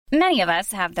Many of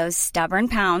us have those stubborn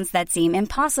pounds that seem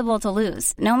impossible to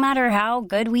lose, no matter how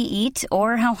good we eat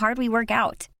or how hard we work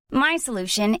out. My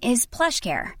solution is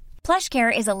PlushCare.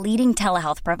 PlushCare is a leading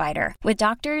telehealth provider with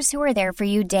doctors who are there for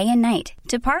you day and night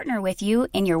to partner with you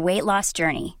in your weight loss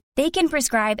journey. They can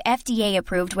prescribe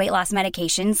FDA-approved weight loss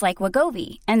medications like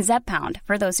Wegovy and Zepbound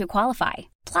for those who qualify.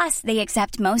 Plus, they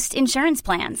accept most insurance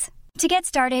plans. To get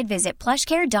started, visit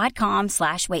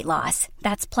plushcare.com/weightloss.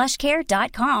 That's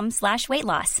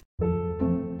plushcare.com/weightloss.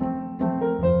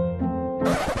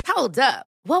 Hold up.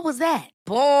 What was that?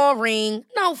 Boring.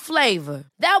 No flavor.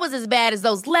 That was as bad as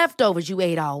those leftovers you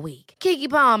ate all week. Keke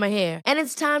Palmer here. And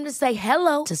it's time to say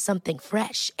hello to something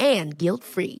fresh and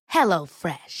guilt-free. Hello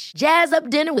Fresh. Jazz up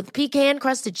dinner with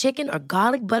pecan-crusted chicken or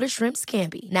garlic butter shrimp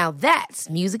scampi. Now that's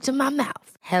music to my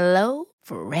mouth. Hello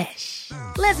Fresh.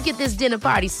 Let's get this dinner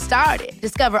party started.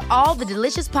 Discover all the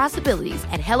delicious possibilities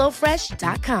at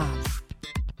hellofresh.com.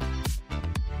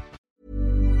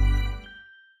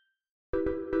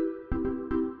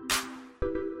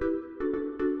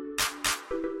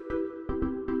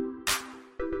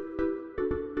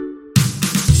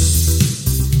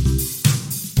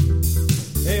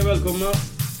 Hej och välkomna.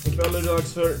 Ikväll är det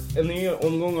dags för en ny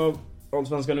omgång av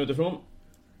Allsvenskan utifrån.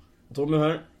 Tommy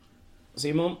här.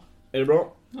 Simon, är det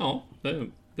bra? Ja, det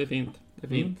är fint. Det är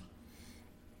fint.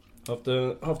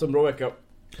 Haft en bra vecka.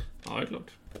 Ja, det är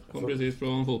klart. Kom precis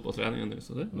från fotbollsträningen nu,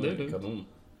 så det är lugnt. Kanon.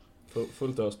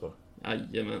 Fullt ös på.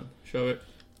 Jajamän, kör vi.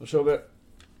 Då kör vi.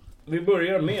 Vi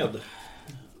börjar med...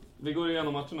 Vi går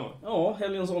igenom matcherna, va? Ja,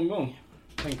 helgens omgång.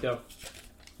 Tänkte jag.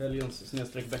 Helgens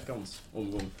 /veckans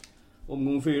omgång.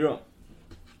 Omgång 4.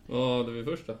 Ja, det är vi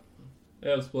första.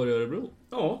 Elfsborg och Örebro.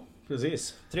 Ja,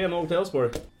 precis. 3-0 till Elfsborg.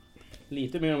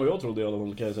 Lite mer än vad jag trodde i alla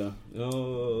fall, kan jag säga. Jag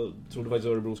trodde faktiskt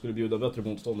att Örebro skulle bjuda bättre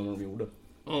motstånd än vad de gjorde.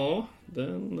 Ja,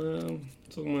 den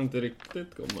såg man inte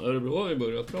riktigt komma. Örebro har ju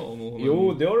börjat bra.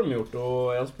 Jo, det har de gjort,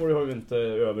 och Elfsborg har ju inte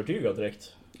övertygat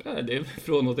direkt. Nej, det är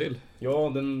från och till.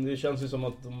 Ja, det känns ju som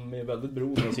att de är väldigt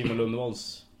beroende av Simon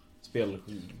Lundvalls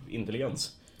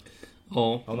spelintelligens.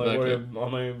 Ja, han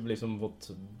har ju liksom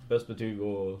fått bäst betyg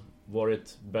och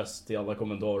varit bäst i alla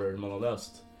kommentarer man har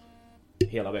läst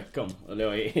hela veckan. Eller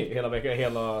ja,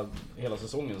 hela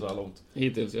säsongen så här långt.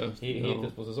 Hittills, ja.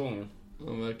 Hittills på säsongen.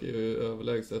 Han verkar ju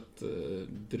överlägset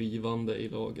drivande i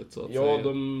laget, så att ja, säga.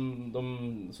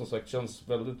 de som sagt känns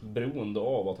väldigt beroende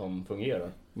av att han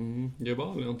fungerar.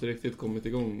 Jebali har inte riktigt kommit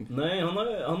igång. Nej, han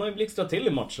har ju blixtrat till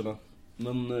i matcherna.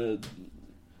 Men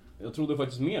jag trodde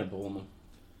faktiskt mer på honom.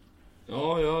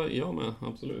 Ja, jag med,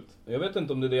 absolut. Jag vet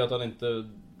inte om det är det att han inte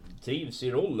trivs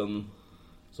i rollen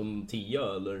som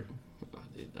 10 eller... Ja,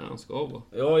 det är där han ska vara.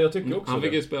 Ja, jag tycker också han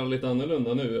fick ju spela lite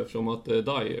annorlunda nu eftersom att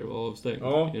Dyer var avstängd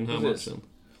i den här matchen.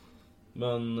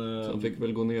 Men... Så han fick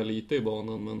väl gå ner lite i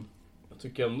banan, men... Jag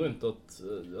tycker ändå inte att...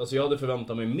 Alltså jag hade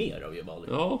förväntat mig mer av Jebali.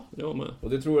 Ja, jag med. Och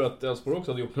det tror jag att Elfsborg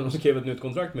också hade gjort när de skrev ett nytt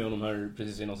kontrakt med honom här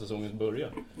precis innan säsongens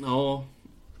början. Ja,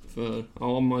 för...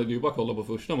 Ja, man hade ju bara kollat på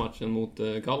första matchen mot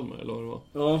Kalmar, eller vad det var.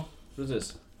 Ja,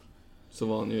 precis. Så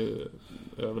var han ju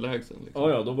överlägsen liksom.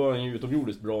 Ja, då var han ju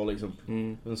utomjordiskt bra liksom.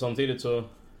 Men samtidigt så...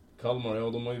 Kalmar, ja,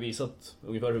 de har ju visat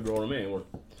ungefär hur bra de är i år.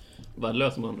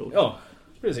 Värdelös som andra ord. Ja,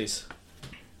 precis.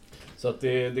 Så att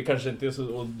det kanske inte är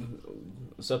så... Och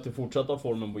sett till fortsatta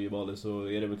formen på Jebali så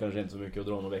är det väl kanske inte så mycket att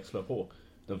dra några växlar på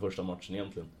den första matchen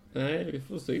egentligen. Nej, vi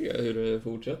får se hur det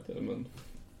fortsätter, men...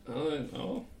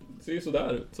 Ja, det ser ju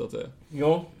sådär ut, så att säga.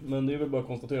 Ja, men det är väl bara att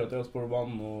konstatera att Elfsborg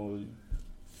vann och...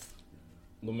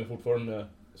 De är fortfarande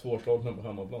svårslagna på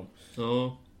hemmaplan.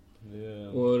 Ja.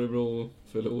 Och Örebro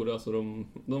förlorade, så de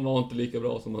var inte lika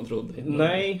bra som man trodde.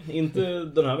 Nej, inte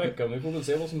den här veckan. Vi får väl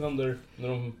se vad som händer när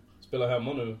de spelar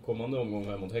hemma nu, kommande omgång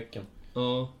här mot Häcken.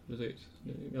 Ja, precis.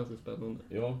 Det är ganska spännande.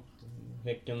 Ja,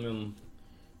 Häcken, men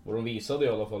vad de visade i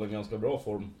alla fall en ganska bra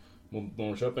form mot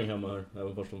Norrköping hemma här,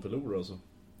 även fast de förlorar alltså.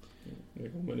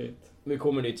 Vi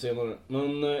kommer dit senare.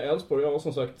 Men Elfsborg, ja,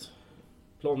 som sagt,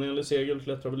 planenlig seger,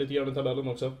 klättrar väl lite grann i tabellen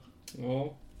också.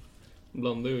 Ja,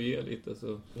 blandar ju och ger lite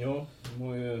så. Ja, de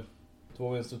har ju 2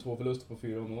 vinster och 2 förluster på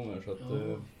 4 omgångar, så att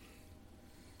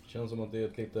känns som att det är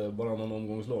ett lite varannan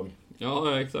omgångslag.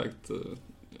 Ja, exakt.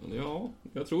 Ja,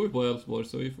 jag tror ju på Elfsborg,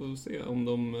 så vi får se om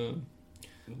de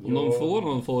får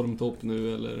någon formtopp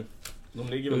nu eller de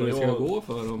ligger hur väl det ska gå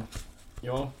för dem.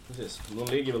 Ja, precis. De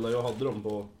ligger väl där jag hade dem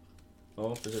på.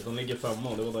 Ja, precis. De ligger 5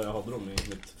 och det var där jag hade dem i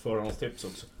mitt förhandstips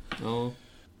också. Ja.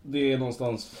 Det är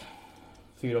någonstans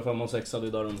 4, 5 och 6, det är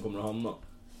där de kommer att hamna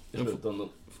i slutändan.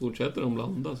 Fortsätter de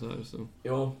blanda så här så.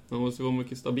 Ja. De måste vara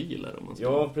mycket stabilare om man ska.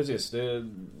 Ja, precis. Det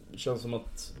känns som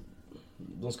att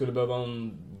de skulle behöva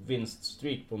en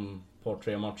vinststreak på en par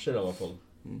 3 matcher i alla fall.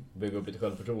 Bygga upp lite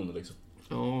självförtroende liksom.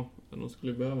 Ja, de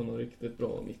skulle behöva någon riktigt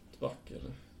bra mittback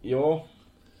eller? Ja,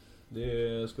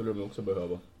 det skulle de också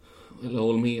behöva. Eller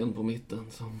Holmén på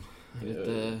mitten som är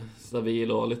lite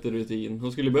stabil och har lite rutin.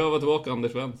 De skulle behöva tillbaka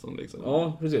Anders Svensson liksom.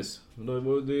 Ja, precis.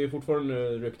 Det är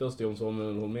fortfarande ryktas det om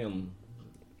Samuel Holmén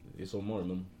i sommar,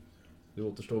 men det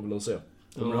återstår väl att se.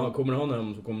 Kommer han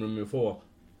hem så kommer de ju få...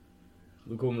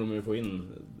 Då kommer de ju få in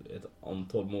ett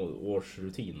antal års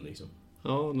rutin liksom.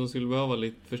 Ja, de skulle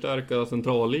behöva förstärka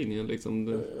centrallinjen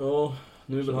liksom. Ja,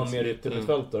 nu är väl han mer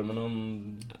yttermittfältare, men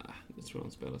han... Jag tror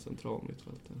han spelar central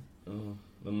mittfältare. Ja,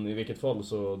 men i vilket fall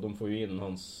så de får ju in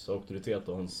hans auktoritet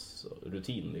och hans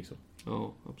rutin liksom.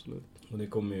 Ja, absolut. Och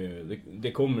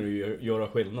det kommer ju göra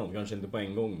skillnad, kanske inte på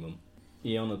en gång, men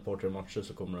i han ett par tre matcher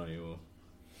så kommer han ju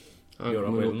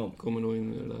göra skillnad. Kommer nog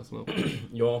in i det där snabbt.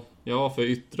 Ja, för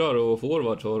yttrar och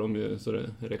forwards har de ju så det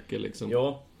räcker liksom.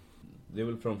 Ja, det är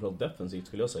väl framförallt defensivt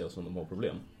skulle jag säga som de har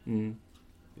problem.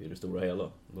 I det stora hela.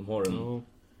 De har en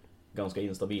ganska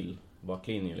instabil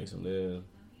backlinje liksom. Det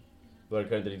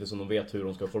verkar inte riktigt som de vet hur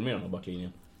de ska formera den här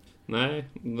backlinjen. Nej,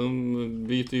 de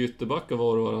byter ju ytterbackar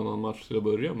var och varannan match till att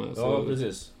börja med. Så... Ja,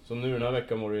 precis. Som nu den här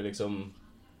veckan var det liksom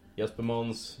Jesper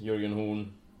Mans, Jörgen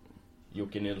Horn,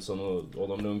 Jocke Nilsson och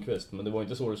Adam Lundqvist. Men det var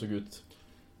inte så det såg ut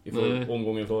i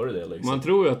omgången före det liksom. Man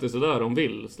tror ju att det är sådär de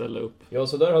vill ställa upp. Ja,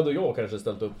 så där hade jag kanske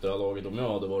ställt upp det här laget om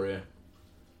jag hade varit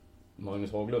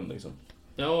Magnus Haglund liksom.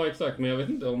 Ja, exakt. Men jag vet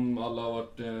inte om alla har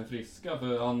varit friska.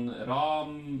 För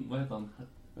han vad heter han?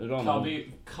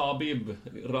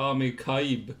 Rami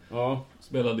Kaib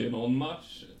spelade ju någon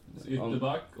match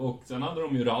ytterback. Och sen hade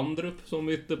de ju Randrup som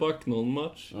ytterback någon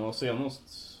match. Ja,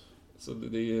 senast. Så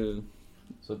det är ju...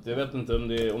 Så att jag vet inte om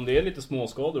det är lite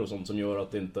småskador och sånt som gör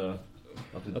att det inte...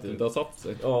 Att det inte har satt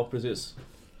sig. Ja, precis.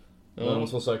 Ja. Men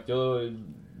som sagt,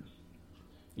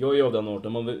 jag är av den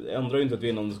arten. Man ändrar ju inte ett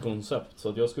vinnande koncept. Så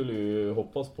att jag skulle ju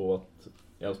hoppas på att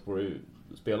Elfsborg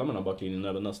spelar med den här backlinjen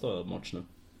även nästa match nu.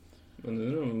 Men nu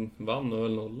när de vann och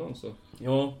höll nollan så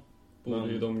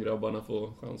borde ju de grabbarna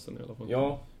få chansen i alla fall.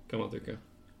 Ja. Kan man tycka.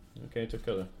 Jag kan ju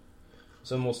tycka det.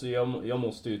 Sen måste jag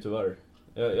måste ju tyvärr...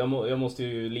 Jag måste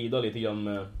ju lida lite grann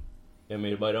med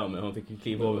Emir Bayrami. Han fick ju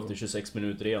kliva av efter 26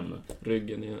 minuter igen nu.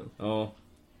 Ryggen igen. Ja.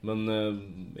 Men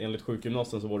enligt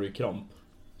sjukgymnasten så var det ju kramp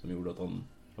som gjorde att han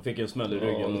fick en smäll i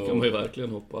ryggen. Ja, det kan man ju verkligen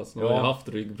hoppas. Han har ju haft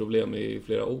ryggproblem i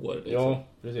flera år. Liksom. Ja,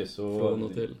 precis. Och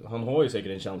han har ju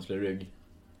säkert en känslig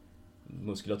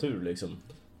ryggmuskulatur liksom.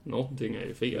 Någonting är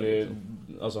ju fel.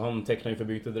 Alltså han tecknar ju för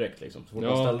byte direkt liksom. Så fort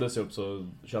han ställde sig upp så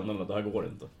kände han att det här går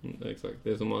inte. Exakt,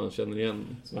 det är som man känner igen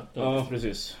smärtan. Ja,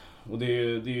 precis. Och det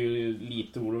är ju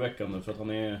lite oroväckande för att han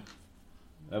är...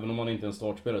 Även om han inte är en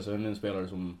startspelare så är han en spelare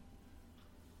som...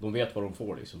 De vet vad de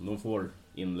får liksom. De får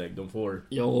inlägg, de får...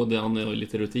 Ja, och han har ju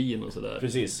lite rutin och sådär.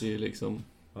 Precis. Det är liksom...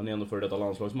 Han är ändå för detta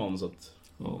landslagsman så att...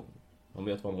 Han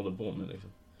vet vad han håller på med liksom.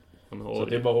 Så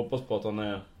det är bara att hoppas på att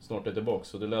han snart är tillbaka.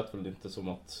 Så det lät väl inte som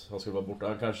att han skulle vara borta.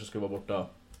 Han kanske skulle vara borta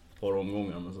ett par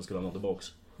omgångar, men så skulle han vara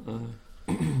tillbaks.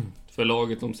 För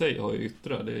laget om sig har ju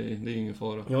yttrar, det är ingen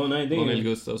fara. Ja, nej, det är Daniel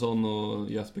Gustafsson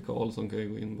och Jesper Karlsson kan ju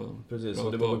gå in på. Precis,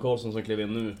 och det var väl Karlsson som klev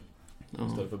in nu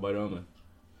istället för Bayrami.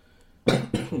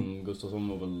 Gustafsson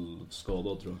var väl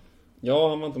skadad tror jag. Ja,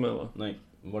 han var inte med va? Nej,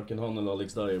 varken han eller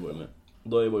Alex Dyer var med.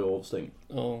 Dyer var ju avstängd.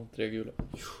 Ja, 3 gula.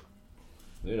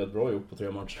 Det är rätt bra gjort på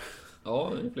 3 matcher.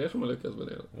 Ja, det är fler som har lyckats med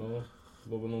det. Ja,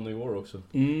 det var väl någon i år också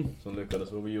som lyckades.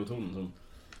 Det var väl Jotun som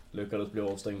lyckades bli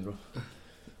avstängd tror jag.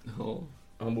 Ja.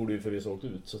 Han borde ju förvisso åkt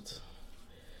ut så att...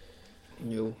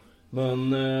 Jo.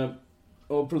 Men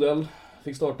Prodell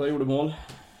fick starta, gjorde mål.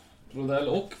 Prodell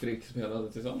och Frick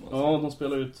spelade tillsammans. Ja, de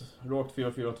spelar ut rakt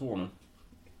 4-4-2 nu.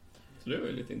 Så det var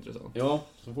ju lite intressant. Ja,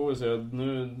 så får vi se.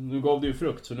 Nu gav det ju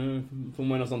frukt så nu får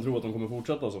man ju nästan tro att de kommer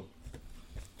fortsätta så.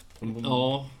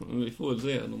 Ja, vi får väl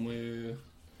se. De har ju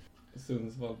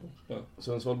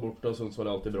Sundsvall borta. Sundsvall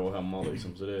är alltid bra hemma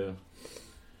liksom,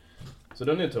 så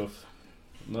den är tuff.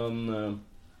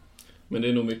 Men det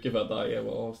är nog mycket för att Dyer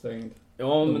var avstängd.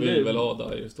 Ja, de men vill väl ha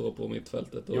Dyer stå på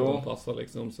mittfältet och passa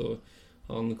liksom, så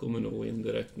han kommer nog in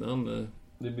direkt när han är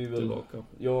tillbaka.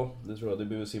 Ja, det tror jag. Det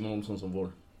blir väl Simon Olsson som får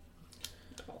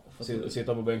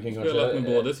sitta på bänken kanske. Spelat med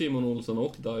både Simon Olsson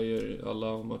och Dyer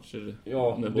alla matcher.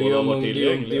 Ja, när båda har varit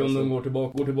tillgängliga. Det är om de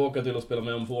går tillbaka till att spela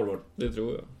med en forward. Det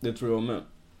tror jag. Det tror jag med,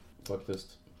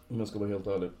 faktiskt. Om jag ska vara helt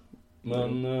ärlig.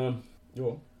 Men,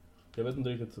 ja. Jag vet inte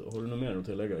riktigt, har du något mer att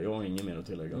tillägga? Jag har inget mer att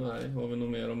tillägga. Nej, har vi något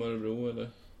mer om Örebro eller?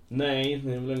 Nej,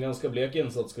 det är väl en ganska blek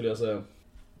insats skulle jag säga.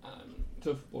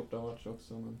 Tuff bortamatch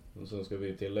också. Men... Och sen ska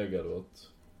vi tillägga då att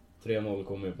 3-0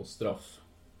 kommer ju på straff.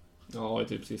 Ja, i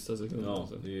typ sista sekunden. Ja,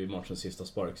 det är ju matchens sista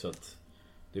spark så att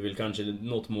Det är väl kanske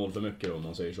något mål för mycket om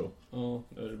man säger så. Ja,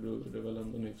 det är väl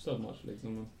ändå en hyfsad match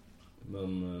liksom.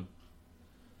 Men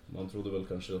man trodde väl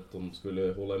kanske att de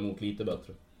skulle hålla emot lite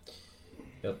bättre.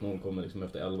 1-0 kommer liksom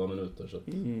efter 11 minuter. Så att...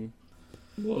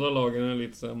 Båda lagen är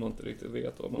lite så här man inte riktigt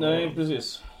vet vad man Nej, har.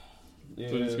 Precis.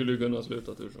 Så det skulle ju kunna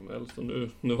sluta hur som helst. Och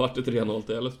nu vart det 3-0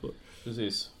 till Elfsborg.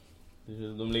 Precis.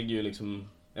 De ligger ju liksom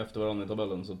efter varandra i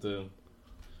tabellen. Så att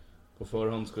på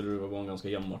förhand skulle det vara en ganska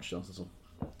jämn match, känns det som.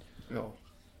 Ja.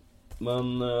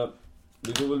 Men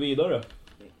vi går väl vidare.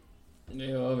 Det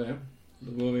gör vi.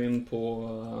 Då går vi in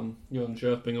på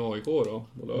Jönköping AIK då,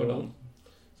 på lördagen.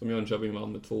 Som Jönköping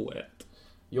vann med 2-1.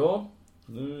 Ja,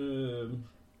 nu...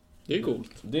 Det är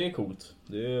coolt. Det är coolt.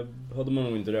 Det hade man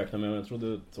nog inte räknat med. Jag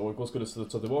trodde att AIK skulle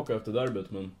studsa tillbaka efter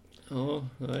derbyt, men... Ja,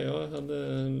 jag hade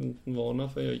en vana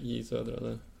för J Södra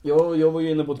där. Ja, jag var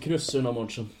ju inne på ett kryss i den här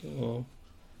matchen. Ja.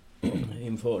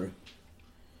 Inför.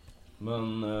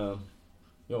 Men...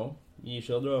 ja, J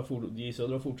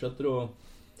Södra fortsätter att...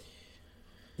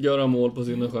 göra mål på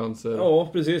sina chanser. Ja,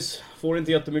 precis. Får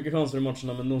inte jättemycket chanser i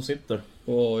matcherna, men de sitter.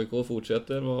 Och AIK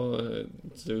fortsätter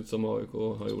se ut som AIK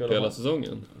har gjort hela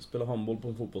säsongen. Spela handboll på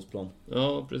en fotbollsplan.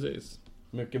 Ja, precis.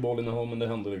 Mycket boll innehav, men det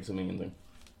händer liksom ingenting.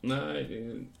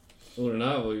 Nej, och den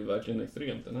här var ju verkligen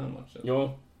extremt, den här matchen.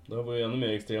 Ja, det här var ju ännu mer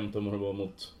extremt än vad det var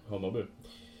mot Hammarby,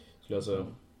 skulle jag säga.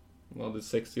 Man hade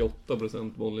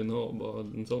 68% bollinnehav, bara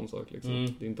en sån sak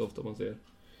liksom. Det är inte ofta man ser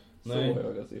så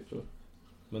höga siffror.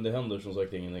 Men det händer som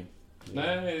sagt ingenting.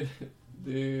 Nej,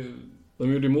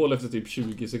 de gjorde mål efter typ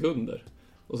 20 sekunder.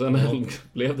 Och sen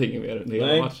blev det inget mer under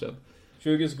hela matchen.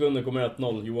 20 sekunder kommer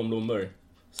 1-0, Johan Blomberg.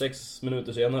 6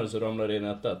 minuter senare så ramlar det in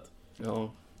 1-1.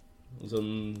 Ja. Och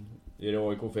sen är det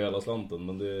AIK för hela slanten,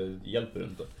 men det hjälper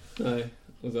inte. Nej,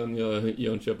 och sen gör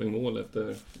Jönköping mål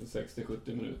efter 60-70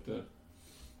 minuter.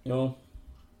 Ja.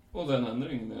 Och sen händer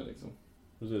det inget mer liksom.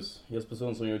 Precis. Jesper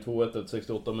Svensson gör 2-1 efter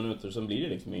 68 minuter, sen blir det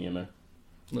liksom inget mer.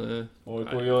 Nej.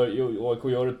 AIK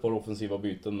gör ett par offensiva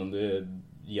byten, men det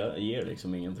ger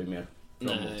liksom ingenting mer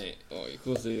framåt. Nej,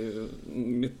 AIK ser ju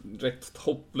rätt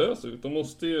hopplös ut. De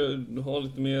måste ju ha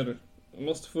lite mer... De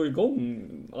måste få igång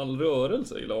all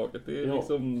rörelse i laget. Det är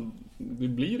liksom... Det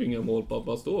blir inga mål på att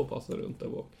bara stå och passa runt där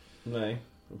bak. Nej.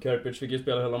 Och Karpic fick ju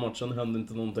spela hela matchen, det hände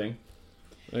inte någonting.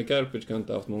 Nej, Karpic kan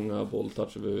inte ha haft många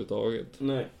bolltouch överhuvudtaget.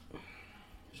 Nej.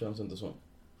 Känns inte så.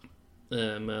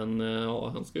 Men ja,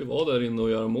 han ska ju vara där inne och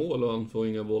göra mål och han får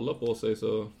inga bollar på sig,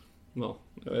 så ja,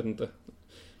 jag vet inte.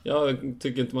 Jag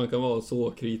tycker inte man kan vara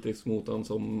så kritisk mot han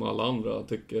som alla andra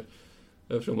tycker.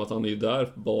 Eftersom att han är ju där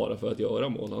bara för att göra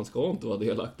mål. Han ska inte vara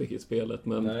delaktig i spelet.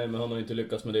 Men... Nej, men han har ju inte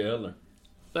lyckats med det heller.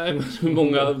 Nej, men hur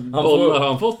många bollar har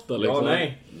han fått då liksom? Ja,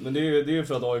 nej. Men det är ju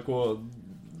för att AIK,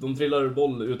 de trillar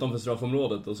boll utanför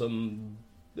straffområdet och sen...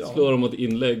 Ja. Slår de mot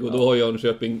inlägg och då har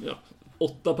Jönköping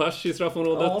 8 pers i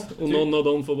straffområdet och någon av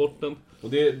dem får bort den. Och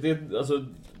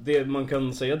det man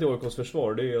kan säga till AIKs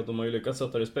försvar, det är att de har ju lyckats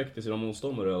sätta respekt i sina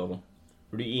motståndare i alla fall.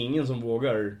 För det är ingen som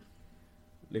vågar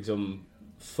liksom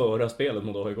föra spelet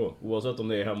mot AIK, oavsett om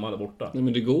det är hemma eller borta. Nej,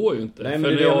 men det går ju inte. Nej,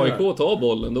 för när AIK tar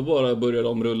bollen, då bara börjar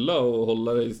de rulla och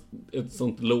hålla det i ett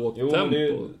sånt lågt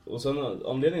tempo. Och sen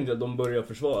anledningen till att de börjar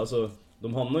försvara, alltså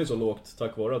de hamnar ju så lågt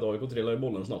tack vare att AIK trillar i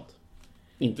bollen snabbt.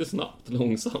 Inte snabbt,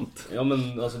 långsamt. Ja,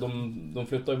 men alltså de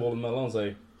flyttar ju bollen mellan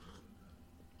sig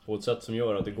på ett sätt som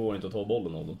gör att det går inte att ta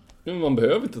bollen av dem. Men man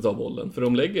behöver inte ta bollen, för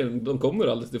de kommer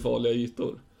alldeles till farliga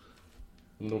ytor.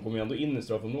 Men de kommer ju ändå in i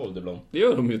straffområdet ibland. Det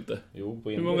gör de ju inte. Jo, på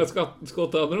hur många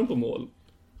skott hade de på mål?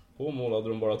 På mål hade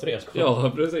de bara 3 skott.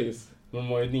 Ja, precis. Men de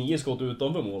har ju 9 skott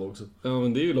utanför mål också. Ja,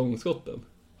 men det är ju långskotten.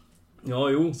 Ja,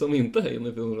 jo. Som inte är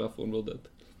inne på straffområdet.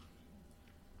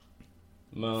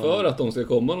 Men... För att de ska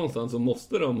komma någonstans så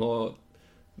måste de ha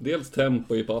dels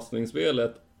tempo i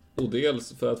passningsspelet, och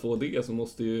dels för att få det så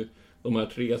måste ju de här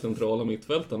 3 centrala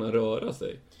mittfältarna röra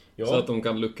sig. Ja. Så att de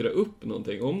kan luckra upp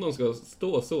någonting. Om de ska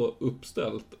stå så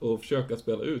uppställt och försöka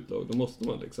spela ut lag, då måste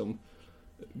man liksom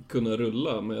kunna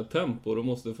rulla med tempo. Då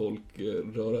måste folk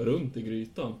röra runt i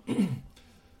grytan.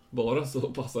 Bara så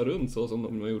passa runt så som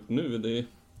de har gjort nu, det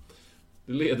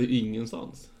leder ju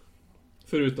ingenstans.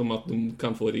 Förutom att de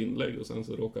kan få ett inlägg och sen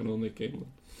så råkar någon nicka in.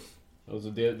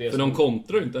 Alltså för de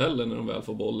kontrar ju inte heller när de väl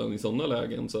får bollen i sådana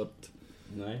lägen, så att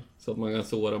man kan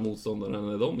såra motståndarna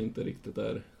när de inte riktigt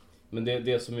är. Men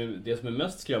det som är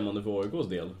mest skrämmande för AIKs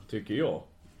del, tycker jag,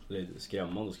 det är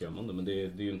skrämmande, men det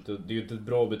är ju inte ett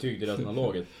bra betyg till resten av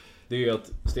laget. Det är ju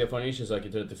att Stefan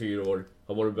Ishizaki, 34 år,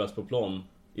 har varit bäst på plan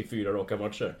i 4 raka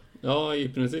matcher. Ja, i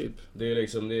princip. Det är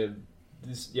liksom,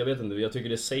 jag vet inte, jag tycker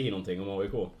det säger någonting om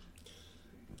AIK.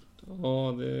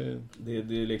 Ja, det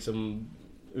är liksom,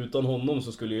 utan honom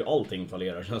så skulle ju allting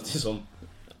fallera, känns det som.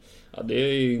 Ja, det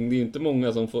är inte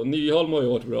många som får... Nyholm har ju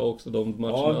varit bra också, de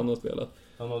matcherna han har spelat.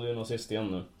 Han hade ju en assist igen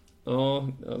nu.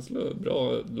 Ja, han slår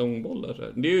bra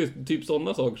långbollar. Det är ju typ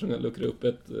sådana saker som kan luckra upp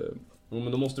ett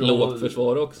men då måste lågt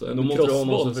försvar också. Då måste du ha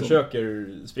någon som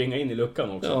försöker springa in i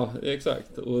luckan också. Ja,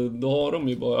 exakt. Och då har de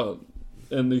ju bara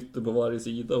en ytter på varje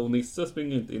sida. Och Nisse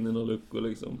springer inte in i någon luckor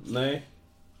liksom. Nej.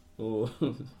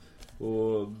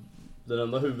 Och den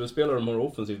enda huvudspelaren de har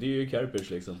offensivt, det är ju Kärpic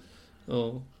liksom.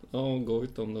 Ja,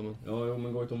 Goitom då. Men... Ja,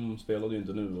 men Goitom spelade ju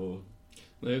inte nu och...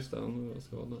 Nej, just det, han var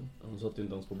skadad. Han satt ju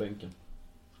inte ens på bänken.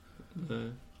 Nej.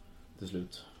 Till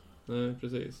slut. Nej,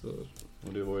 precis.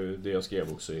 Och det var ju det jag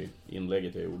skrev också i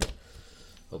inlägget jag gjorde.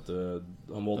 Att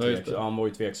han var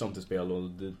ju tveksam till spel och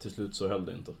till slut så höll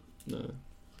det inte.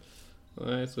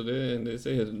 Nej, så det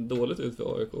ser dåligt ut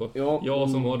för AIK. Ja, jag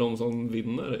som har dem som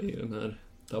vinnare i den här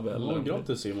tabellen. Ja,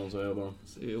 grattis Simon, säger jag bara. Det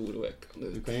ser oroväckande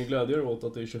ut. Du kan ju glädja dig åt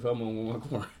att det är 25 omgångar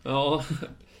kvar. Ja.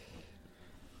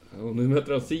 Och nu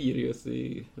möter han Sirius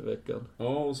i veckan.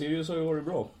 Ja, och Sirius har ju varit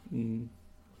bra. Mm.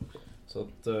 Så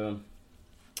att...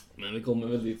 Men vi kommer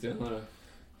väl dit senare.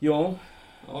 Ja.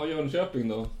 Ja, Jönköping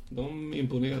då. De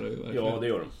imponerar ju verkligen. Ja, det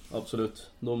gör de.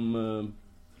 Absolut.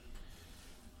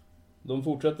 De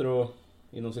fortsätter att,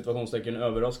 inom situationstecken,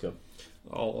 överraska.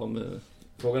 Ja, men...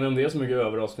 Frågan är om det är så mycket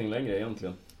överraskning längre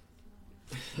egentligen.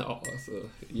 Ja, alltså...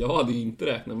 Jag hade ju inte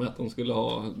räknat med att de skulle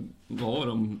ha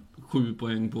 7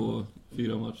 poäng på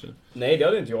 4 matcher. Nej, det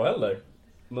hade inte jag heller.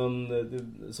 Men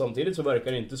samtidigt så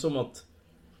verkar det inte som att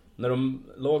när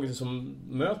laget som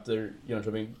möter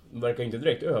Jönköping verkar inte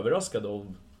direkt överraskade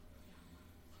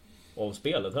av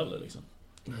spelet heller liksom.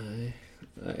 Nej,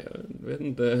 jag vet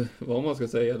inte vad man ska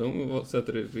säga. De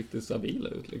sätter det riktigt stabila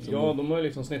ut liksom. Ja, de har ju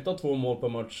liksom snittat 2 mål per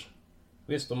match.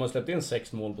 Visst, de har släppt in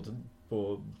 6 mål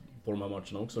på de här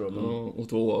matcherna också då, men... Ja, och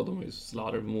 2 av dem är ju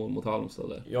slarvmål mot Halmstad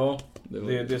där. Ja,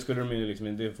 det skulle de ju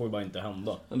liksom, det får ju bara inte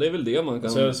hända. Men det är väl det man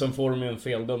kan... Sen får de ju en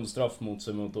feldömd straff mot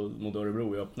sig mot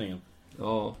Örebro i öppningen.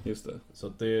 Ja, just det. Så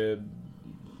att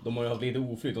de har ju haft lite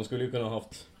oflyt. De skulle ju kunna ha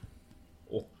haft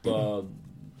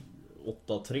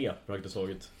 8-3 praktiskt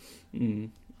taget.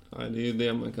 Mm. Nej, det är ju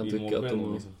det man kan tycka, att de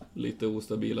är liksom lite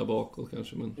ostabila bakåt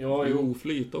kanske, men ja, det är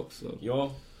oflyt också.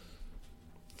 Ja.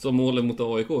 Som målet mot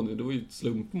AIK nu, det var ju ett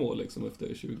slumpmål liksom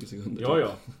efter 20 sekunder.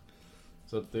 Ja.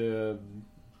 Så att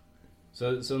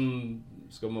sen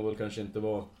ska man väl kanske inte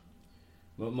vara...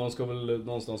 Man ska väl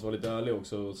någonstans vara lite ärlig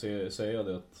också och säga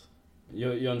det att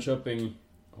Jönköping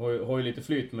har ju lite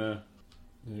flyt med...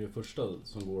 Det är det första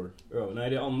som går över... Nej,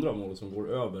 det är andra målet som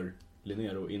går över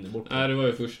Linnér och in i bort. Nej, det var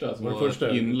ju första som var ett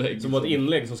inlägg. Som var ett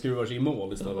inlägg som skruvar sig i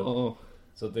mål istället. Ja.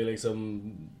 Så att det är liksom...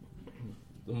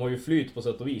 De har ju flyt på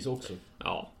sätt och vis också.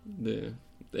 Ja,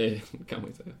 det kan man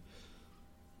ju säga.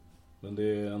 Men det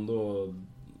är ändå...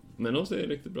 Men de ser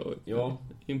riktigt bra ut. Ja.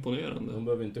 Imponerande. De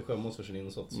behöver inte skämmas för sin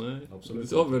insats. Nej, absolut. Det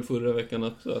sa väl förra veckan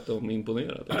också att de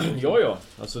imponerade. Ja.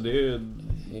 Alltså det är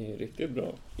riktigt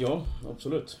bra. Ja,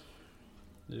 absolut.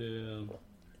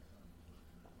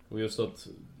 Och just att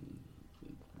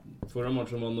förra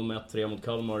matchen vann de 1-3 mot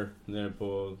Kalmar nere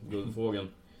på Guldfågeln.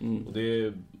 Mm. Och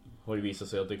det har ju visat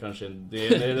sig att det kanske det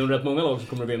är rätt många lag som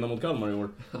kommer att vinna mot Kalmar i år.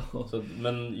 Så,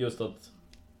 men just att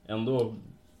ändå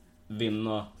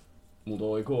vinna mot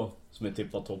AIK som är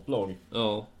tippat topplag.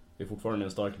 Ja. Det är fortfarande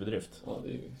en stark bedrift. Ja, det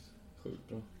är ju sjukt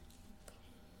bra.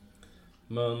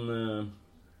 Men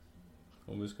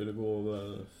om vi skulle gå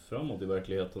framåt i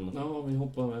verkligheten. Ja, vi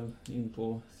hoppar väl in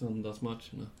på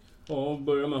söndagsmatcherna. Ja,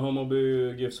 börja med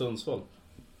Hammarby GIF Sundsvall.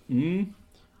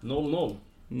 0-0.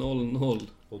 0-0.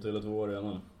 På Tele2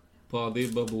 Arena.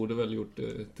 Padibba borde väl gjort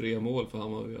 3 mål för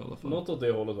Hammarby i alla fall. Något åt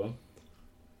det hållet, va?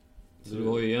 Så det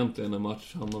var ju egentligen en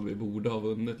match Hammarby borde ha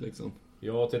vunnit liksom.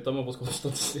 Ja, tittar man på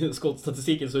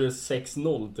skottstatistiken så är det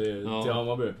 6-0 till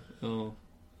Hammarby. Ja.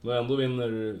 Men ändå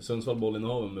vinner Sundsvall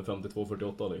bollinnehaven med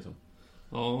 52-48 liksom.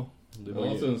 Ja,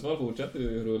 Sundsvall fortsätter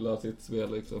ju rulla sitt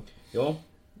spel liksom. Ja.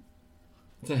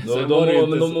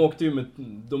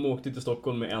 De åkte till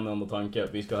Stockholm med en enda tanke.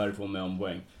 Vi ska härifrån med en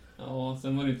poäng. Ja,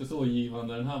 sen var det inte så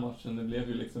givande den här matchen. Det blev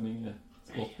ju liksom inget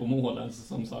skott på målen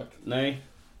som sagt. Nej,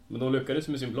 men de lyckades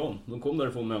med sin plan. De kom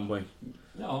därifrån med en poäng.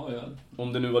 Ja.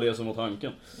 Om det nu var det som var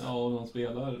tanken. Ja, och de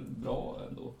spelar bra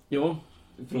ändå. Ja.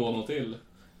 Från och till.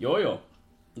 Ja.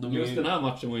 Just den här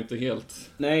matchen var ju inte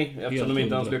helt... Nej, eftersom de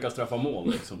inte ens lyckas träffa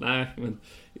mål liksom. Nej, men...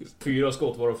 4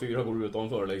 skott varav 4 går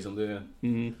utanför liksom. Det...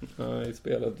 Ja, i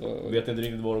spelet var... Jag vet inte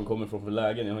riktigt var de kommer från för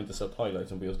lägen. Jag har inte sett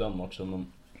highlights på just den matchen.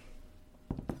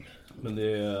 Men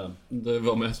det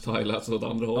var mest highlights åt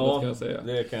andra hållet kan jag säga.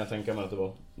 Det kan jag tänka mig att det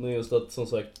var. Men just att som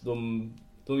sagt, de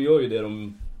gör ju det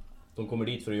de kommer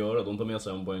dit för att göra. De tar med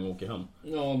sig en poäng och åker hem.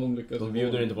 Ja, de lyckas. De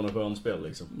bjuder inte på något skönspel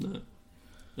liksom. Nej.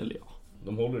 Eller ja.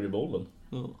 De håller i bollen.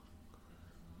 Ja.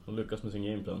 De lyckas med sin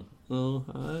gameplan. Ja,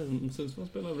 Sundsvall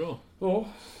spelar bra. Ja,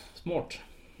 smart.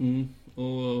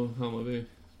 Och Hammarby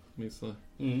missar.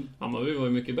 Hammarby var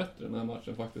ju mycket bättre den här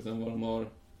matchen faktiskt än vad de har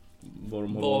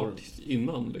varit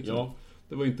innan liksom. Ja.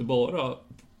 Det var inte bara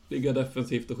ligga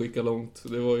defensivt och skicka långt.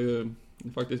 Det var ju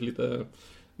faktiskt lite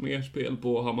mer spel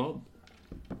på Hamad.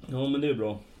 Ja, men det är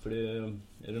bra. För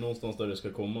är det någonstans där det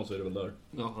ska komma så är det väl där.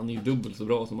 Ja, han är ju dubbelt så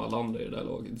bra som alla andra i det där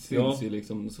laget. Det syns ju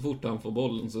liksom, så fort han får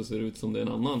bollen så ser det ut som det är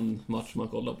en annan match man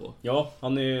kollar på. Ja,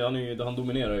 han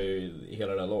dominerar ju i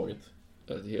hela det här laget.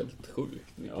 Det är helt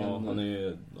sjukt. Ja, han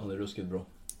är ruskigt bra.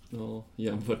 Ja,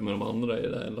 jämfört med de andra i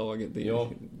det här laget.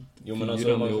 Jo, men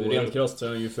alltså rent krasst så är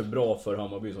han ju för bra för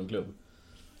Hammarby som klubb.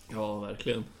 Ja,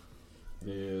 verkligen.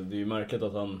 Det är ju märkligt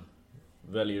att han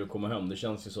väljer att komma hem. Det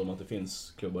känns ju som att det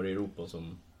finns klubbar i Europa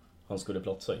som han skulle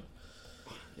platsa i.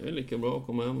 Det är lika bra att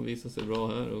komma hem och visa sig bra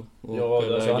här. Och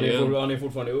ja, alltså han är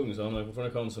fortfarande ung, så han har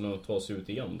fortfarande chansen att ta sig ut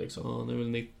igen liksom. Ja, han är väl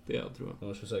 90, jag tror jag. Han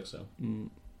är 26, ja.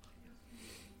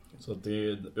 Så att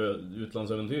det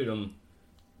utlandsäventyren,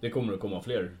 det kommer att komma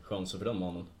fler chanser för den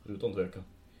mannen, utan tvekan.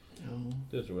 Ja.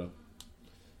 Det tror jag.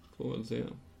 Får väl se.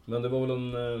 Men det var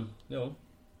väl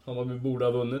Hammarby borde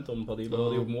ha vunnit om Padiba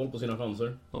hade gjort mål på sina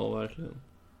chanser. Ja, verkligen.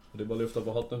 Det är bara att lyfta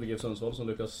på hatten för GF Sundsvall som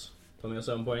lyckas ta med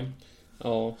sig en poäng.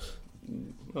 Ja.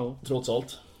 Trots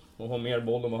allt. Och ha mer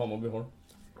boll än vad Hammarby har.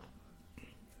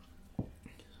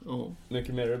 Ja.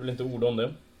 Mycket mer är väl inte ord om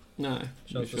det. Nej,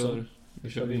 vi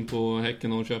kör in på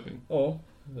Häcken och Norrköping. Ja.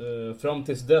 Fram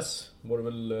tills dess var det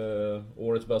väl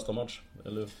årets bästa match.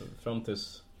 Eller fram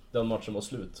tills den matchen var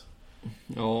slut.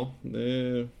 Ja,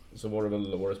 så var det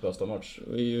väl årets bästa match.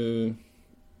 Det är ju,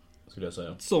 skulle jag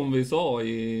säga. Som vi sa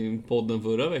i podden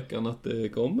förra veckan, att det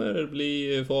kommer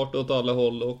bli fart åt alla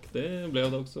håll, och det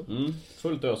blev det också.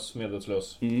 Fullt ös,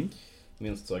 medvetslös.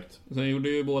 Minst sagt. Sen gjorde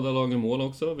ju båda lagen mål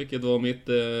också, vilket var mitt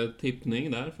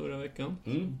tippning där förra veckan.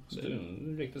 Det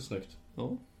är riktigt snyggt.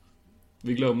 Ja.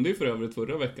 Vi glömde ju för övrigt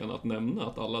förra veckan att nämna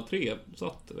att alla tre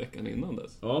satt veckan innan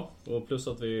dess. Ja, och plus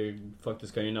att vi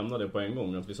faktiskt kan ju nämna det på en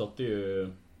gång, att vi satte ju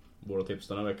våra tips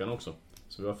den här veckan också.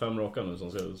 Så vi har 5 raka nu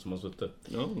som har suttit.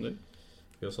 Ja, det.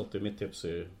 Jag satte ju mitt tips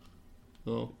i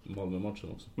Malmö-matchen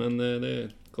också. Men det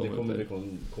kommer vi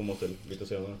komma till lite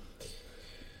senare.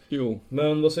 Jo.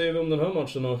 Men vad säger vi om den här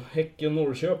matchen då?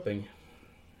 Häcken-Norrköping.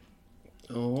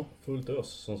 Ja. Fullt ös,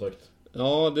 som sagt.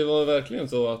 Ja, det var verkligen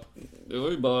så att det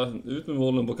var ju bara ut med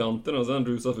bollen på kanterna och sen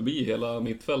rusa förbi hela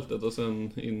mittfältet och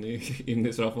sen in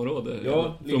i straffområdet.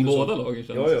 Ja, från båda lagen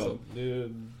kändes det så.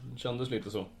 Det kändes lite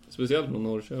så. Speciellt med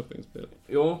Norrköpings spel.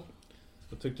 Ja,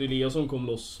 jag tyckte Eliasson kom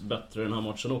loss bättre den här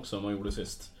matchen också än man gjorde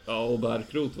sist. Ja, och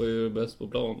Bärkroth var ju bäst på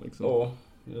plan liksom. Ja,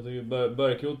 jag tycker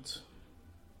Bärkroth,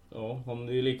 han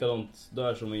är ju likadant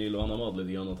där som i Johan Hamad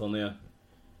lite grann, att han är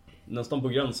nästan på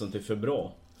gränsen till för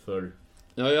bra för...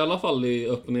 Ja, i alla fall i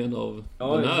öppningen av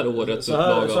den här årets så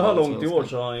här långt i år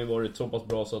så har han ju varit så pass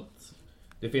bra så att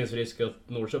det finns risk att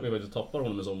Norrköping faktiskt tappar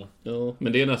honom i sommar. Ja,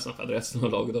 men det är nästan för att resten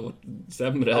av laget har varit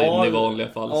sämre än i vanliga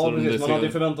fall. Ja, precis. Man hade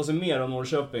ju förväntat sig mer av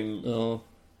Norrköping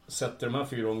sett till de här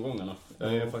 4 omgångarna. Det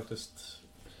är faktiskt...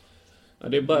 Ja,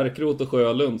 det är Bärkroth och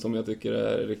Sjölund som jag tycker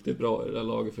är riktigt bra i det här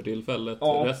laget för tillfället.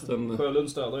 Ja, Sjölund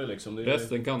stödar ju liksom.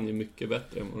 Resten kan ju mycket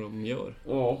bättre än vad de gör.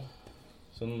 Ja,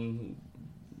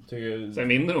 Sen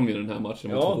vinner de ju den här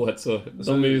matchen med 2-1, så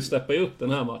de vill ju steppa upp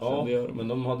den här matchen. Ja, det gör de. Men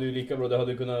de hade ju det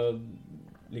hade kunnat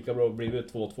lika bra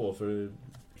blivit 2-2 för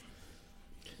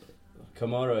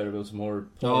Kamara är det väl som har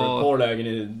ett par lägen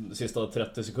i sista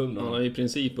 30 sekunderna. Han har i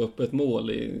princip upp ett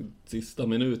mål i sista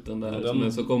minuten där,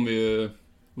 men så kommer ju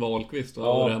Wahlqvist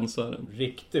och rensar den.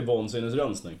 Riktig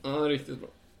vansinnesrensning. Ja, riktigt bra.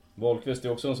 Wahlqvist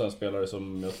är också en sån här spelare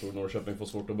som jag tror Norrköping får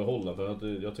svårt att behålla, för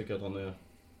att jag tycker att han är...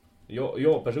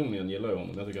 Jag personligen gillar ju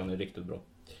honom. Jag tycker han är riktigt bra.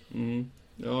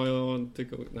 Ja, jag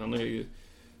tycker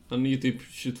han är ju typ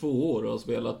 22 år och har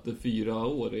spelat 4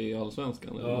 år i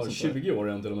Allsvenskan. Ja, 20 år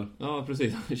är till och med. Ja,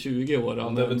 precis. 20 år.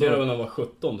 Han debuterade när han var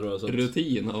 17, tror jag. Så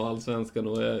rutin av Allsvenskan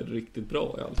och är riktigt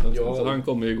bra i Allsvenskan. Ja. Så han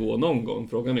kommer ju gå någon gång.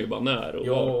 Frågan är ju bara när och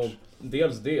vart.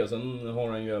 Dels det. Sen har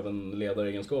han ju även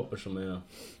ledaregenskaper som är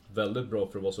väldigt bra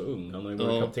för att vara så ung. Han har ju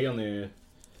varit kapten i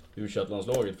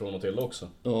U21-landslaget från och till också.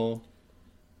 Ja.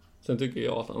 Sen tycker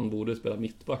jag att han borde spela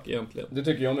mittback egentligen. Det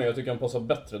tycker jag med. Jag tycker han passar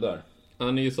bättre där.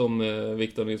 Han är ju som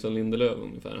Victor Nilsson Lindelöf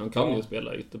ungefär. Han kan ju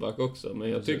spela ytterback också. Men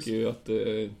jag tycker ju att...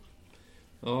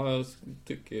 jag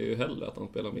tycker ju hellre att han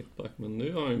spelar mittback. Men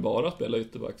nu har han ju bara spelat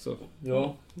ytterback, så...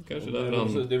 Ja. Kanske där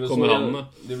han kommer hamna.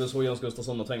 Det är väl så Jens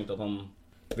Gustafsson har tänkt, att han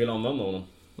vill använda honom.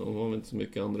 De har väl inte så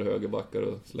mycket andra högerbackar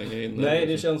att slänga in. Nej,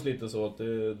 det känns lite så att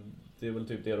det är väl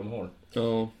typ det de har.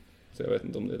 Ja, så jag vet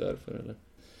inte om det är därför eller...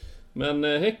 Men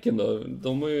Häcken då,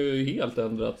 de har ju helt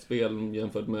ändrat spel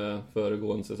jämfört med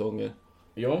föregående säsonger.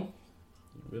 Ja,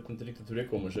 jag vet inte riktigt hur det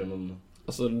kommer sig, men...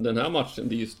 Alltså den här matchen,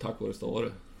 det är ju tack vare Stare.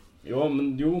 Ja,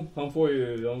 men jo, han får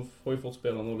ju fått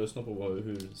spelarna att lyssna på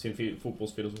sin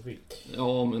fotbollsfilosofi.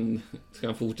 Ja, men ska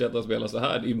han fortsätta spela så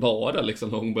här? Det är ju bara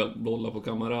liksom långbollar på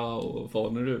Kamara och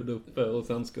Farnerud uppe, och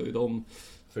sen ska ju de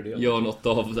göra något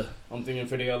av det. Antingen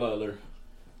fördela eller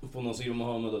få Nasir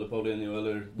Mohammed eller Paulinho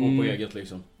eller gå på eget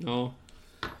liksom. Ja.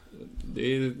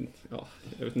 Det är, ja,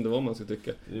 jag vet inte vad man ska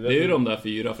tycka. Det är ju de där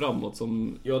 4 framåt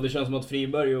som... Ja, det känns som att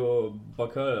Friberg och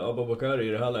Abubakar i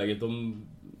det här läget, de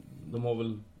har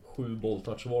väl 7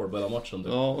 bolltouch var på hela matchen.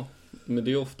 Typ. Ja, men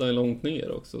det är ofta långt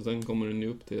ner också. Sen kommer den ju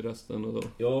upp till resten och då.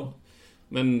 Ja.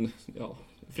 Men, ja.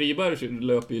 Friberg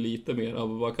löper ju lite mer.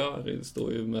 Abubakar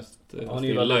står ju mest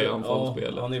stilla i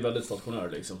anfallsspelet. Ja, han är väldigt stationär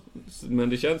liksom. Men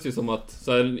det känns ju som att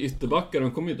så här, ytterbackar,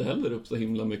 de kommer ju inte heller upp så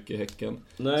himla mycket i Häcken.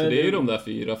 Nej, så det är ju de där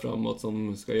 4 framåt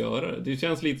som ska göra det. Det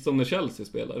känns lite som när Chelsea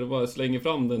spelar. Det bara slänger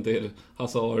fram den till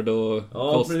Hazard och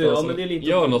Costa. Ja, men det är lite...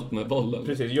 Gör något med bollen.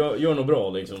 Precis, gör något bra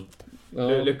liksom.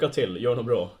 Ja. Lycka till, gör något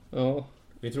bra. Ja.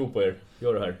 Vi tror på er,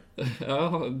 gör det här.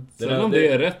 Ja, sen om det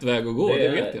är rätt väg att gå, det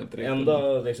vet jag inte riktigt.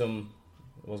 Enda liksom,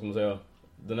 vad ska man säga,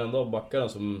 den enda av backarna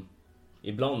som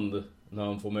ibland när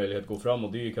han får möjlighet att gå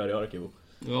framåt, det är ju Kari Arkivo.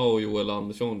 Ja, och Joel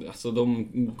Andersson, alltså de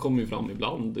kommer ju fram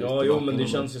ibland. Ja, jo, men det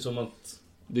känns ju som att...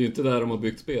 Det är ju inte där de har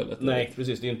byggt spelet. Nej,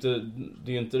 precis, det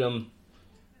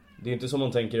är inte som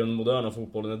man tänker i den moderna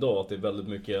fotbollen idag, att det är väldigt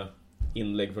mycket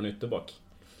inlägg från ytterback.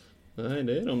 Nej,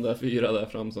 det är de där 4 där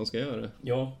fram som ska göra det.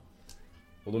 Ja.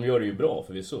 Och de gör det ju bra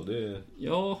förvisso.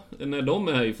 Ja, när de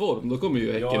är i form, då kommer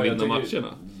ju Häcken vinna matcherna.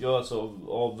 Ja, alltså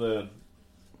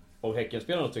av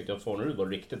Häckenspelarna tyckte jag att Farnerud var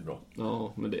riktigt bra.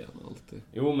 Ja, men det är han alltid.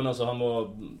 Jo, men alltså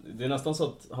det är nästan så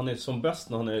att han är som bäst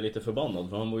när han är lite förbannad.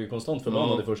 För han var ju konstant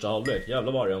förbannad i första halvlek.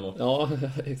 Jävla varg han var. Ja,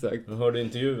 exakt. Jag hörde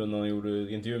intervjun när han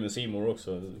gjorde intervju med Simon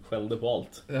också. Skällde på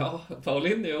allt. Ja,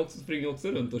 Paulinho springer också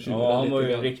runt och tjurar lite. Ja, han var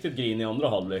ju riktigt grinig i andra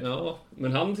halvlek. Ja,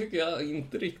 men han tycker jag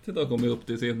inte riktigt har kommit upp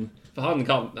till sin... För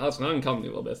han kan ju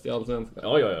vara bäst i Allsvenskan.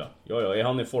 Ja, är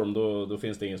han i form då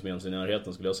finns det ingen som ens i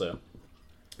närheten, skulle jag säga.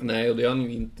 Nej, och det har han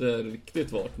ju inte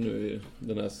riktigt varit nu i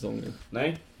den här säsongen.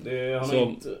 Nej,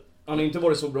 han har inte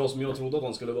varit så bra som jag trodde att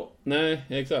han skulle vara. Nej,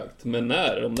 exakt. Men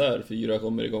när de där 4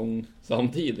 kommer igång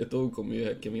samtidigt, då kommer ju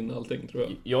Häcken vinna allting, tror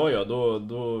jag. Ja,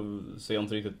 då ser jag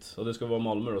inte riktigt... Ja, det ska vara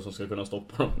Malmö då som ska kunna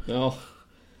stoppa dem. Ja.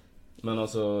 Men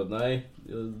alltså, nej.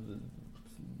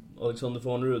 Alexander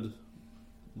Farnerud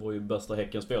var ju bästa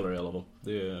Häckenspelare i alla fall.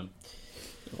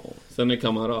 Ja. Sen är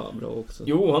Kamara bra också.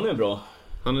 Jo, han är bra.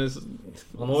 Han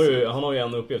har ju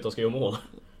en uppgift att ska göra mål.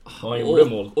 Han gjorde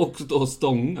mål. Och stå och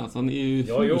stångas. Han är ju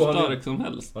hur stark som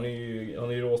helst. Han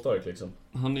är ju råstark liksom.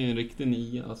 Han är ju en riktig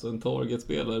 9. Alltså en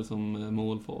targetspelare som är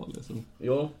målfarlig. Så.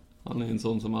 Ja. Han är en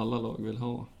sån som alla lag vill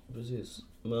ha. Precis.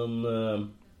 Men...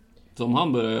 Så om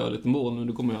han börjar göra lite mål nu,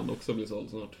 då kommer han också bli såld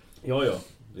snart. Ja.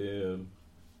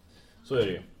 Så är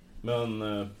det ju. Men...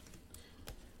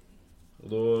 Och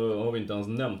då har vi inte ens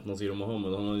nämnt Nasir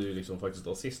Mohammed. Han har ju liksom faktiskt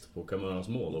assist på Kamaras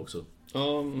mål också.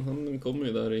 Ja, han kommer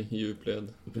ju där i djupled.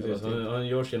 Precis, han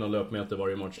gör sina löpmeter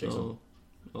varje match liksom.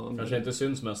 Ja, kanske inte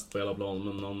syns mest på hela plan,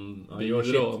 men han gör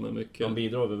sitt. Med mycket. Han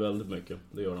bidrar med väldigt mycket,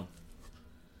 det gör han.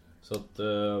 Så att...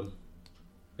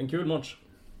 en kul match.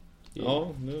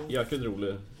 Ja, jäkligt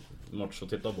rolig match att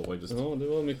titta på faktiskt. Ja, det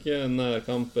var mycket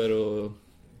närkamper och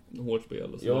hårt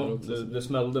spel och så. Ja, det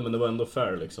smällde, men det var ändå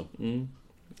fair liksom. Mm.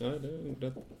 Ja, det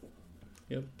är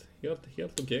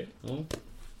helt okej. Ja.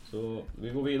 Så vi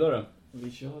går vidare.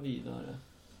 Vi kör vidare.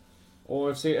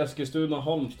 AFC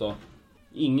Eskilstuna-Halmstad.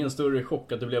 Ingen större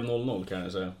chock att det blev 0-0, kan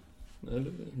jag säga. Nej,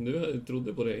 du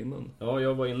trodde på det innan. Ja,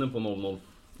 jag var inne på 0-0.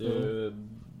 Det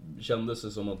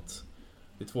kändes som att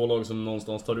det är 2 lag som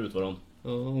någonstans tar ut varandra.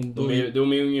 Ja,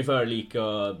 de är ungefär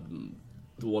lika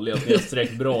dåliga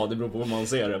snedsträck bra, det beror på hur man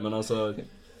ser det. Men alltså...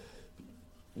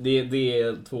 Det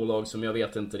är 2 lag som jag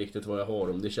vet inte riktigt vad jag har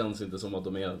om. Det känns inte som att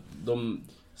de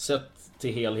sett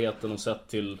till helheten och sett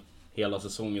till hela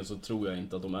säsongen, så tror jag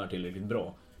inte att de är tillräckligt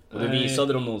bra. Och det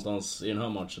visade de någonstans i den här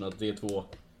matchen, att det är 2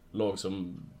 lag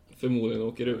som förmodligen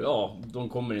åker ut. Ja, de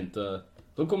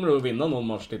kommer att vinna någon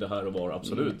match lite här och var,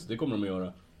 absolut. Det kommer de att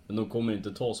göra. Men de kommer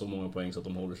inte ta så många poäng så att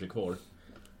de håller sig kvar.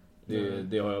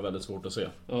 Det har jag väldigt svårt att se.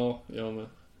 Ja, jag med.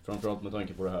 Framförallt med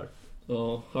tanke på det här.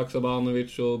 Ja,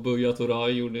 Haksabanovic och Buya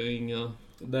Turay gjorde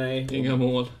inga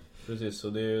mål. Precis, så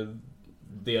det är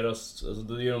deras, alltså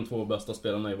det är de 2 bästa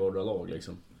spelarna i vardera lag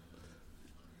liksom.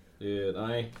 Det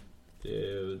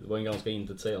var en ganska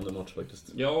intetsägande match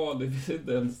faktiskt. Ja, det är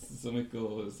inte ens så mycket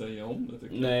att säga om det,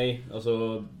 tycker jag. Nej,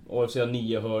 alltså AFC har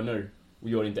 9 hörnor och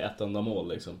gör inte ett enda mål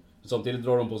liksom. Samtidigt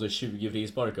drar de på sig 20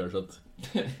 frisparkar så att...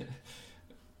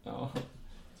 Ja,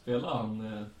 spelar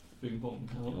han pingpong?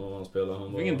 Ja, han spelar.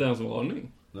 Han fick inte ens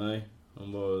varning. Nej,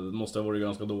 måste ha varit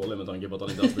ganska dålig med tanke på att han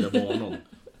inte ens spelar banan.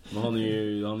 Men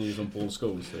han är ju som Paul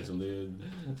Scholes liksom. Det är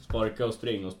sparka och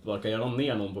spring och sparka gärna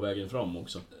ner någon på vägen fram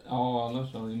också. Ja,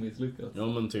 annars har han ju misslyckats. Ja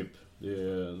men typ.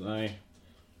 Nej.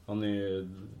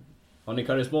 Han är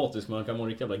karismatisk men han kan vara en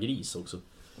riktig jävla gris också.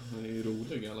 Han är ju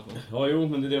rolig i alla fall. Ja jo,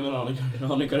 men det är det med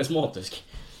han är karismatisk.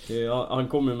 Han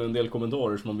kommer med en del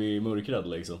kommentarer som man blir mörkrädd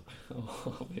liksom. Ja,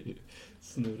 det är ju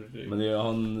snurrig.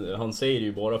 Men han säger det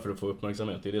ju bara för att få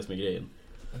uppmärksamhet, det är det som är grejen.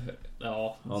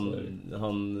 Ja,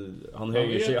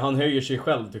 han höjer sig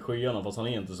själv till skyarna fast han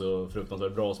är inte så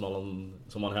fruktansvärt bra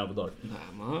som han hävdar. Nej,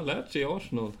 man har lärt sig i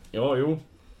Arsenal. Ja, jo.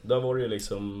 Där var det ju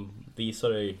liksom, visa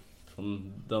dig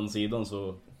från den sidan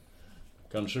så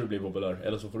kanske du blir populär,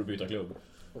 eller så får du byta klubb.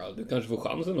 Ja, du kanske får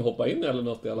chansen att hoppa in eller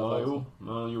något i alla fall. Ja, jo,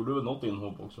 men han gjorde väl något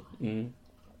inhopp också.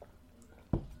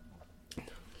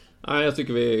 Nej, jag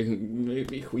tycker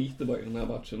vi skiter bara i den här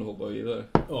matchen och hoppar vidare.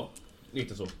 Ja,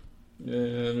 lite så.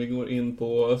 Vi går in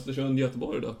på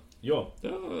Östersund-Göteborg då. Ja. Ja,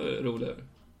 roligare.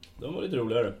 Den var lite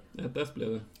roligare. 1-1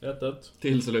 blev det. 1-1.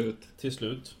 Till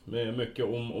slut. Med mycket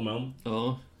om och men.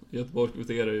 Ja, Göteborg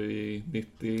kvitterade ju i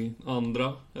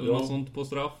 92 eller något sånt på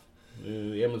straff.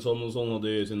 Emil Samuelsson hade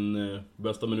ju sin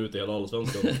bästa minut i hela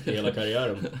allsvenskan i hela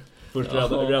karriären. Först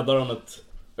räddade han ett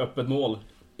öppet mål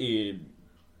i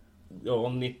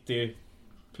 90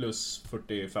 plus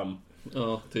 45.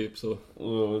 Ja, typ så.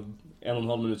 Och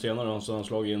 1,5 minut senare så han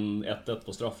slagit in 1-1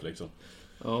 på straff liksom.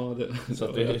 Ja, så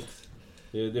att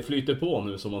det flyter på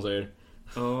nu som man säger.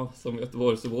 Ja, som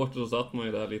Göteborgs-supporter så satt man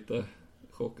ju där lite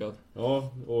chockad.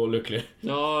 Ja, och lycklig.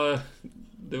 Ja,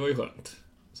 det var ju skönt,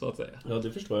 så att säga. Ja,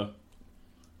 det förstår jag.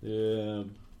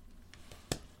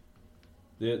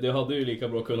 Det hade ju lika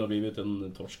bra kunnat blivit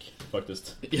en torsk,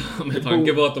 faktiskt. Ja, med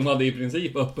tanke på att de hade i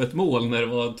princip öppet mål när det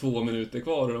var 2 minuter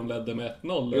kvar och de ledde med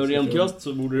 1-0. Ja, rent krasst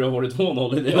så borde det ha varit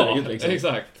 2-0 i det läget liksom.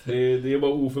 Exakt. Det är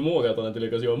bara oförmåga att han inte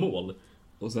lyckas göra mål.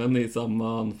 Och sen i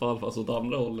samma anfall, fast åt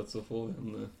andra hållet, så får vi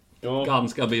en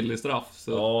ganska billig straff.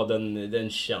 Så. Ja, den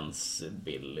känns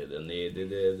billig.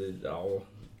 Ja.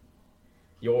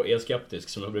 Jag är skeptisk,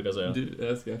 som jag brukar säga. Du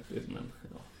är skeptisk, men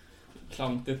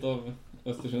klantigt av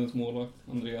Östersunds målvakt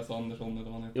Andreas Andersson eller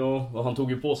vad han heter. Ja, och han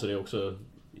tog ju på sig det också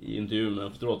i intervjun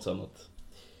efteråt sen, att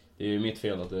det är ju mitt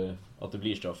fel att det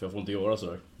blir straff. Jag får inte göra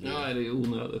sådär. Ja, det är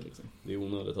onödigt liksom. Det är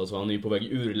onödigt. Alltså han är ju på väg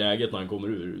ur läget när han kommer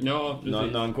ur. Ja,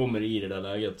 precis. När han kommer i det där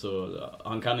läget så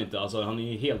han kan inte, alltså han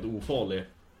är helt ofarlig.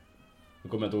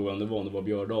 Jag kommer inte ihåg vem det var, om det var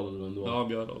Björdal eller vem det var. Ja,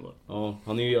 Björdal var. Ja,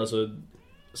 han är ju alltså,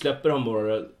 släpper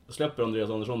Andreas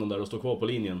Andersson den där och står kvar på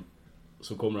linjen,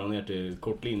 så kommer han ner till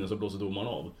kortlinjen så blåser domaren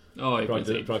av. Ja,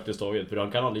 i praktiskt taget, för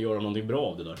han kan aldrig göra någonting bra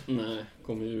av det där. Nej,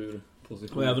 kommer ju ur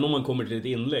position. Och även om man kommer till ett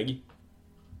inlägg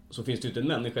så finns det ju inte en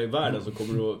människa i världen som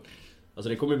kommer att, alltså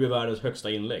det kommer bli världens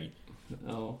högsta inlägg.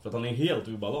 Ja. För att han är helt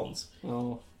ur balans.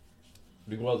 Ja.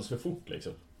 Det går alldeles för fort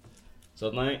liksom. Så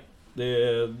att nej,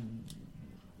 det...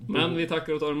 Men vi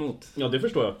tackar och tar emot. Ja, det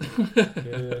förstår jag.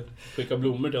 Skicka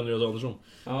blommor till Andreas Andersson.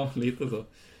 Ja, lite så.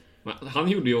 Men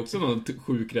han gjorde ju också någon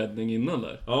sjuk räddning innan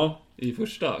där. Ja. I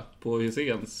första, på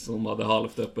Hyséns, som hade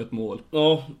halvt öppet mål.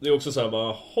 Ja, det är också så här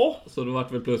bara, så det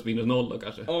vart väl plus minus 0 då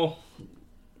kanske. Ja.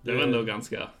 Det var ändå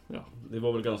ganska, ja. Det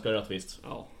var väl ganska rättvist.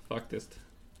 Ja, faktiskt.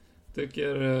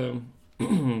 Tycker...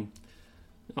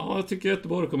 ja, jag tycker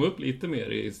Göteborg kom upp lite mer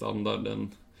i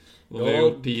standarden vad vi har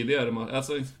gjort tidigare.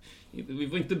 Alltså, vi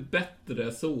var inte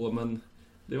bättre så, men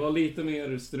det var lite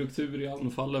mer struktur i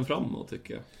anfallen framåt,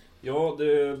 tycker jag. Ja,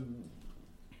 det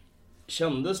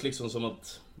kändes liksom som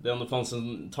att det ändå fanns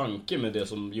en tanke med det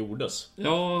som gjordes.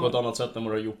 Ja. På ett annat sätt än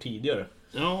vad det har gjort tidigare.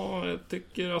 Ja, jag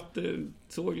tycker att det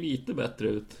såg lite bättre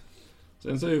ut.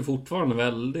 Sen så är jag fortfarande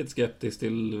väldigt skeptisk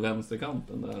till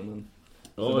vänsterkanten där, men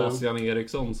Sebastian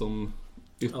Eriksson som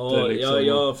Ja, liksom.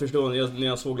 Jag förstår. När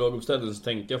jag såg laguppställningen så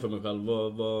tänkte jag för mig själv,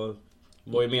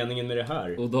 vad är meningen med det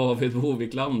här? Och David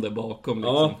Woviklander bakom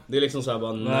liksom. Ja, det är liksom så här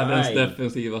bara, världens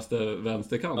defensivaste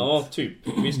vänsterkant. Ja, typ.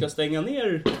 Vi ska stänga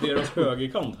ner deras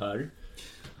högerkant här.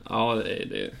 Ja,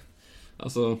 det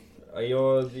alltså...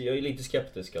 Jag är lite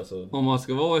skeptisk alltså. Om man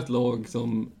ska vara ett lag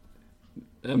som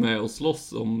är med och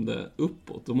slåss om det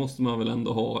uppåt, då måste man väl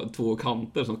ändå ha 2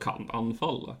 kanter som kan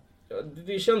anfalla. Ja,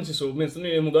 det känns ju så, åtminstone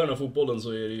i den moderna fotbollen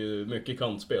så är det ju mycket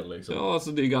kantspel liksom. Ja,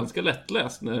 alltså det är ganska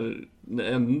lättläst när det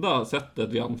enda sättet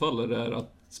vi anfaller är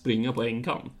att springa på en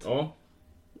kant. Ja.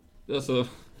 Alltså,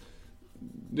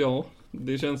 ja,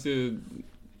 det känns ju...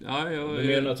 Ja, jag det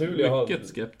mer naturliga mycket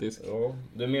skeptisk. Ja,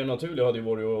 det mer naturliga hade ju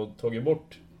varit att tagit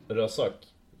bort Razak,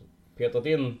 petat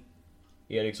in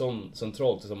Eriksson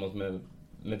centralt tillsammans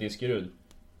med Diskerud.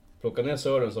 Plocka ner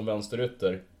Sören som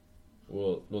vänsterytter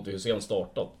och låter Hussein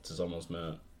starta tillsammans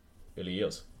med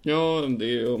Elias. Ja,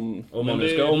 det är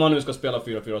om man nu ska spela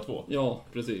 4-4-2. Ja,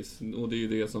 precis. Och det är ju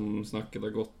det som snacket har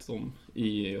gått om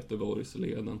i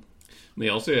Göteborgsleden. Men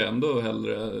jag ser ändå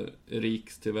hellre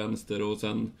Riks till vänster och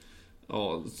sen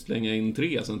slänga in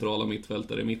 3 centrala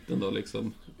mittfältare i mitten då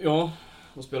liksom. Ja,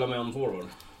 och spela med en forward,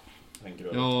 tänker du?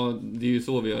 Ja, det är ju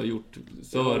så vi har gjort.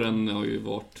 Sören har ju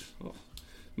varit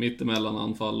mittemellan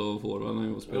anfall och forward har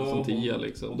ju spelat som 10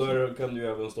 liksom. Och där kan du ju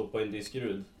även stoppa in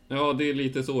Diskerud. Ja, det är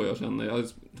lite så jag känner. Jag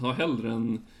har hellre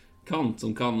en kant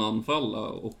som kan anfalla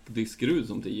och Diskerud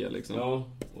som 10 liksom. Ja,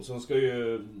 och sen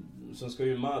ska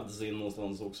ju Mads in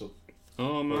någonstans också.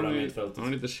 Ja, men han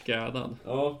är lite skadad.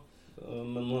 Ja,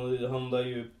 men han där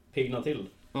ju pigna till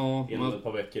inom ett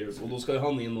par veckor. Och då ska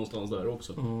han in någonstans där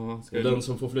också. Och den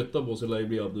som får flytta på sig lär ju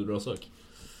bli Abdul Razak.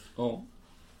 Ja.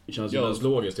 Det känns ju mest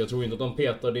logiskt. Jag tror inte att han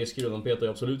petar Diskerud. Han petar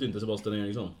absolut inte Sebastian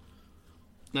Eriksson.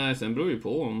 Nej, sen beror ju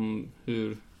på om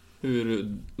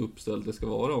hur uppställt det ska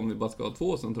vara. Om vi bara ska ha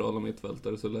 2 centrala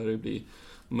mittfältare så lär det bli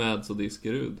Mads och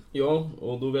Diskerud. Ja,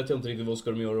 och då vet jag inte riktigt vad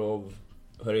ska de göra av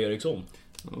herr Eriksson.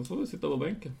 Han får väl sitta på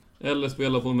bänken. Eller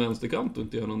spela på en vänsterkant och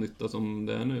inte göra någon nytta som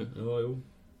det är nu. Ja, jo.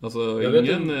 Alltså,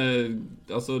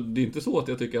 det är inte så att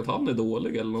jag tycker att han är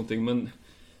dålig eller någonting, men...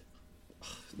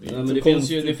 men det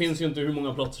finns ju inte hur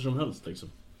många platser som helst liksom.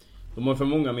 De har för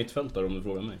många mittfältare om du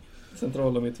frågar mig.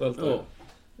 Centrala mittfältare?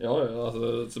 Ja,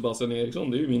 alltså Sebastian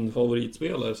Eriksson, det är ju min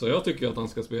favoritspelare, så jag tycker att han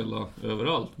ska spela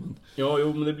överallt. Men... Ja,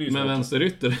 jo, men det blir ju men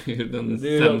vänsterytter är ju den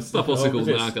sämsta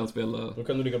positionen han kan spela. Då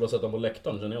kan du lika bra sätta honom på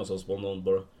läktaren, känner jag så spontant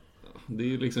bara. Det är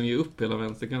ju liksom ge upp hela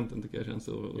vänsterkanten tycker jag känns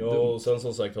så dumt. Och sen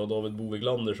som sagt har David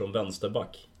Boveglander som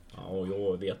vänsterback. Ja,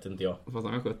 jag vet inte jag. Fast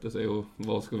han skötte sig och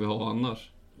vad ska vi ha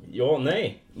annars? Ja,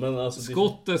 nej. Men alltså,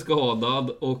 Skott är skadad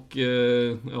och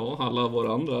alla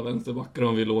våra andra vänsterbackar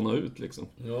har vi låna ut liksom.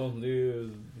 Ja, det är ju...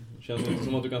 Känns inte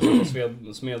som att du kan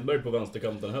sätta Smedberg på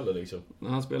vänsterkanten heller liksom.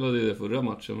 Han spelade i det förra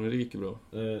matchen men det gick ju bra.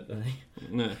 Nej.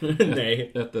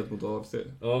 Nej. 1-1 mot AFC.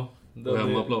 Ja. På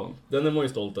hemmaplan. Den är man ju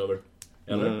stolt över.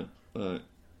 Eller?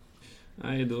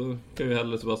 Nej, då kan ju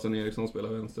hellre Sebastian Eriksson spela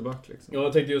vänsterback liksom. Ja,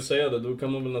 jag tänkte ju säga det. Då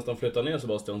kan man väl nästan flytta ner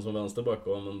Sebastian som vänsterback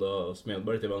och använda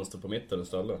Smedberg till vänster på mitten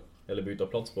istället. Eller byta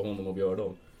plats på honom och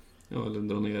Björdal. Ja, eller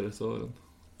dra ner Sören.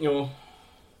 Ja,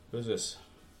 precis.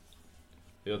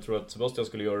 Jag tror att Sebastian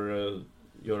skulle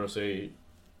göra sig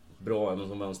bra även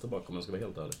som vänsterback om jag ska vara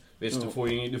helt ärlig. Visst,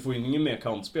 du får ju ingen mer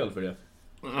kantspel för det.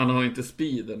 Han har inte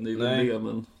speeden, det är väl det,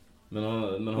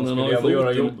 men han skulle ju ändå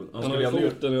göra jobbet. Han har ju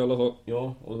foten i alla fall.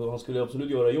 Ja, och han skulle absolut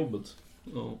göra jobbet.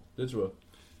 Ja. Det tror jag.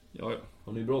 Ja.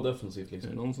 Han är ju bra defensivt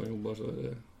liksom. Är det någon som jobbar så är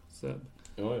det Seb.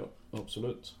 Ja,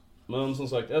 absolut. Men som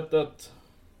sagt, 1-1.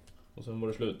 Och sen var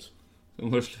det slut.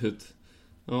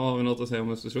 Ja, har vi något att säga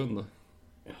om Östersund då?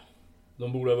 Ja.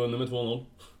 De borde ha vunnit med 2-0.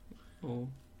 Ja.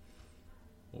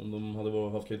 Om de hade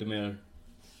haft lite mer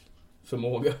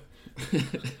förmåga.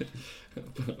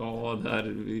 Ja, där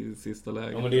vid sista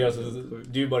läget. Ja, men det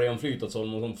är ju bara en flyt att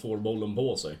Salomonsson får bollen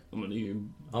på sig. Ja, men det är ju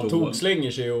han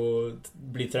slänger sig och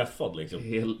blir träffad liksom.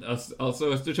 Alltså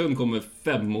Östersund kommer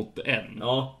 5 mot 1.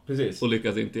 Ja, precis. Och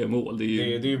lyckas inte göra mål. Det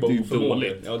är ju bara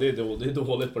dåligt. Ja, det är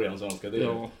dåligt på ren svenska. Det är...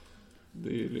 Ja, det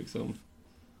är ju liksom...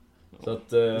 Ja, så att,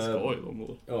 det ska ju vara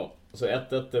mål. Ja, så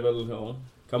 1-1 är väl... Ja.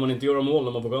 Kan man inte göra mål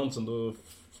när man får chansen, då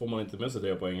får man inte med sig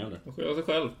 3 poäng heller. Man skyller sig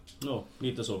själv. Ja,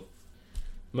 lite så.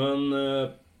 Men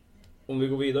om vi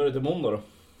går vidare till måndag då.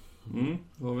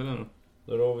 Vad vill jag då?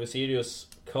 Där har vi Sirius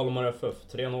Kalmar FF.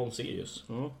 3-0 Sirius.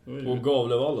 Ja, på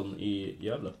Gavlevallen i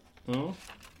Gävle. Ja,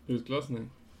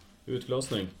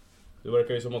 Utklassning. Det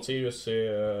verkar ju som att Sirius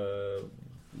är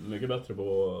mycket bättre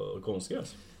på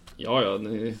konstgräs. Ja,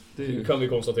 det kan vi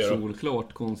konstatera.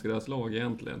 Solklart konstgräslag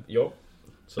egentligen. Ja.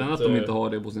 Sen att de inte har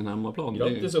det på sin hemmaplan.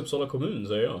 Grattis Uppsala kommun,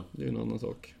 säger jag. Det är en annan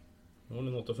sak. Det har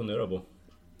ni något att fundera på.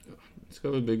 Ja, det ska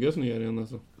väl byggas ner igen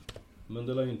alltså. Men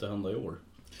det lär ju inte hända i år.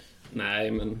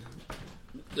 Nej, men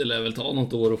det lär väl ta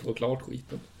något år att få klart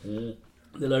skiten.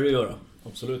 Det lär det göra,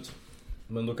 absolut.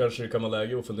 Men då kanske det kan vara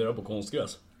läge att fundera på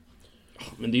konstgräs.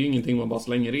 Men det är ju ingenting man bara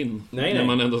slänger in. Nej. När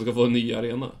man ändå ska få en ny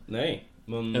arena. Nej,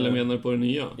 men... Eller menar du på det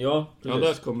nya? Ja, precis. Ja,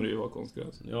 där kommer det ju vara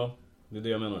konstgräs. Ja, det är det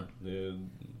jag menar.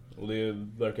 Och det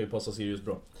verkar ju passa Sirius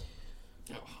bra.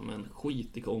 Ja, men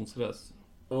skit i konstgräs.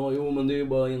 Ja, jo, men det är ju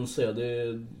bara att inse.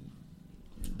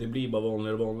 Det blir bara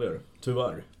vanligare och vanligare.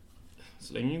 Tyvärr.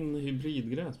 Släng in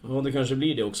hybridgräs. Ja, det kanske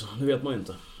blir det också. Det vet man ju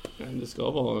inte. Men det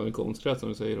ska vara konstgräs som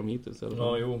du säger om hittills. Eller?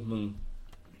 Ja, jo, men...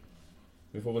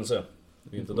 Vi får väl se.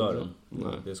 Vi är inte där än.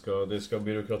 Nej. Det ska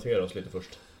byråkrateras lite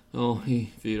först. Ja, i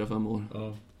 4-5 år.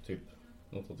 Ja, typ.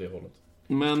 Något åt det hållet.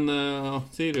 Men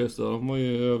Sirius då, de var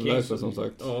ju överlägsna som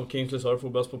sagt. Ja, Kingsley Sarfo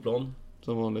bäst på plan.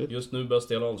 Som vanligt. Just nu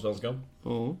bäst i hela allsvenskan.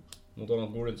 Ja. Något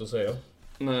annat borde inte att säga.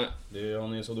 Nej.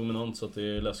 Han är så dominant så att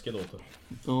det är läskigt åt det.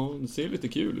 Ja, det ser lite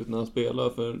kul ut när han spelar,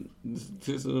 för det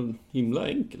ser så himla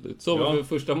enkelt ut. Som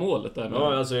första målet där.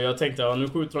 Ja, alltså jag tänkte, nu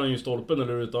skjuter han ju stolpen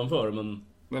eller utanför,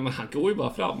 men han går ju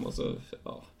bara fram och så,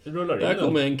 ja. Rullar in. Där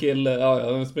kommer en kille,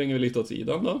 ja, springer vi lite åt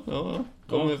sidan då. Ja,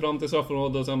 kommer fram till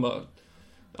straffområdet och sen bara,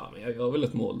 ja, men jag gör väl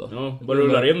ett mål då. Ja, bara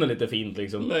rullar in det lite fint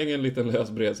liksom. Lägger en liten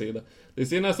lös bredsida. Det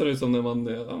ser nästan ut som när man,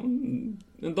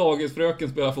 en dagisfröken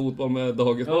spelar fotboll med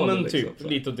dagisbollen. Ja, men liksom, typ,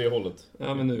 lite åt det hållet.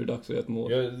 Ja, men nu är det dags att göra ett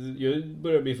mål. Jag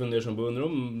börjar bli fundersam på, undrar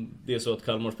om det är så att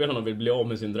Kalmarspelarna vill bli av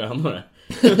med sin tränare.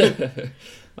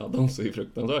 Ja, de ser ju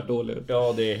fruktansvärt dåliga ut.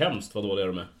 Ja, det är hemskt vad dåliga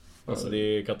de är. Alltså det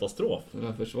är katastrof. Det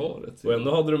här försvaret. Och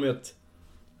ändå hade de ett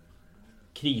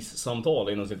krissamtal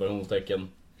inom situationstecken.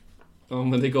 Ja,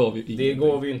 men det gav ju det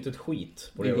gav ju inte ett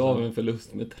skit på det. Det gav en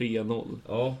förlust med 3-0.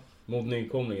 Ja, mot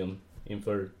nykomlingen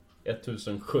inför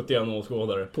 1071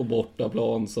 åskådare. På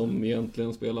bortaplan, som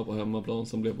egentligen spelar på hemmaplan,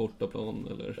 som blev bortaplan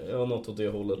eller... Ja, något åt det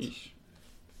hållet. Ish.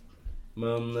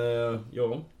 Men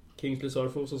ja, Kingsley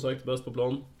Sarfo som sagt bäst på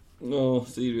plan. Ja,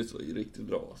 Sirius var ju riktigt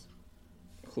bra alltså.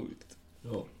 Sjukt.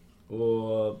 Ja,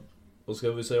 och vad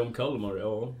ska vi säga om Kalmar?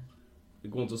 Ja, det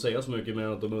går inte att säga så mycket mer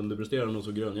än att de underpresterar något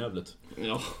så grönjävligt.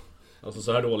 Ja. Alltså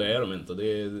så här dåliga är de inte.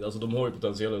 Alltså de har ju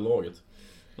potential i laget.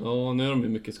 Ja, nu är de ju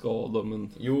mycket skador, men...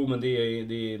 Jo, men det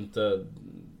är inte...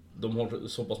 De har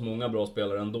så pass många bra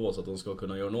spelare ändå så att de ska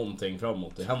kunna göra någonting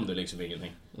framåt. Det händer liksom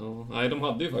ingenting. Ja, nej, de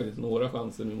hade ju faktiskt några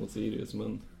chanser nu mot Sirius,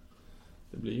 men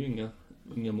det blir ju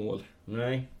inga mål.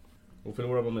 Nej. Och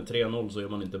förlorar man med 3-0 så är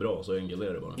man inte bra, så enkelt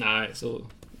är det bara. Nej, så...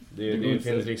 Det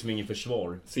finns liksom ingen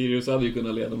försvar. Sirius hade ju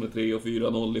kunnat leda med 3 och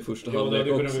 4-0 i första halvlek också.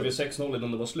 Ja, det hade kunnat bli 6-0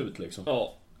 innan det var slut liksom.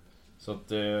 Ja. Så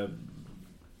att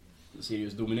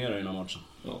Sirius dominerar i den här matchen.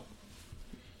 Ja.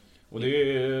 Och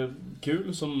det är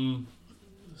kul som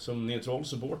neutral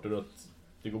supporter att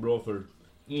det går bra för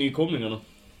nykomlingarna.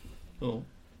 Ja.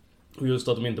 Och just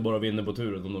att de inte bara vinner på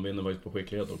tur, utan de vinner faktiskt på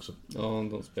skicklighet också. Ja,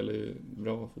 de spelar ju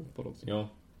bra fotboll också. Ja.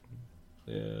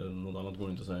 Det är något annat går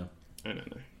inte att säga. Nej.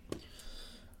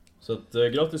 Så att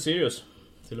grattis Sirius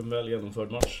till en väl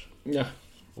genomförd match. Ja.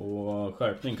 Och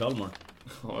skärpning Kalmar.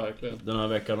 Ja, verkligen. Den här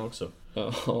veckan också.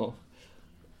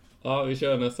 Ja, vi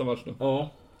kör nästa match nu. Ja.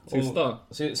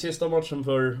 Sista matchen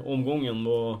för omgången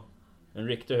var en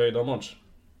riktig höjda match.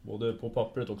 Både på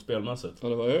pappret och spelmässigt. Ja,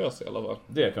 det var ös i alla fall.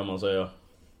 Det kan man säga.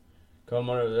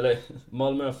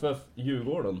 Malmö FF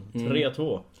Djurgården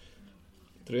 3-2.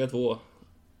 3-2.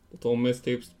 Och Tommys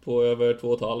tips på över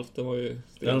 2,5. Det var ju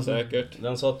stensäkert.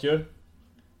 Den satt ju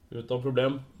utan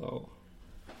problem. Ja.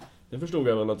 Det förstod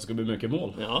jag väl att det skulle bli mycket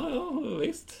mål. Ja,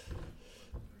 visst.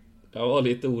 Jag var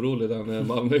lite orolig där när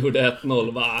Malmö gjorde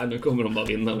 1-0. Nu kommer de bara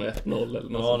vinna med 1-0 eller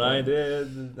något. Ja,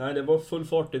 nej, det var full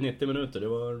fart i 90 minuter. Det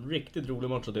var en riktigt rolig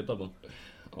match att titta på.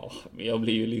 Ja, men jag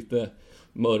blir ju lite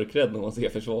mörkrädd när man ser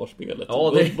försvarsspelet.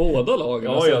 Ja, båda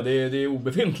lagen. Ja, det är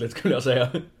obefintligt skulle jag säga.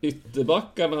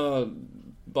 Ytterbackarna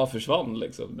bara försvann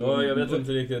liksom. Ja, jag vet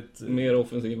inte riktigt. Mer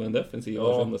offensiva än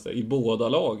defensiva kändes det. I båda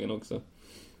lagen också.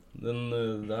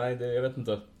 Jag vet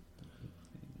inte.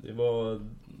 Det var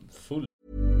full.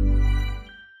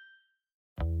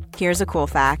 Here's a cool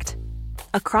fact.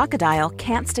 A crocodile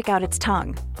can't stick out its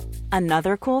tongue.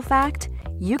 Another cool fact,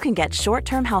 you can get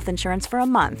short-term health insurance for a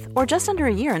month or just under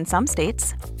a year in some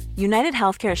states. United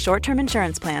Healthcare short-term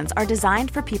insurance plans are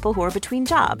designed for people who are between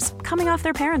jobs, coming off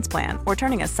their parents' plan, or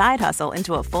turning a side hustle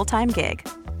into a full-time gig.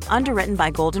 Underwritten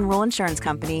by Golden Rule Insurance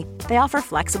Company, they offer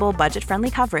flexible,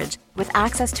 budget-friendly coverage with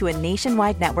access to a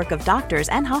nationwide network of doctors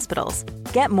and hospitals.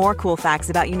 Get more cool facts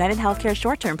about United Healthcare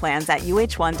short-term plans at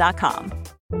uh1.com.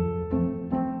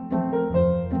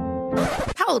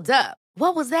 Hold up.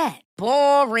 What was that?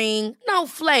 Boring. No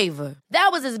flavor. That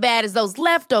was as bad as those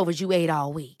leftovers you ate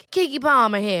all week. Keke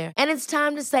Palmer here, and it's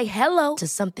time to say hello to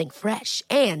something fresh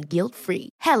and guilt-free.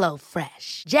 Hello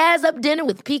Fresh. Jazz up dinner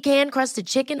with pecan-crusted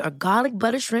chicken or garlic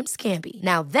butter shrimp scampi.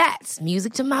 Now that's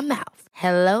music to my mouth.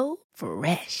 Hello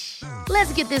Fresh.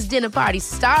 Let's get this dinner party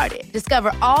started.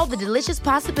 Discover all the delicious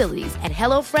possibilities at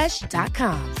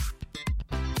hellofresh.com.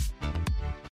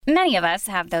 Many of us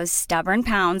have those stubborn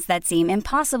pounds that seem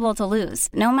impossible to lose,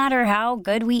 no matter how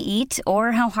good we eat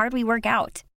or how hard we work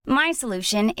out. My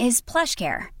solution is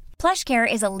PlushCare.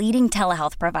 PlushCare is a leading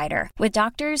telehealth provider with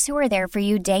doctors who are there for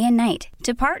you day and night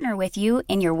to partner with you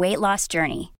in your weight loss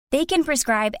journey. They can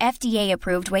prescribe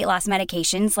FDA-approved weight loss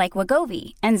medications like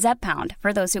Wegovy and Zepbound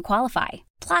for those who qualify.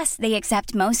 Plus, they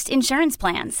accept most insurance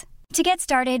plans. To get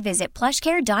started, visit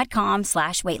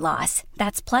plushcare.com/weightloss.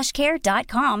 That's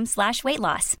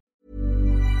plushcare.com/weightloss.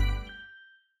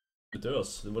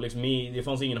 Ös. Det var liksom det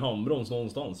fanns ingen handbroms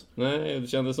någonstans. Nej, det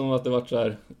kändes som att det var så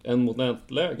här en mot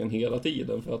ett lägen hela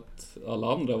tiden för att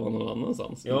alla andra var någon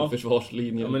annanstans i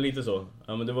försvarslinjen. Ja, men lite så.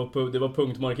 Ja, men det var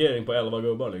punktmarkering på 11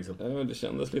 gubbar liksom. Ja, det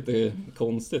kändes lite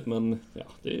konstigt, men ja,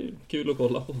 det är kul att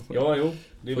kolla på. Ja, jo.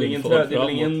 Det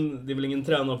är väl ingen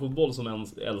tränarfotboll som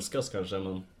älskas kanske,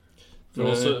 men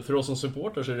för oss som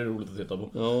supporter så är det roligt att titta på.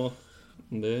 Ja.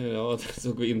 Det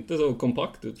såg inte så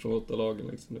kompakt ut från 8 lagen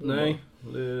liksom. Nej,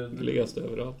 det glest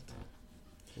överallt.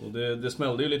 Och det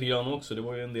smällde ju lite grann också. Det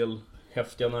var ju en del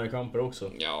häftiga närkamper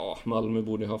också. Ja, Malmö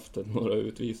borde haft några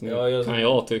utvisningar, kan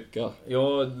jag tycka.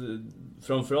 Ja,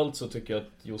 framförallt så tycker jag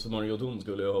att Josemar Jotun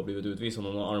skulle ha blivit utvisad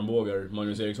om några armbågar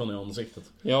Magnus Eriksson i ansiktet.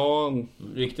 Ja,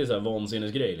 riktigt så här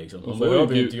vansinnesgrej liksom. Han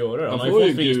behöver ju inte göra det. Han har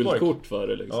ju fått gult kort för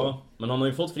det liksom. Ja, men han har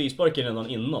ju fått frisparken redan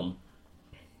innan.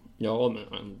 Ja, men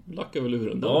han lackar väl ur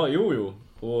den där. Ja, jo.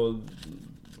 Och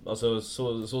alltså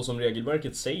så som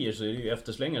regelverket säger så är det ju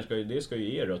efterslängar ska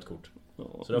ju ge rött kort. Ja,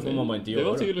 så där får man bara inte göra. Det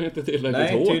var tydligen inte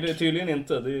tillräckligt hårt. Nej, tydligen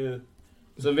inte.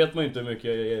 Sen vet man ju inte hur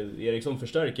mycket Eriksson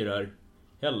förstärker det här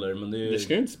heller, men det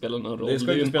ska ju inte spela någon roll. Det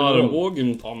ska ju inte spela någon armbåge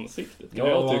mot ansiktet.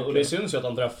 Ja, och det syns ju att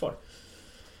han träffar.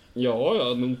 Ja,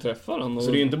 de träffar han. Och...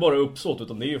 Så det är inte bara uppsåt,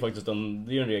 utan det är ju faktiskt en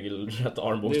regelrätt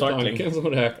armbågstackling. Det är tanken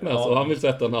som räknas, och han vill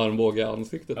sätta en armbåge i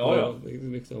ansiktet. Ja.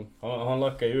 Liksom. Han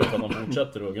lackar ju ut att han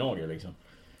fortsätter och gnager liksom.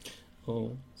 Ja.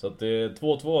 Så att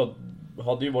 2-2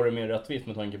 hade ju varit mer rättvist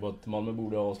med tanke på att Malmö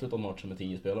borde ha avslutat matchen med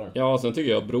 10 spelare. Ja, sen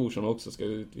tycker jag att Brorsson också ska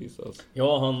utvisas.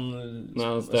 Ja, när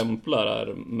han stämplar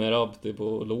där med Rabti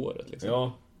på låret liksom.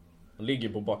 Ja, han ligger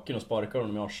på backen och sparkar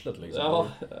honom i arslet liksom. Ja.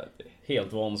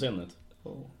 Helt vansinnigt.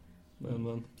 Ja.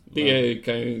 Men det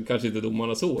kan ju kanske inte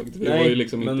domarna såg. Det var ju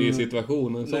liksom inte i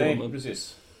situationen så. Nej,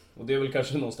 precis. Och det är väl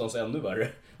kanske någonstans ännu värre.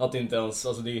 Att det inte ens,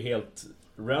 alltså det är helt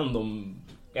random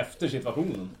efter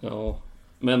situationen. Ja,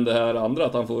 men det här andra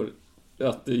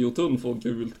att Jotun får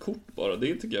gult kort bara,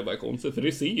 det tycker jag bara är konstigt. För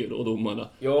det ser ju då domarna.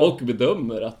 Ja. Och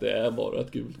bedömer att det är bara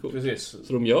ett gult kort. Precis.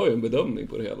 Så de gör ju en bedömning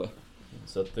på det hela.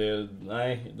 Så att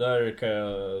där kan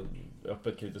jag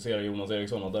öppet kritisera Jonas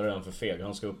Eriksson. Att där är han för feg.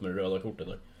 Han ska upp med det röda kortet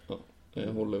där. Ja,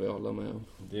 det håller vi alla med om.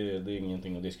 Det är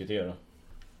ingenting att diskutera.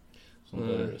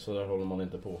 Så där håller man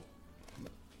inte på.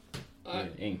 Det är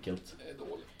enkelt. Det är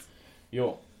dåligt.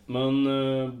 Ja,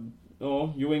 men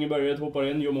Jo Inge Berget hoppar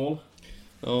in, gör mål.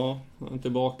 Ja, han är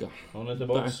tillbaka.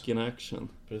 Back in action.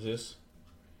 Precis.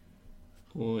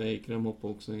 Och Eikrem hoppar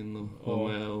också in och var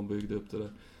med och byggde upp det där.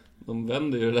 De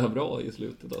vänder ju det där bra i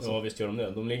slutet alltså. Ja, visst gör de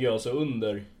det. De ligger alltså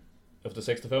under. Efter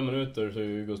 65 minuter så är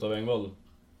ju Gustav Engvall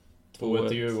 2-1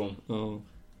 till Djurgården. Ja.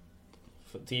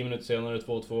 10 minuter senare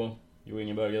 2-2, Jo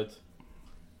Inge Berget.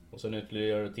 Och sen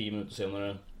ytterligare 10 minuter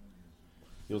senare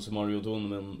Josemar Jotun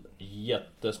med en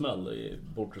jättesmäll i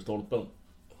bortre stolpen.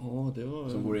 Ja, det var...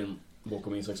 Som går in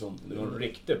bakom Isaksson. Det var en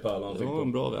riktig pärla han fick på. Det var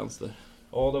en bra vänster.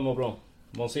 Ja, den var bra.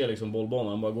 Man ser liksom bollbanan,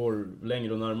 han bara går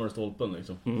längre och närmare stolpen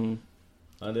liksom. Mm.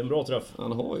 Nej, det är en bra träff.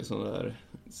 Han har ju sån där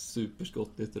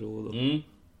superskottigt råd. Mm.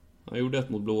 Han gjorde ett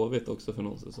mot Blåvitt också för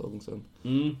någon säsong sedan.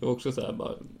 Mm. Det var också så här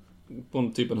bara på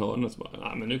en typ en hörna så bara,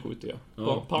 nej men nu skjuter jag.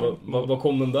 Ja, vad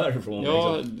kom den där ifrån?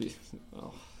 Ja,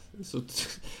 liksom?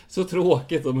 så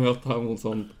tråkigt att möta han mot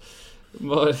sånt.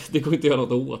 Det går inte att göra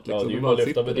något åt liksom. Ja, det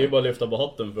är ju bara att lyfta på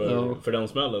hatten för den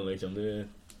smällen liksom.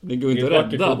 Det går inte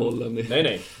att rädda bollen.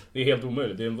 Nej, det är helt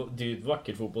omöjligt. Det är ett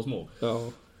vackert fotbollsmål. Ja.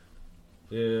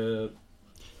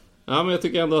 Ja, men jag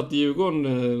tycker ändå att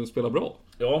Djurgården spelar bra.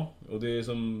 Ja, och det är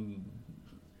som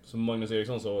Magnus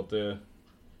Eriksson sa att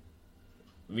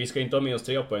vi ska inte ha med oss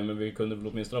 3 poäng, men vi kunde väl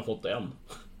åtminstone ha fått en.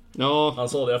 Ja. Han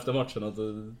sa det efter matchen att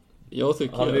jag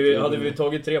tycker hade vi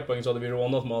tagit 3 poäng så hade vi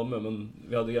rånat Malmö, men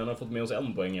vi hade gärna fått med oss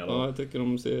 1 poäng i alla fall. Ja, jag tycker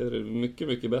de ser mycket,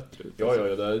 mycket bättre ut. Ja,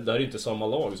 det här är inte samma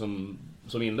lag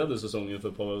som inledde säsongen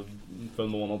för en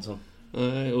månad sedan.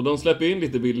 Nej, och de släpper in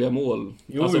lite billiga mål.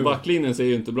 Backlinjen ser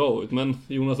ju inte bra ut, men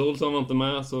Jonas Olsson var inte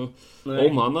med, så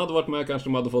om han hade varit med kanske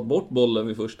de hade fått bort bollen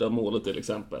vid första målet till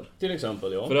exempel. Till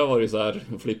exempel, ja. För det var ju så här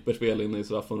flipperspel inne i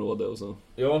straffområdet och så.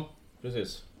 Ja,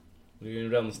 precis. Det är ju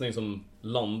en rensning som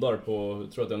landar på,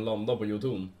 jag tror att den landar på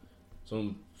Jotun.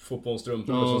 Som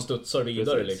fotbollstrumpor som studsar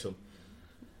vidare precis. Liksom.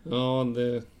 Ja,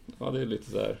 det är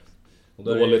lite så här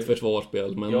dåligt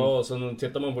försvarsspel, men... Ja, sen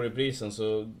tittar man på reprisen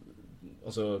så...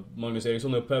 Alltså, Magnus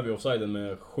Eriksson upphäver ju offsiden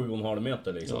med 7,5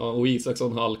 meter liksom. Ja, och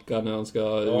Isaksson halkar när han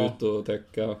ska ut och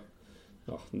täcka.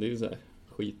 Ja, det är ju så här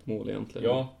skitmål egentligen.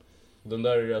 Ja, den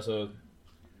där alltså...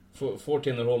 Får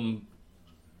Tinnerholm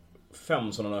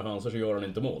 5 sådana där chanser så gör han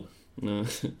inte mål. Nej.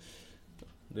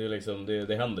 Det är liksom,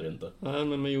 det händer inte. Nej,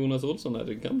 men med Jonas Olsson där,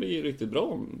 det kan bli riktigt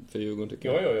bra för Djurgården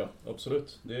tycker jag. Ja,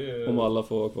 absolut. Om alla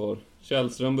får vara kvar.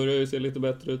 Källström börjar ju se lite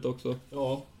bättre ut också.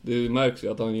 Ja. Det märks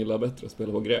ju att han gillar bättre att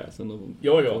spela på gräs än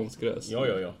konstgräs.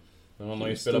 Ja. Men han har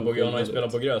ju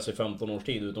spelat på gräs i 15 års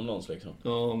tid utomlands liksom.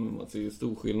 Ja, men man ser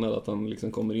stor skillnad att han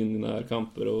liksom kommer in i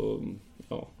närkamper och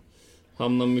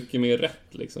hamnar mycket mer rätt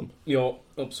liksom. Ja,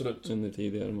 absolut. Än i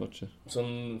tidigare matcher.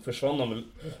 Sen försvann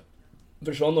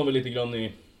han väl lite grann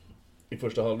i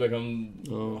första halvlek.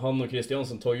 Han och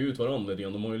Christiansen tar ju ut varandra lite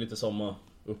grann. De har ju lite samma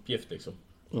uppgift liksom.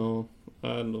 Ja,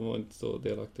 nej, de var inte så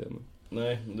delaktiga. Men...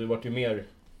 Nej, det vart ju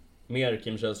mer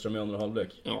Kim Källström i andra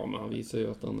halvlek. Ja, men han visar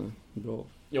ju att han är bra.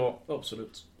 Ja,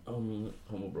 absolut. Han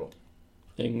var bra.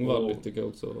 Engvall tycker jag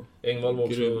också. Engvall var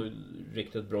också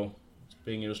riktigt bra.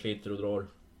 Springer och sliter och drar.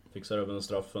 Fixar även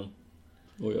straffen.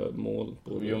 Och gör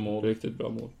mål. Riktigt bra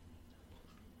mål.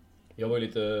 Jag var ju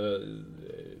lite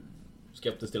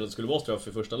skeptisk till att det skulle vara straff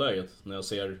i första läget när jag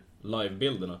ser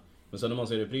livebilderna. Men sen när man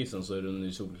ser reprisen så är den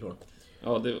ju solklar.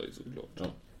 Ja, det var ju såklart. Ja.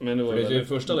 Men det var i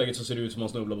första läget så ser det ut som att man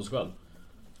snubblar på sig själv.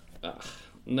 Ja,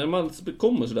 när man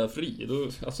kommer så där fri,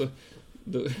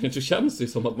 då känns det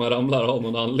som att man ramlar av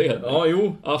någon anledning. Ja,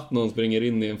 jo. Att någon springer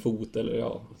in i en fot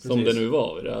eller som det nu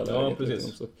var i det här läget. Ja, precis.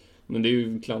 Liksom. Men det är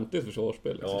ju klantigt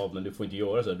försvarsspel. Liksom. Ja, men du får inte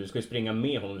göra så här. Du ska ju springa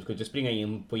med honom, du ska inte springa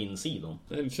in på insidan.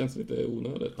 Det känns lite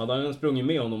onödigt. Hade han sprungit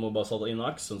med honom och bara satt in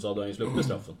axeln så hade han ju sluppit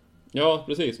straffen. Ja,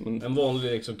 precis. Men... En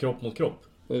vanlig liksom, kropp mot kropp.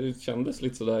 Det kändes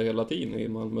lite sådär hela tiden i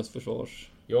Malmös försvars.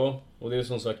 Ja, och det är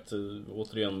som sagt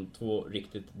återigen 2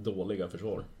 riktigt dåliga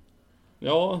försvar.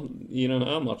 Ja, i den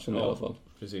här matchen i alla fall.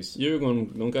 Precis.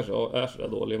 Djurgården, de kanske är sådär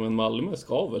dåliga, men Malmö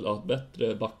ska väl ha ett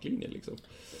bättre backlinje liksom.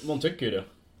 Man tycker ju det.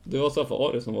 Det var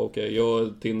Safari som var okej.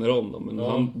 Jag tinner om dem,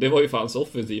 men det var ju fans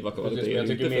offensiva kvalitet. Jag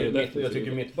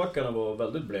tycker mittbackarna var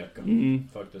väldigt bleka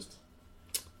faktiskt.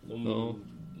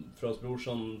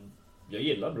 Frösbrorsan, jag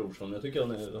gillar Brorsson. Jag tycker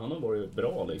han har varit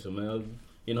bra liksom, men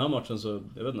i den här matchen så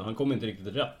jag vet inte, han kom inte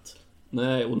riktigt rätt.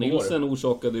 Nej, och Nilsen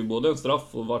orsakade ju både en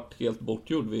straff och vart helt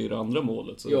bortgjord vid det andra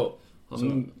målet. Så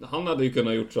han hade ju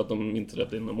kunnat gjort så att de inte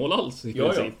släppte in någon mål alls i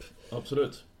princip. Ja,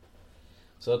 absolut.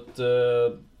 Så att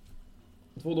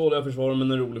 2 dåliga försvar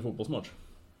men en rolig fotbollsmatch.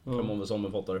 Kan man väl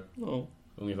sammanfatta det. Ja.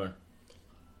 Ungefär.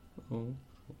 Ja,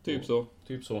 typ så.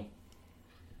 Typ så.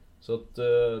 Så att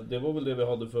det var väl det vi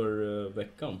hade för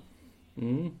veckan.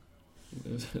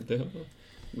 Det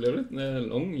blev en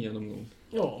lång genomgång.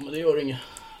 Ja, men det gör inget.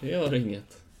 Det gör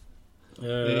inget.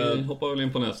 Vi hoppar väl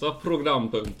in på nästa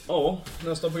programpunkt. Ja,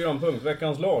 nästa programpunkt.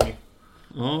 Veckans lag.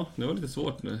 Ja, det var lite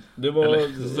svårt nu.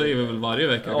 Eller, så säger vi väl varje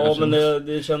vecka ja, kanske. Men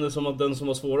det kändes som att den som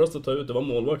var svårast att ta ut, det var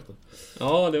målvakten.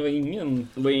 Ja, det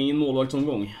var ingen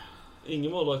målvaktsomgång.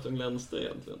 Ingen målvakt som glänste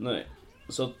egentligen. Nej.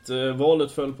 Så att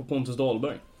valet föll på Pontus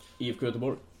Dahlberg, IFK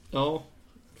Göteborg. Ja,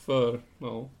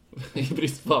 i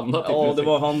brist på annat. Ja, det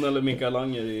var han eller Mikael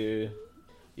Langer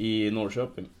i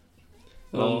Norrköping.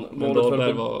 Men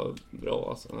Dahlberg var bra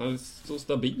alltså. Han är så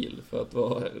stabil för att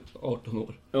vara 18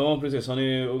 år. Ja, precis. Han är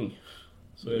ju ung.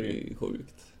 Så det är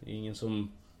sjukt. Det är ingen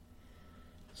som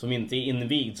inte är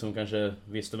invigd som kanske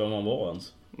visste vem han var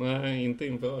ens. Nej, inte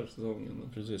inför säsongen.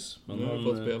 Precis. Men han har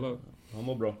fått spela. Han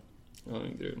var bra. Ja, han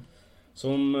är grym.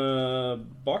 Som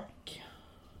back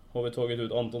har vi tagit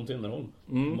ut Anton Tinnerholm,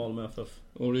 Malmö FF.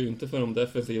 Och det är ju inte för de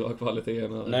defensiva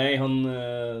kvaliteterna. Nej, han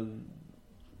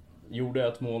gjorde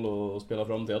 1 mål och spelade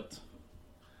fram till 1.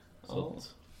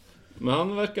 Men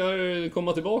han verkar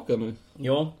komma tillbaka nu.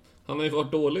 Ja. Han har ju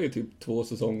varit dålig i typ 2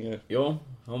 säsonger. Ja,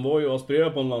 han var ju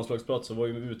aspirerad på en landslagsplats och var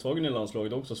ju uttagen i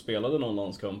landslaget också, spelade någon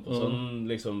landskamp. Och sen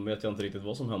liksom vet jag inte riktigt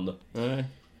vad som hände. Nej,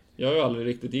 jag har ju aldrig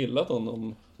riktigt gillat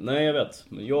honom. Nej, jag vet.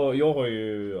 Jag har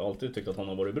ju alltid tyckt att han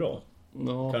har varit bra.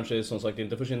 Ja. Kanske som sagt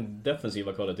inte för sin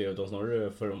defensiva kvalitet utan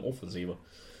snarare för de offensiva.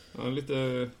 Ja,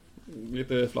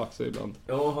 lite flaxig ibland.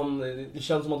 Ja, det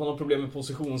känns som att han har problem med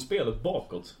positionsspelet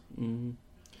bakåt.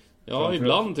 Ja,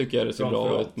 ibland tycker jag det ser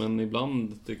bra ut, men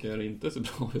ibland tycker jag det inte ser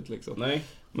bra ut liksom. Nej.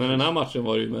 Men den här matchen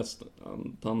var ju mest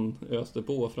han öste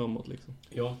på framåt liksom.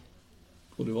 Ja.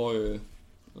 Och det var ju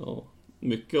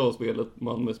mycket av spelet,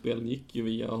 Malmö-spelen gick ju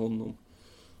via honom.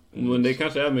 Men det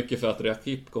kanske är mycket för att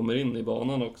Rakip kommer in i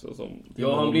banan också som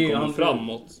han kommer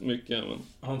framåt mycket. Men...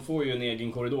 Han får ju en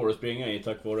egen korridor att springa i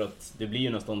tack vare att det blir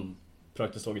nästan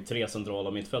praktiskt taget 3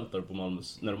 centrala mittfältare på Malmö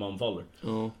när de anfaller.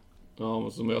 Ja,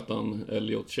 men så möter han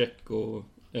Elliot Check och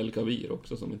El Kavir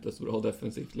också som inte är så bra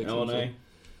defensivt liksom. Ja, nej.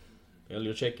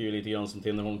 Elliot Check är ju lite grann som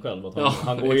Tinnerholm själv. Att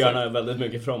han går gärna väldigt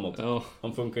mycket framåt. Ja.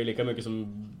 Han funkar ju lika mycket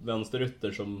som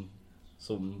vänsterytter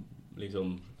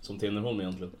som Tinnerholm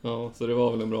egentligen. Ja, så det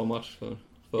var väl en bra match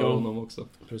för honom också.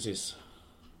 Precis.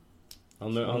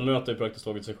 Han möter ju praktiskt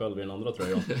taget sig själv i den andra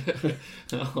tröjan.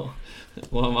 Ja,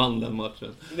 och han vann den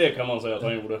matchen. Det kan man säga att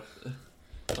han gjorde.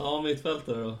 Ja,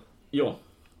 mittfältare då? Ja,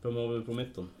 vem har vi på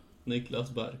mitten?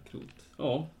 Niklas Bärkroth.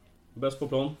 Ja, bäst på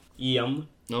plan. Igen.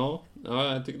 Ja,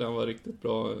 jag tyckte han var riktigt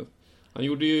bra. Han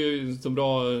gjorde ju så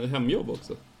bra hemjobb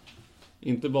också.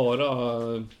 Inte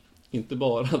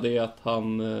bara det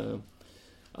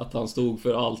att han stod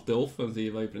för allt det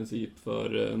offensiva i princip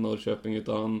för Norrköping,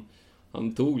 utan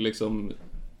han tog liksom,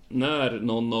 när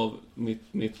någon av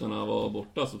mittarna var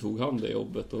borta så tog han det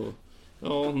jobbet, och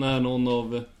ja, när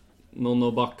någon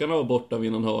av backarna var borta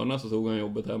vid någon hörna så tog han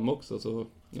jobbet hem också, så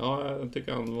ja, jag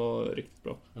tycker han var riktigt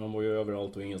bra. Han var ju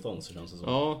överallt och ingenstans, känns det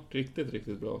som. Ja,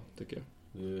 riktigt bra tycker jag.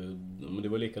 Men det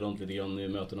var likadant lite grann i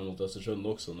mötena mot Östersund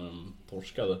också, när de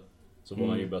torskade. Så var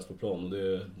han ju bäst på plan, och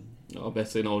det... Ja,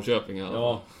 bäst i Norrköping.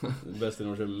 Ja, bäst i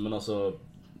Norrköping, men alltså...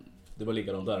 Det var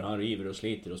likadant där, han river och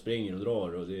sliter och springer och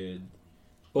drar, och det...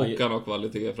 Och han har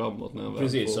kvalitet framåt när han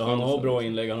precis, så han har bra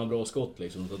inlägg, han har bra skott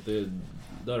liksom, så att det...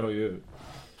 Där har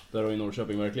ju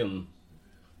Norrköping verkligen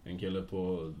en kille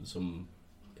som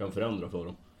kan förändra för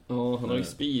dem. Ja, han har ju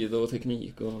speed och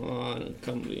teknik, och han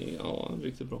kan bli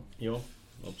riktigt bra. Ja,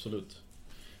 absolut.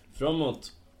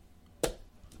 Framåt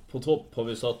på topp har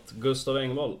vi satt Gustav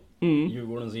Engvall,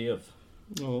 Djurgårdens IF.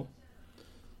 Ja.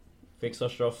 Fixar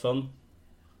straffen,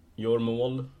 gör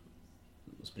mål,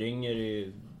 springer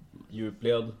i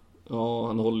djupled. Ja,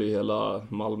 han håller ju hela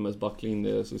Malmös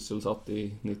backlinje sysselsatt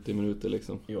i 90 minuter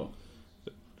liksom. Ja.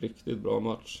 Riktigt bra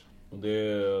match. Och det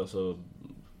är alltså...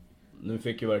 Nu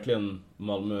fick ju verkligen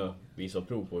Malmö visa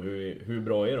prov på hur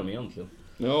bra är de egentligen.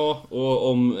 Ja, och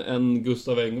om en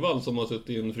Gustav Engvall som har suttit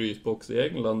i en frysbox i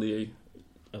England i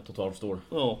 1,5 år.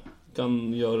 Ja,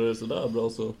 kan göra det sådär bra,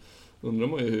 så undrar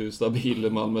man ju hur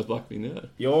stabil Malmös backlinje är.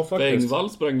 Ja, faktiskt. För Engvall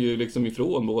sprang ju liksom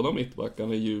ifrån båda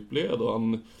mittbackarna i djupled, och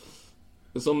han...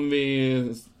 Som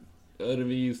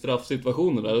vid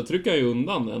straffsituationen där, då trycker han ju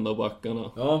undan en av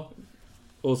backarna. Ja.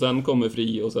 Och sen kommer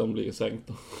fri och sen blir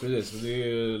sänkt. Precis, det är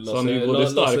ju så han är ju både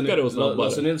starkare och snabbare.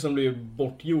 Lasse Nilsson blir ju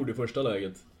bortgjord i första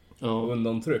läget. Ja.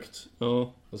 Undantryckt.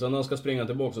 Ja. Och sen när han ska springa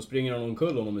tillbaka så springer han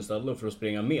omkull honom istället för att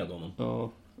springa med honom.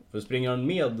 Ja. För springer han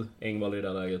med Engvall i det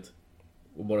här läget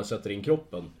och bara sätter in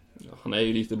kroppen. Ja, han är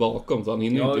ju lite bakom, så han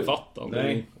hinner ju inte fatta.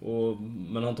 Nej,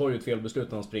 men han tar ju ett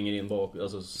felbeslut när han springer in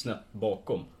alltså snett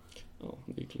bakom. Ja,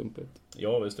 det är klumpigt.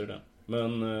 Ja, visst är det.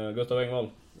 Men Gustav Engvall,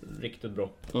 riktigt bra.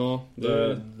 Ja,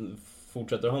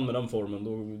 fortsätter han med den formen,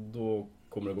 då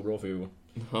kommer det gå bra för Djurgården.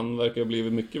 Han verkar ha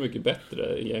blivit mycket, mycket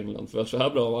bättre i England. För så här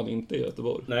bra var han inte i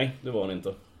Göteborg. Nej, det var han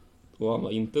inte. Och han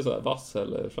var inte så här vass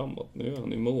heller framåt. Nu är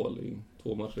han i mål i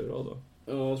 2 matcher i rad, va?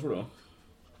 Ja, jag tror det.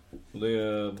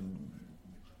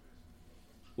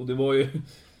 Och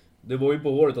det var ju på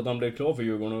året att han blev klar för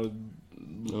Djurgården.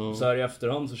 Och så här i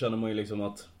efterhand så känner man ju liksom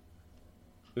att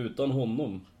utan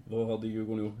honom, vad hade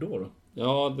Djurgården gjort då?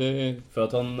 Ja, det... För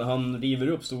att han river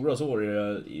upp stora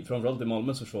sår framförallt i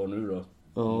Malmös försvar nu då.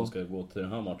 Ja. Om man ska gå till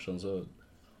den här matchen så...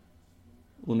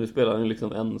 Och nu spelar han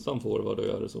liksom ensam forward och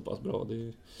gör det så pass bra. Det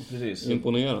är precis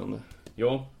imponerande.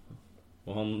 Ja.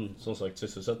 Och han, som sagt,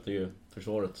 sysselsätter ju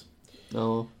försvaret.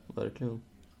 Ja, verkligen.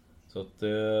 Så att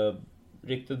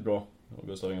riktigt bra av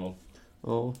Gustav Engvall.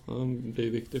 Ja, det är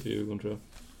viktigt för Djurgården, tror jag.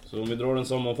 Så om vi drar en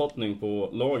sammanfattning på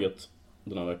laget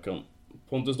den här veckan.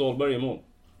 Pontus Dahlberg i mål.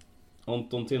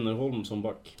 Anton Tinnerholm som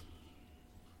back.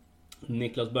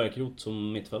 Niklas Bärkroth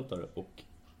som mittfältare och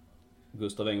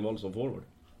Gustav Engvall som forward.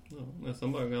 Ja,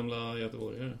 nästan bara gamla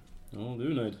göteborgare. Ja,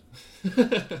 du är nöjd.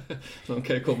 De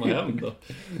kan ju komma hem då.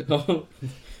 Ja.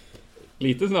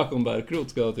 Lite snack om Bärkroth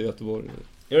ska till Göteborg.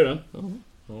 Gör det?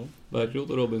 Ja.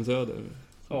 Bärkroth och Robin Söder.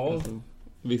 Ja.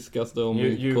 Viskas det om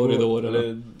i korridorerna.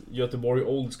 Eller Göteborg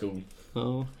old school.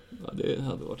 Ja, det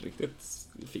hade varit riktigt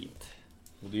fint.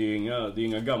 Och det är ju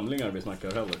inga gamlingar vi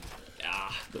snackar heller. Ja,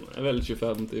 de är väl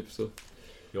 25 typ så.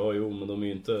 Ja, jo, men de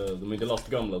är inte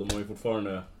lastgamla. De har ju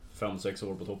fortfarande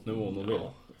 5-6 år på toppnivån och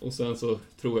ja. Och sen så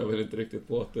tror jag väl inte riktigt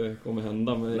på att det kommer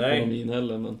hända med ekonomin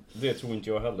heller, men det tror inte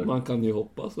jag heller. Man kan ju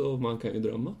hoppas och man kan ju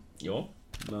drömma. Ja,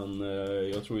 men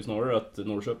jag tror ju snarare att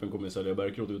Norrköping kommer att sälja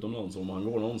Bärkroth utomlands om han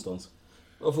går någonstans.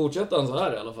 Och fortsätter han så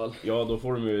här i alla fall. Ja, då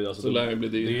får de ju... Alltså, så lär det bli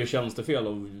dyrt. Det är ju tjänstefel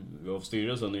av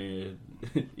styrelsen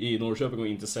i Norrköping att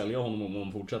inte sälja honom om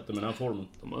de fortsätter med den här formen.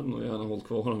 De hade nog gärna hållit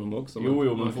kvar honom också.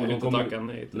 Jo, men de kommer tacka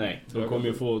nej. Nej, de kommer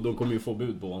ju få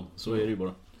bud på honom. Så är det ju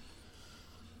bara.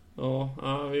 Ja,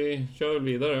 vi kör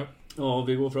vidare. Ja,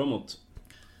 vi går framåt.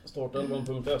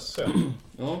 Startelvan.se.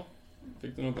 Ja,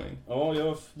 fick du någon poäng? Ja,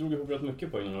 jag drog ihop rätt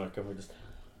mycket poäng den här veckan faktiskt.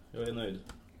 Jag är nöjd.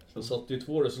 Jag satte ju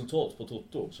 2 resultat på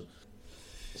Toto också.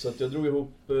 Så att jag drog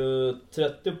ihop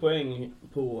 30 poäng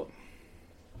på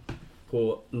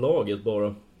på laget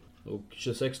bara. Och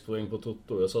 26 poäng på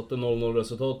Toto. Jag satte 0-0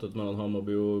 resultatet mellan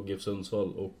Hammarby och GIF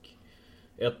Sundsvall. Och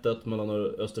 1-1 mellan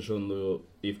Östersund och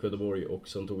IFK Göteborg. Och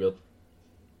sen tog jag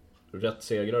rätt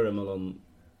segrare mellan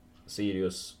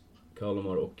Sirius,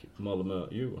 Kalmar och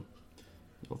Malmö-Djurgården.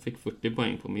 Jag fick 40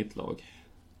 poäng på mitt lag.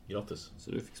 Grattis.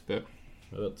 Så du fick spö.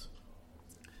 Jag vet.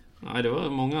 Nej, det var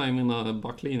många i mina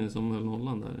backlinjer som höll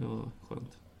nollan där. Det var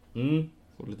skönt.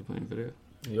 Får lite poäng för det.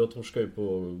 Jag torskar ju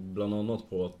på, bland annat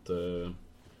på att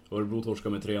Örebro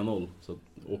torskade med 3-0 så att,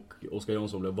 och Oskar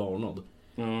Jansson blev varnad.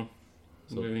 Ja,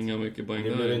 det blev inga mycket poäng där.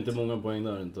 Det blev inte många poäng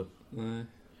där inte. Nej.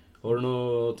 Har du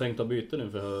några tänkta byten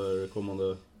inför här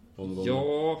kommande omgången?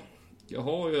 Ja, jag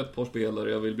har ju ett par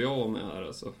spelare jag vill bli av med här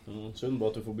alltså. Synd bara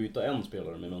att du får byta en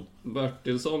spelare med någon.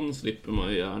 Bertilsson slipper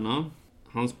man ju gärna.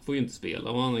 Han får ju inte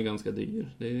spela och han är ganska dyr.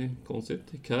 Det är konstigt.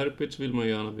 Karpic vill man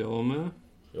ju gärna bli av med.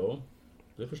 Ja,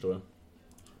 det förstår jag.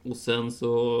 Och sen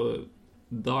så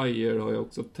Dyer har jag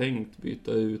också tänkt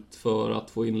byta ut för att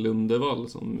få in Lundevall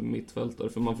som mittfältare.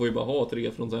 För man får ju bara ha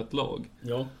 3 från ett lag.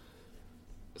 Ja.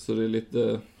 Så det är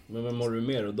lite... Men vem har du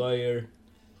mer då? Dyer?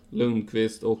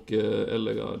 Lundqvist och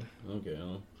Ellegard. Okej,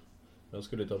 ja. Jag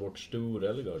skulle ta bort Stor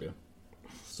Ellegard, ja.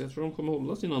 Så jag tror de kommer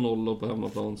hålla sina nollor på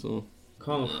hemmaplan så...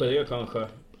 Kanske.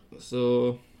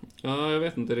 Så... Ja, jag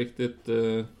vet inte riktigt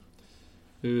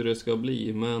hur det ska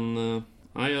bli. Men...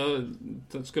 Nej,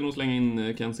 jag ska nog slänga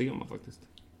in Ken Sema faktiskt.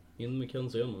 In med Ken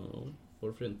Sema, ja.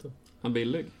 Varför inte? Han är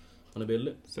billig. Han är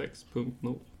billig.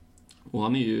 6.0. Och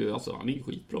han är ju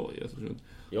skitbra i Östersund.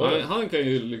 Ja. Han kan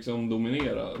ju liksom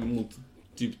dominera mot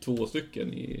typ 2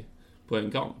 stycken på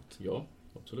en kant. Ja,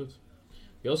 absolut.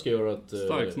 Jag ska göra ett...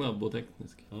 Stark, snabb och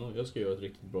teknisk. Ja, jag ska göra ett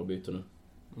riktigt bra byte nu.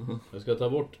 Uh-huh. Jag ska ta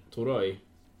bort Toray.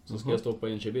 Så ska jag stoppa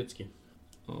in Cibicki.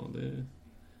 Ja, det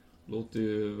låter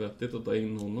ju vettigt att ta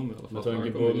in honom i alla fall. Med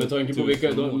tanke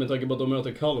på att de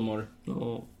möter Kalmar.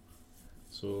 Ja.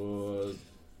 Så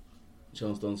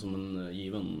känns den som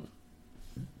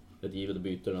ett givet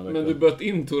byte den här veckan. Men du bött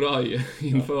in Toray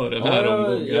inför den här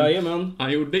omgången. Jajamän.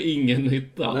 Han gjorde ingen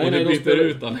nytta. Nej, och du byter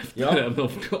ut han efter en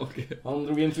omgång. Han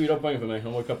drog in 4 poäng för mig.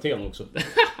 Han var kapten också.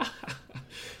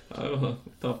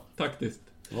 Ja, taktiskt.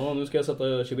 Ja, nu ska jag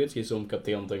sätta Cibicki som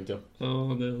kapten, tänkte jag.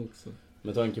 Ja, det också.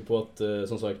 Med tanke på att,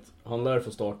 som sagt, han lär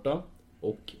få starta.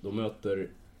 Och de möter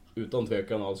utan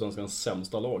tvekan allsvenskans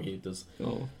sämsta lag hittills.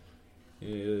 Ja.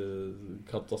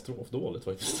 Katastrofdåligt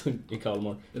faktiskt i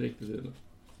Kalmar. Riktigt illa.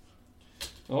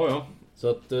 Ja. Så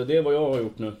att det är vad jag har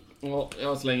gjort nu. Ja,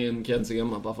 jag slänger in Ken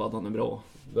Sema bara för att han är bra.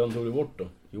 Vem tog du bort då?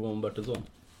 Johan Bertilsson?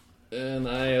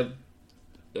 Nej,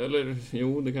 eller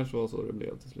jo, det kanske var så det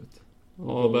blev till slut.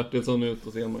 Ja, Bertilsson ut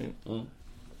och Sema in. Ja.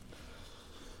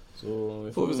 Så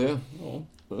får vi se. Ja.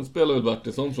 Den spelar väl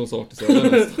Bertilsson från start till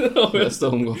sedan nästa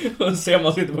omgång.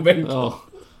 Sema sitter på bänken. Ja.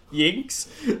 Jinx.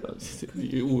 Det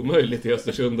är ju omöjligt i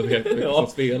Östersund att veta vilka som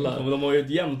spelar. Ja, men de har ju ett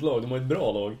jämnt lag, de har ett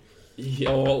bra lag.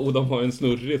 Ja, och de har en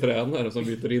snurrig tränare som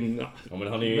byter in men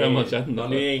han är, vem man känner.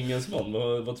 Han är engelsman,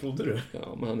 vad trodde du?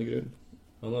 Ja, men han är grym.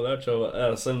 Han har lärt sig av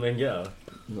Arsene Wenger.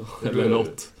 Ja, eller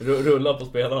något. Rulla på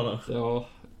spelarna. Ja,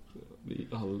 det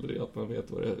är aldrig att man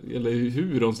vet vad det är. Eller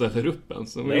hur de ställer upp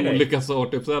ens. Nej. Olika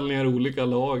startuppställningar, olika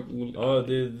lag. Ja,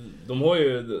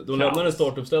 de lämnar en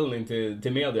startuppställning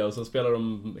till media och så spelar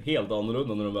de helt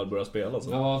annorlunda när de väl börjar spela.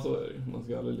 Så. Ja, så är det. Man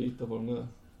ska aldrig lita på dem där.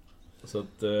 Så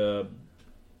att,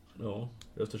 ja,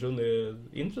 Östersund är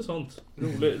intressant.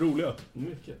 Roliga.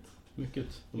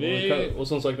 Mycket. Och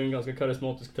som sagt en ganska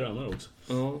karismatisk tränare också.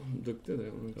 Ja, duktig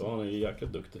det. Ja, han är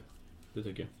jäkligt duktig. Det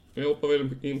tycker jag. Vi hoppar väl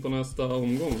in på nästa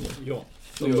omgång då. Ja.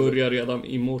 Som börjar redan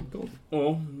imorgon.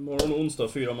 Ja, morgon och onsdag,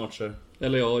 4 matcher.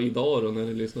 Eller ja, idag då när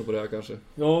ni lyssnar på det här kanske.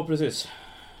 Ja, precis.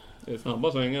 Det är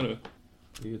snabba svängar nu.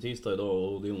 Det är ju tisdag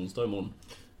idag och det är onsdag imorgon.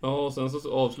 Ja, och sen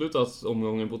så avslutas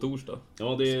omgången på torsdag.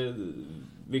 Ja,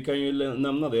 vi kan ju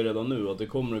nämna det redan nu att det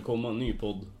kommer att komma en ny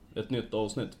podd. Ett nytt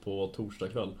avsnitt på torsdag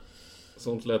kväll.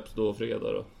 Som släpps då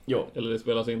fredag då? Ja. Eller det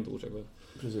spelas in torsdag kväll.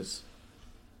 Precis.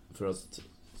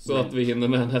 Så att vi hinner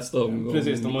med nästa omgång.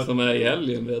 Precis, som är i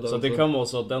helgen redan. Så att det kan vara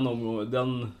så att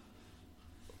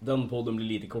den podden blir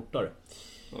lite kortare.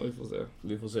 Ja, vi får se.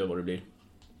 Vi får se vad det blir.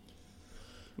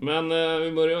 Men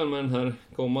vi börjar med den här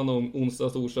kommande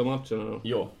onsdag-torsdag-matcherna då.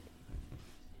 Ja,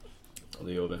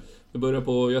 det gör vi. Vi börjar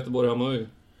på Göteborg-Hammarby.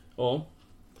 Ja.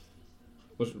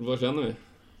 Vad känner vi?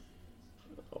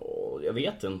 Ja, jag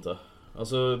vet inte.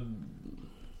 Alltså,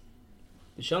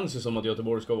 det känns ju som att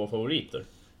Göteborg ska vara favoriter.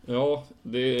 Ja,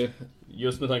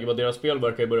 just med tanke på att deras spel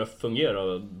verkar börja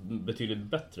fungera betydligt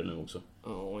bättre nu också.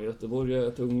 Ja, Göteborg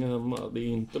är tunga hemma. Det är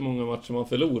inte många matcher man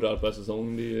förlorar per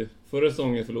säsong. Förra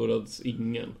säsongen förlorades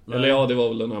ingen. Nej. Eller ja, det var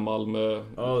väl den här Malmö...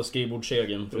 Ja,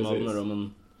 skrivbordssegern för Malmö då,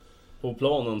 men... på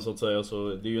planen så att säga, så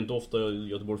det är ju inte ofta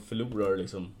Göteborg förlorar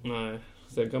liksom. Nej,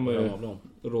 sen kan man ju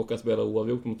råka spela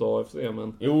oavgjort mot AFC,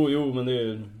 men... Jo, men det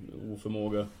är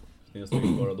oförmåga. Det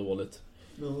är bara dåligt.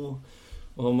 Ja.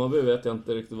 Och Hammarby vet jag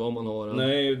inte riktigt vad man har än.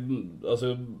 Nej,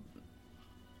 alltså...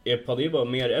 Är Padiba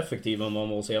mer effektiv än vad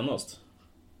man var senast?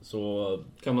 Så...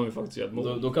 Kan de ju faktiskt göra ett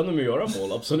mål. Då kan de ju göra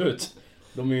mål, absolut.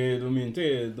 De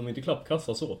är inte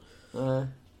klappkassa så. Nej.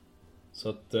 Så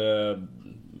att...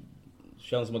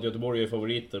 känns som att Göteborg är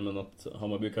favoriter, men att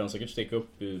Hammarby kan säkert sticka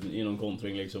upp i någon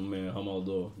kontring liksom med Hamad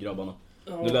och grabbarna.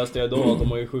 Ja. Nu läste jag idag att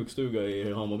de har ju sjukstuga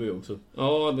i Hammarby också.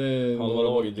 Ja, det... Halva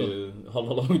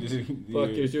laget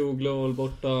Backer Jogla var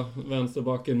borta,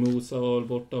 vänsterbacken Mosa var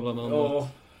borta bland annat. Ja,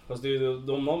 fast det är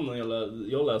de namnen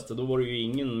jag läste, då var det ju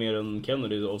ingen mer än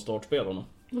Kennedy av startspelarna.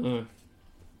 Nej.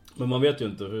 Men man vet ju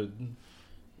inte hur...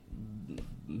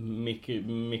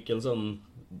 Mikkelsen,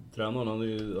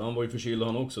 tränaren, han var ju förkyld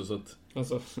han också, så att...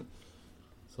 Alltså.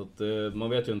 Så att man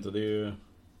vet ju inte, det är ju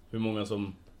hur många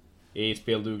som är i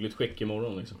speldugligt skick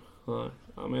imorgon liksom. Nej,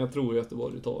 ja, men jag tror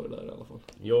Göteborg tar det där i alla fall.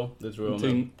 Ja, det tror jag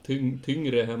med.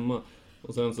 Tyngre hemma.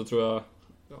 Och sen så tror jag,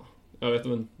 jag vet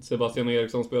inte, Sebastian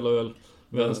Eriksson spelar väl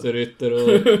vänsterytter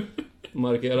och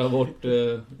markerar bort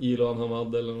Ilan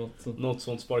Hamad eller något. Något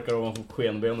sånt, sparkar av han på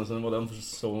skenbenen, sen var den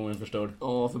säsongen förstörd.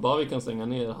 Ja, för bara vi kan stänga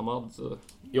ner Hamad så...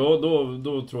 Ja,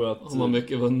 då tror jag att... Har man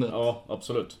mycket vunnit. Ja,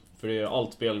 absolut. För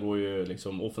allt spel går ju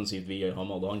liksom offensivt via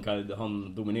Hamad, och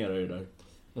han dominerar ju där.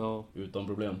 Ja. Utan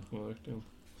problem. Ja, verkligen.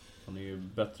 Han är ju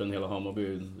bättre än hela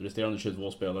Hammarby. Resterande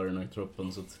 22 spelare i den här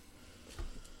truppen, så att...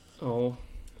 Ja.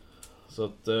 Så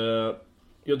att...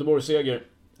 Göteborgs seger,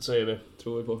 säger vi.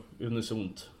 Tror vi på.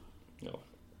 Unisont. Ja.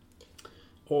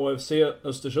 AFC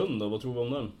Östersund då, vad tror vi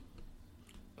om den?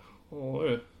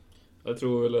 Ja, jag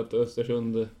tror väl att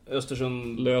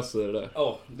Östersund löser det där.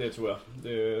 Ja, det tror jag.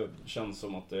 Det känns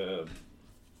som att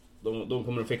de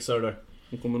kommer att fixa det där.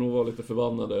 De kommer nog vara lite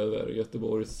förbannade över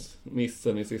Göteborgs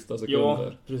missen i sista sekunder.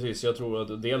 Ja, precis. Jag tror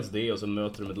att dels det, och så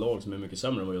möter de ett lag som är mycket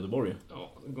sämre än vad Göteborg är. Ja,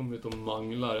 de kommer ut och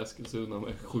manglar Eskilstuna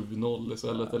med 7-0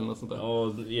 istället eller något sånt där.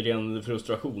 Ja, i ren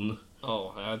frustration.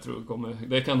 Ja, jag tror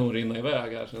det kan nog rinna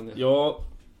iväg här, känner jag. Ja,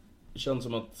 det känns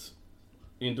som att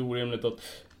det är inte orimligt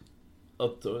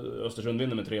att Östersund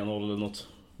vinner med 3-0 eller något.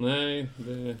 Nej,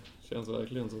 det känns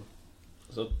verkligen så.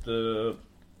 Så att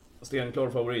stenklar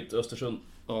favorit, Östersund.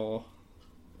 Ja,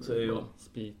 säger jag.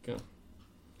 Spika.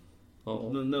 Ja.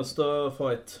 Nästa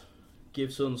fight,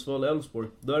 GIF Sundsvall-Elfsborg.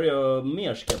 Där är jag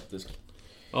mer skeptisk.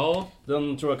 Ja.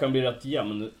 Den tror jag kan bli rätt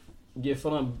jämn.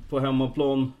 GIFarna på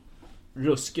hemmaplan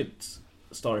ruskigt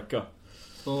starka.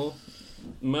 Ja,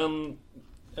 men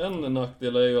en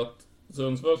nackdel är ju att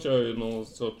Sundsvall kör ju någon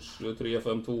sorts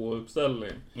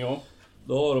 3-5-2-uppställning. Ja.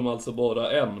 Då har de alltså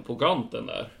bara en på kanten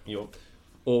där. Ja.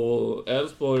 Och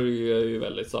Elfsborg är ju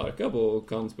väldigt starka på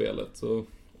kantspelet, så...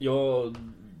 Ja,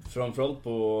 framförallt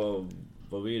på,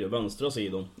 vad blir det, vänstra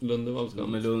sidan. Lundevalls kant.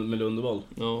 Med Lundevall.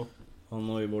 Ja. Han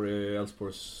har ju varit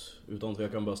Elfsborgs utan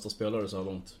tvekan bästa spelare så här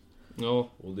långt. Ja.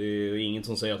 Och det är inget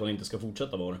som säger att han inte ska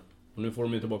fortsätta vara. Och nu får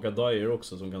de ju tillbaka Dyer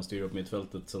också, som kan styra upp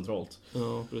mittfältet centralt.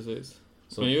 Ja, precis.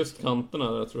 Så. Men just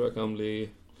kanterna där tror jag kan bli...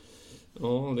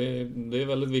 Ja, det är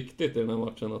väldigt viktigt i den här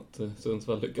matchen att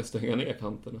Sundsvall lyckas stänga ner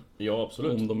kanterna. Ja,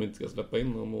 absolut. Om de inte ska släppa in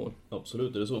någon mål.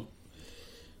 Absolut, är det så.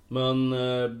 Men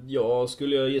ja,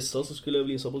 skulle jag gissa så skulle jag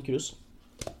väl gissa på ett kryss.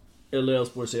 Eller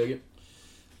Elfsborgs seger.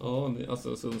 Ja,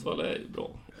 alltså Sundsvall är ju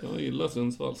bra. Jag gillar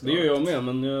Sundsvall. Det gör jag med,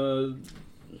 men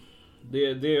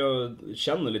det jag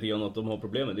känner lite grann att de har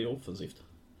problem med, det är offensivt.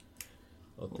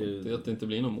 Att det inte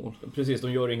blir någon mål. Precis,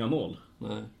 de gör inga mål.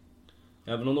 Nej.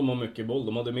 Även om de har mycket boll.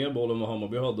 De hade mer boll än vad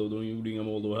Hammarby hade, och de gjorde inga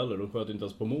mål då heller. De sköt inte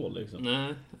ens på mål liksom.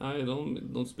 Nej,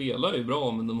 de spelar ju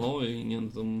bra, men de har ju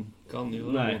ingen som kan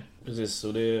göra. Nej, precis.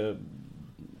 Och det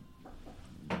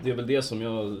är väl det som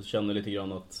jag känner lite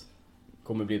grann att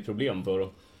kommer bli ett problem för dem.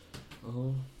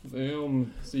 Ja, det är om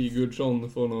Sigurdsson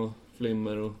får något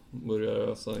flimmer och börjar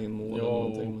ösa in mål. Ja, eller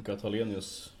någonting. och att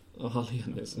Hallenius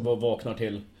vaknar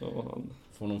till. Ja, han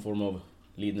får någon form av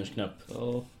Lidnersknäpp.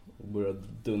 Ja. Och börjar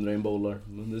dundra in bollar.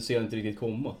 Men det ser jag inte riktigt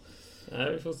komma.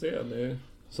 Nej, vi får se.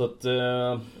 Så att...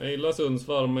 Jag gillar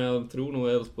Sundsvall, men jag tror nog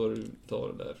Elfsborg tar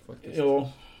det där faktiskt.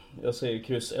 Ja, jag säger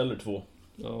kryss eller 2.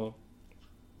 Ja.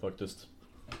 Faktiskt.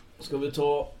 Ska vi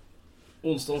ta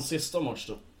onsdagens sista match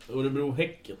då?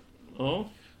 Örebro-Häcken. Ja.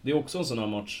 Det är också en sån här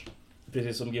match.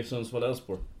 Precis som GIF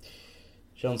Sundsvall-Elfsborg.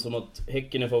 Känns som att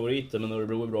Häcken är favoriten, men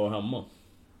Örebro är bra hemma.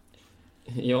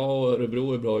 Ja, och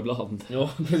Örebro är bra ibland. Ja,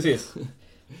 precis.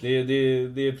 Det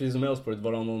är precis som Elfsborg, ett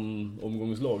varannan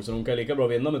omgångslag. Så de kan lika bra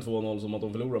vinna med 2-0 som att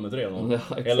de förlorar med 3-0.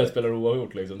 Ja, eller spelar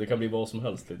oavgjort liksom. Det kan bli vad som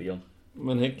helst lite grann.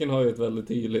 Men Häcken har ju ett väldigt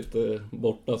tydligt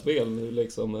bortaspel nu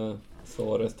liksom med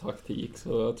Sares taktik.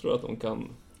 Så jag tror att de kan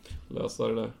lösa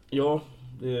det där. Ja,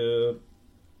 det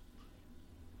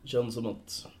känns som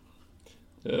att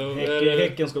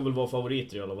Häcken ska väl vara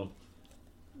favoriter i alla fall.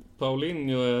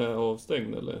 Paulinho är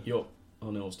avstängd eller? Ja,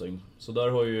 han är avstängd. Så där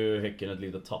har ju Häcken ett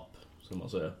litet tapp, ska man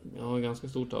säga. Ja, ganska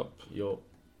stort tapp. Ja.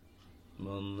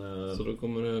 Men, så då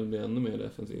kommer det bli ännu mer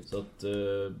defensivt. Så att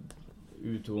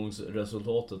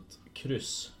utgångsresultatet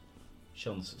kryss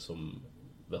känns som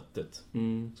vettigt,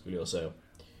 skulle jag säga.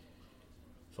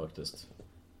 Faktiskt.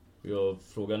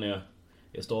 Frågan är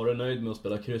Stare nöjd med att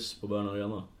spela kryss på Bern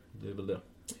Arena? Det är väl det.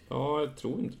 Ja, jag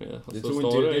tror inte det. Alltså,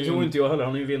 det tror inte jag heller.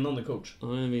 Han är ju vinnande coach.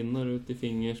 Han är en vinnare ut i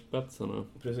fingerspetsarna.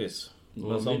 Precis.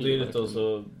 Men samtidigt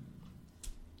alltså,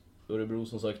 Örebro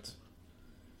som sagt,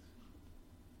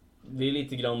 det är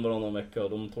lite grann varannan vecka.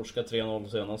 De torskar 3-0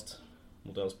 senast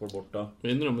mot Elfsborg borta.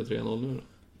 Vinner de med 3-0 nu då?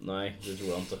 Nej, det tror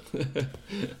jag inte.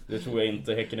 Det tror jag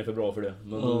inte. Häcken är för bra för det.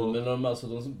 Men de, alltså,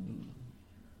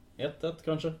 1-1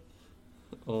 kanske.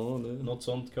 Ja, det... Något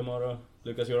sånt. Kamara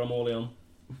lyckas göra mål igen,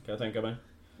 kan jag tänka mig.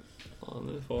 Ja, han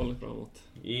är farlig framåt.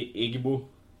 Igbo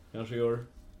kanske gör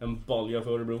en balja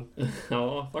för Örebro.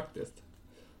 Ja, faktiskt.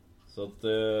 Så att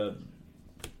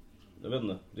jag vet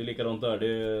inte. Det är likadant där.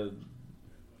 Det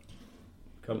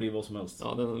kan bli vad som helst.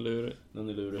 Ja, den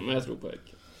är lurig. Men jag tror på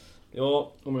Häcken.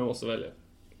 Ja, om jag måste välja.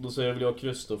 Då säger väl jag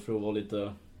kryss då för att vara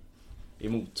lite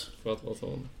emot. För att vara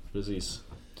sån. Precis.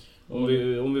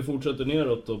 Om vi fortsätter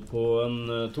neråt då på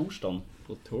en torsdag.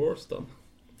 På torsdagen.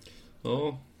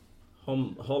 Ja.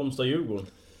 Halmstad-Djurgården.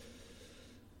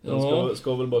 Den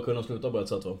ska väl bara kunna sluta på ett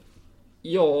sätt, va?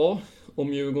 Ja,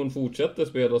 om Djurgården fortsätter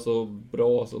spela så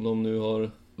bra som de nu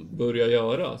har börjat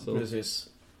göra. Så, precis.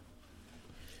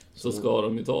 Så ska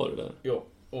de ju ta det där. Ja,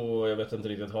 och jag vet inte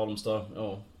riktigt, Halmstad,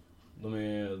 ja. De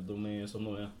är som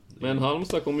de är. Men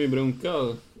Halmstad kommer ju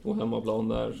brunka på hemmaplan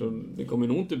där, så det kommer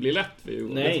nog inte bli lätt för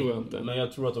Djurgården. Nej, det tror jag inte. Men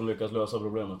jag tror att de lyckas lösa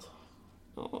problemet.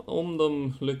 Ja, om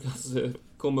de lyckas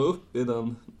komma upp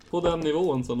på den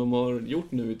nivån som de har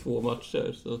gjort nu i 2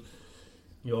 matcher så...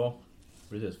 Ja,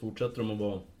 precis. Fortsätter de att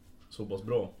vara så pass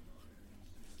bra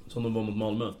som de var mot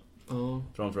Malmö,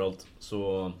 framförallt,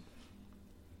 så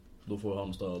då får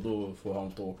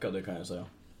Halmstad åka, det kan jag säga.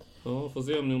 Ja, får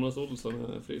se om Jonas Olsson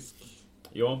är frisk.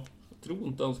 Ja. Jag tror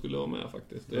inte han skulle vara med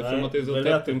faktiskt. Nej, att det är så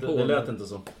tätt inpå. Det lät inte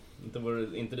så.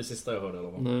 Inte det sista jag hörde i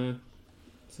alla fall. Nej.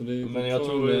 Så det är men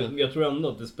jag tror ändå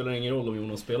att det spelar ingen roll om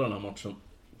Jonas spelar den här matchen.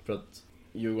 För att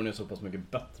Djurgården är så pass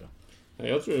mycket bättre. Ja,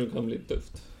 jag tror det kan bli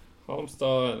tufft.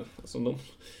 Halmstad, alltså de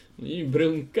är ju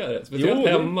brunkare. Speciellt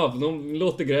hemma. De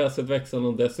låter gräset växa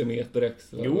någon decimeter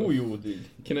extra. Jo.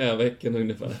 Knävecken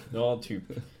ungefär. Ja, typ.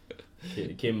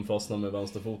 Kim fastnar med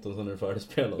vänsterfoten, sen är det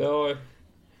färdigspelat. Ja.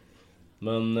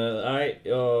 Men nej,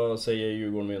 jag säger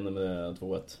Djurgården vinner med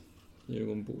 2-1.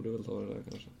 Djurgården borde väl ta det där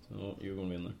kanske. Ja, Djurgården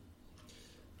vinner.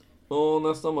 Och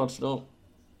nästa match då?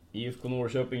 IFK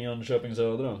Norrköping, Jönköping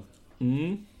Södra.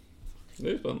 Det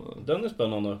är spännande. Den är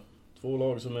spännande. 2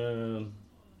 lag som är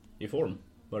i form,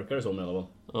 verkar det som i alla fall.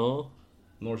 Ja.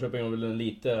 Norrköping har väl en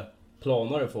lite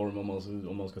planare form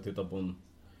om man ska titta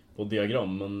på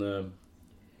diagram, men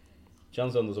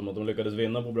känns ändå som att de lyckades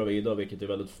vinna på Bravida, vilket är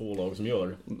väldigt få lag som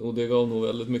gör. Och det gav nog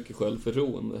väldigt mycket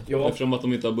självförtroende. Ja. Eftersom att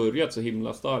de inte har börjat så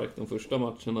himla starkt de första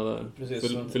matcherna där.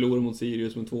 Förlorade mot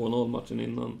Sirius med 2-0 matchen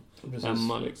innan. Precis.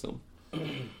 Hemma liksom.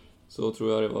 Så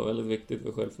tror jag det var väldigt viktigt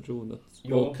för självförtroendet.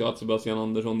 Ja. Och att Sebastian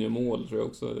Andersson gör mål tror jag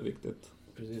också är viktigt.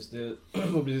 Precis, det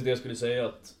var precis det jag skulle säga,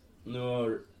 att nu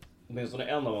har åtminstone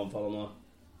en av anfallarna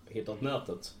hittat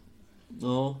nätet.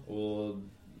 Ja. Och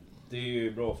det är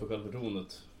ju bra för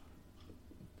självförtroendet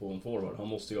på en forward. Han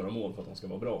måste göra mål för att han ska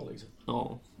vara bra liksom.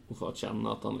 Ja, och för att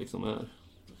känna att han liksom är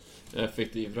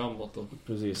effektiv framåt då.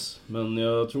 Precis, men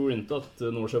jag tror inte att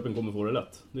Norrköping kommer få det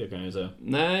lätt. Det kan jag ju säga.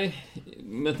 Nej,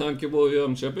 med tanke på hur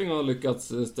Jönköping har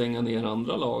lyckats stänga ner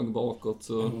andra lag bakåt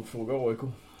så... Fråga AIK.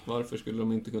 Varför skulle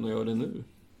de inte kunna göra det nu?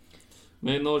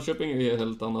 Men Norrköping är ju ett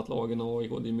helt annat lag än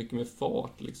AIK. Det är mycket mer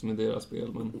fart liksom i deras spel.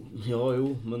 Men... Ja,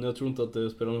 men jag tror inte att det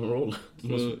spelar någon roll.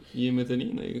 Jimmy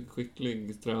Thelin är ju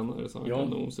skicklig tränare, så han kan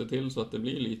nog se till så att det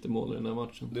blir lite mål i den här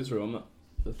matchen. Det tror jag med.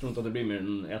 Jag tror inte att det blir mer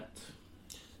än 1.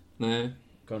 Nej.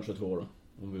 Kanske 2 då.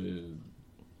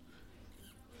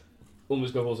 Om vi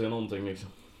ska få se någonting liksom.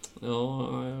 Ja,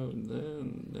 det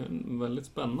är en väldigt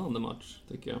spännande match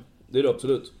tycker jag. Det är det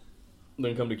absolut.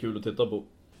 Den kan bli kul att titta på.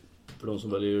 För de som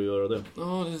väljer att göra det.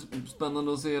 Ja, det är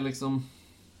spännande att se liksom...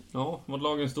 Ja, vad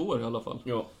lagen står i alla fall.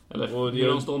 Ja. Eller och hur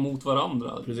de står mot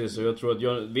varandra. Precis, och jag tror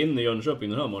att vinner Jönköping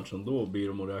den här matchen, då blir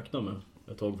de att räkna med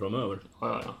ett tag framöver.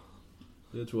 Ja.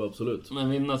 Det tror jag absolut. Men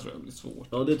vinna tror jag blir svårt.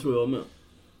 Ja, det tror jag med.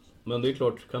 men det är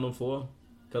klart, kan de få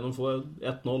 1-0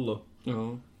 då?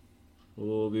 Ja.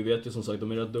 Och vi vet ju som sagt,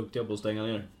 de är rätt duktiga på att stänga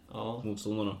ner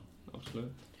motståndarna.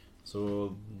 Absolut.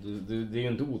 Så det är ju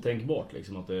inte otänkbart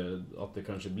liksom att det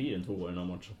kanske blir en 2 i den här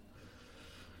matchen.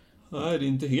 Nej, det är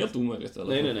inte helt omöjligt i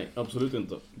alla fall. Nej, absolut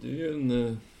inte. Det är ju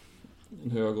en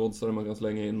hög oddsare man kan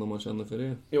slänga in om man känner för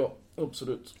det. Ja,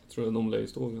 absolut. Jag tror att de lär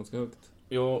stå ganska högt.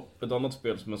 Ja, ett annat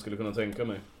spel som jag skulle kunna tänka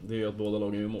mig, det är ju att båda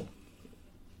lagen gör mål.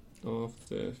 Ja,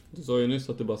 du sa ju nyss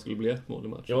att det bara skulle bli 1 mål i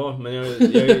matchen. Ja, men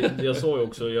jag sa ju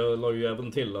också, jag la ju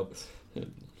även till att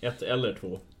 1 eller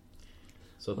 2.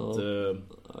 Så att...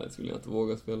 Nej, det skulle jag inte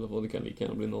våga spela på. Det kan lika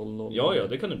gärna bli 0-0. Ja,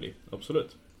 det kan det bli.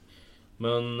 Absolut.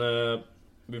 Men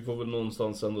vi får väl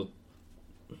någonstans ändå...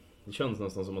 Det känns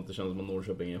nästan som att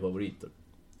Norrköping är favoriter.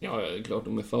 Ja, det är klart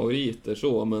de är favoriter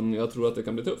så, men jag tror att det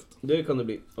kan bli tufft. Det kan det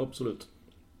bli, absolut.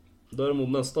 Däremot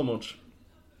nästa match,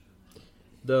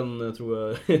 den tror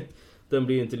jag... den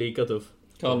blir inte lika tuff.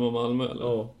 Kalmar-Malmö, eller?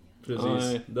 Ja, precis.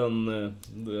 Nej. Den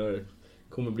där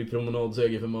kommer bli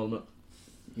promenadseger för Malmö.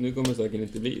 Nu kommer det säkert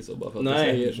inte bli så, bara för att man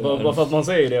säger så. Bara för att man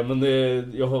säger det, men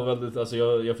jag har väldigt... Alltså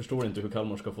jag förstår inte hur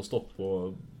Kalmar ska få stopp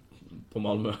på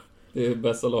Malmö. Det är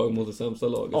bästa lag mot det sämsta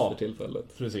laget för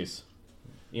tillfället. Precis.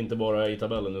 Inte bara i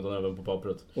tabellen utan även på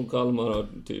pappret. Och Kalmar har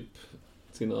typ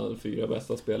sina 4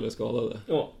 bästa spelare skadade.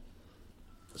 Ja.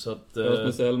 Så att...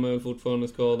 Rasmus Elm är väl fortfarande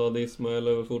skadad, Ismael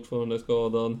är väl fortfarande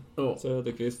skadad. Ja.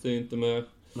 Söderqvist är inte med.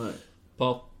 Nej.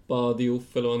 Pappa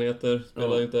Diouf eller vad han heter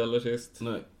spelar inte heller sist.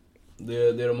 Nej.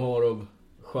 Det de har av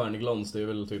stjärnglans, det är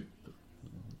väl typ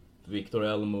Viktor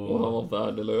Elm och han var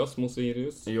värdelös mot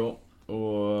Sirius. Ja.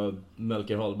 Och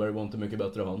Melker Hallberg var inte mycket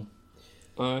bättre än han.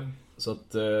 Nej. Så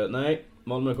att, nej,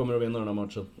 Malmö kommer att vinna den här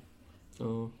matchen.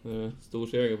 Ja, är det stor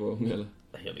seger på dem eller?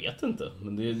 Jag vet inte,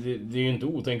 men det är ju inte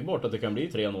otänkbart att det kan bli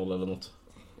 3-0 eller något.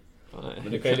 Nej.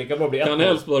 Men det kan ju lika bra bli 1-0. Kan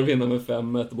Elfsborg vinna med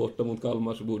 5-1 borta mot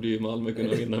Kalmar så borde ju Malmö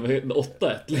kunna vinna med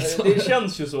 8-1 liksom. Det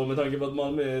känns ju så med tanke på att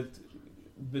Malmö är ett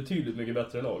betydligt mycket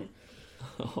bättre lag.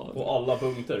 På alla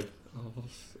punkter.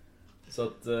 Så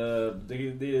att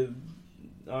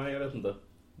nej, jag vet inte.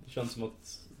 Det känns som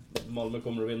att Malmö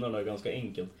kommer att vinna den där ganska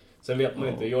enkelt. Sen vet man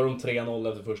inte, gör de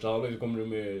 3-0 efter första halvlek så kommer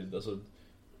de ju... Alltså,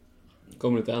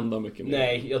 kommer det inte hända mycket mer.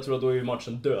 Nej, jag tror att då är ju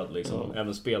matchen död liksom,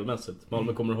 även spelmässigt.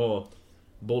 Malmö kommer att ha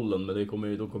bollen, men de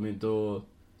kommer inte att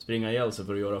springa ihjäl sig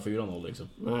för att göra 4-0 liksom.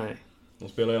 Nej. De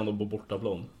spelar ju ändå på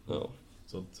bortaplan. Ja.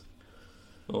 Så att...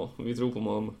 Ja, vi tror på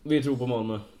Malmö. Vi tror på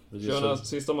Malmö. Kör den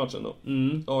sista matchen då.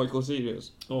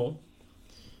 AIK-Sirius. Ja.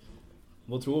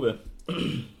 Vad tror vi?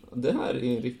 Det här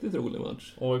är en riktigt rolig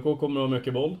match. AIK kommer att ha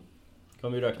mycket boll.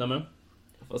 Kan vi räkna med.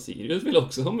 Fast Sirius vill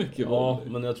också ha mycket boll.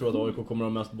 Ja, men jag tror att AIK kommer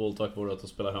att ha mest boll tack vare att de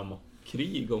spelar hemma.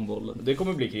 Krig om bollen. Det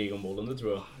kommer bli krig om bollen, det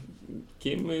tror jag.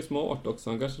 Kim är ju smart också.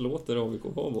 Han kanske låter AIK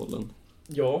ha bollen.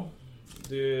 Ja,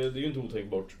 det är ju inte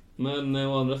otänkbart. Men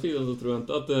å andra sidan så tror jag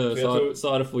inte att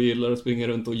Sarfo gillar att springa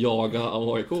runt och jaga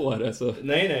AIK-are. Så.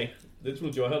 Nej. Det tror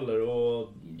inte jag heller. Och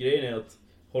grejen är att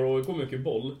har AIK mycket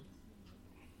boll,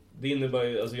 det innebär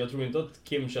ju, alltså jag tror inte att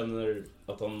Kim känner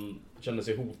att han känner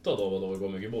sig hotad av att AIK har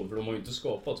mycket boll, för de har ju inte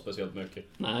skapat speciellt mycket.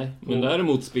 Nej, men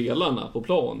däremot spelarna på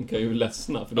plan kan ju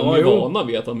ledsna, för de är vana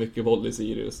vid att ha mycket boll i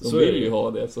Sirius. De vill ju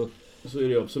ha det. Så är det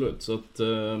ju absolut, så att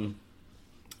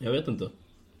jag vet inte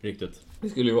riktigt. Det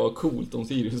skulle ju vara coolt om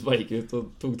Sirius bara gick ut och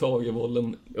tog tag i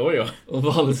bollen. Ja. Och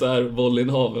vann så här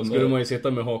bollinhaven. Skulle man ju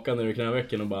sitta med hakan ner i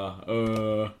knävecken och bara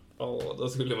ja, då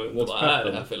skulle man ju... Vad är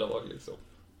det här för lag liksom?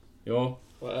 Ja.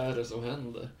 Vad är det som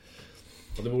händer?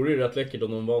 Och det vore ju rätt läckert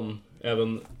om de vann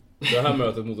även det här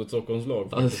mötet mot ett Stockholmslag.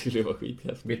 Ja, det skulle ju vara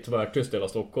skithäftigt. Bli tvärtyst hela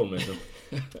Stockholm liksom.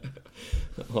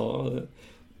 Ja,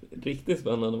 riktigt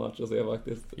spännande match att se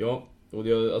faktiskt. Ja, och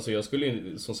jag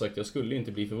skulle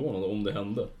inte bli förvånad om det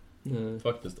hände. Nej.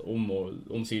 Faktiskt,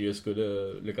 om Sirius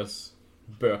skulle lyckas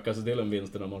böka sig till en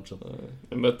vinst i den här matchen.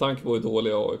 Nej. Med tanke på hur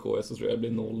dåliga AIK är så tror jag det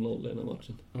blir 0-0 i den här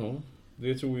matchen. Ja,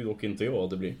 det tror ju dock inte jag att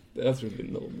det blir. Jag tror det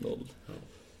blir 0-0. Ja.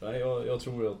 Nej, jag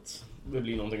tror att det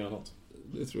blir någonting annat.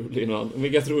 Det tror det blir något annat.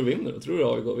 Vilka tror du vinner? Tror du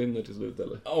AIK vinner till slut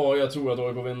eller? Ja, jag tror att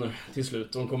AIK vinner till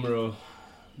slut. De kommer att...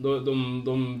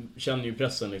 De känner ju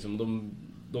pressen liksom.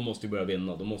 De måste ju börja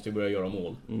vinna. De måste ju börja göra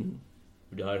mål.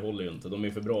 För det här håller ju inte. De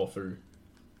är för bra för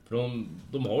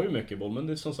de har ju mycket boll, men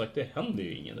det, som sagt, det händer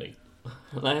ju ingenting.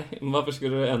 Nej, men varför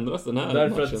skulle det ändras den här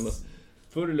därför matchen då? Att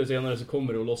förr eller senare så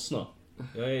kommer det att lossna.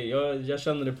 Jag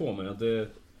känner det på mig att det,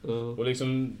 och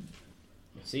liksom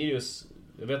Sirius,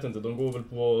 jag vet inte, de går väl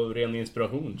på ren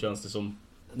inspiration, känns det som.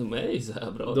 De är ju så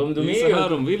här bra. De är så här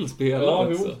de vill spela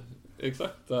också. Jo.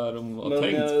 Exakt där de har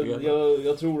tänkt spela.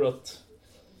 Jag tror att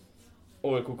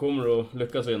AIK kommer att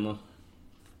lyckas vinna.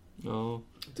 Ja.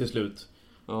 Till slut.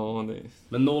 Ja, det...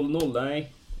 Men 0-0,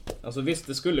 nej. Alltså visst,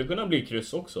 det skulle kunna bli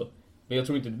kryss också. Men jag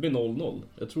tror inte det blir 0-0.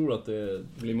 Jag tror att det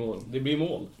blir mål. Det blir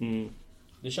mål.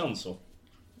 Det känns så.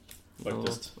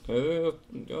 Faktiskt. Ja,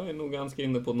 jag är nog ganska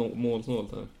inne på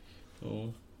målsnålt här.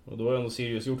 Ja, och då har ändå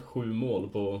Sirius gjort 7 mål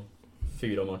på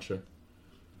 4 matcher.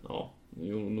 Ja,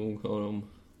 jo, nog har de...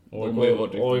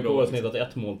 AIK har snittat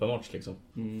 1 mål per match liksom.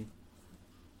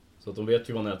 Så att de vet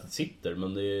ju var nätet sitter,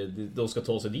 men de ska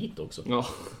ta sig dit också. Ja.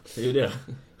 Det är ju det.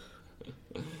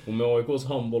 Och med AIKs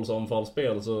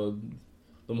handbollsanfallsspel så...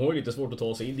 De har ju lite svårt att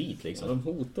ta sig dit liksom. Ja, de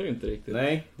hotar ju inte riktigt.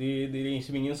 Nej, det är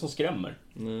liksom ingen som skrämmer.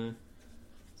 Nej.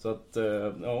 Så att,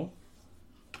 ja.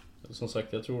 Som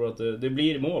sagt, jag tror att det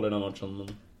blir mål i den här matchen. Men...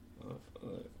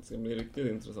 Det ska bli riktigt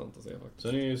intressant att se faktiskt.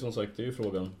 Sen är ju som sagt, det är ju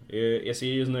frågan. Är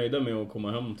Sirius nöjda med att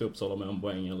komma hem till Uppsala med en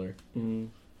poäng eller?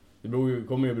 Det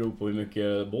kommer ju bero på hur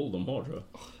mycket boll de har, tror jag.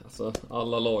 Alltså,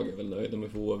 alla lag är väl nöjda med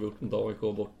att få oavgjort mot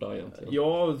AIK borta egentligen.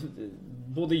 Ja,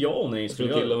 både ja och nej. Jag tror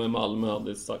till och med Malmö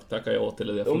hade sagt tacka ja till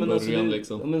det från början alltså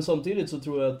liksom. Ja, men samtidigt så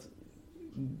tror jag att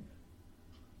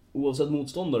oavsett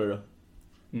motståndare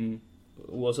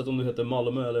oavsett om du heter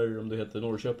Malmö eller om du heter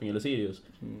Norrköping eller Sirius,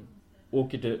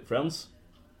 åker till Friends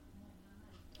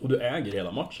och du äger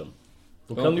hela matchen.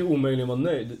 Då kan du omöjligen vara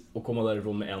nöjd och komma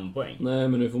därifrån med 1 poäng. Nej,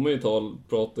 men nu får man ju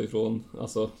prata ifrån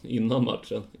alltså innan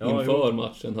matchen. Inför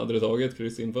matchen. Hade du tagit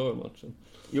kryss inför matchen?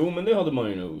 Jo, men det hade man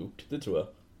ju nog gjort. Det tror jag.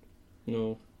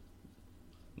 Ja.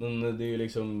 Men det är ju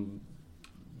liksom...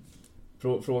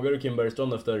 Frågar du Kim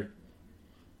Bergstrand efter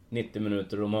 90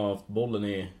 minuter och de har haft bollen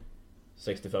i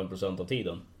 65% av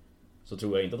tiden, så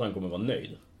tror jag inte att han kommer vara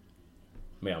nöjd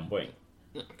med 1 poäng.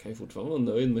 Ja, kan ju fortfarande vara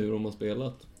nöjd med hur de har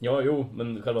spelat. Ja, jo,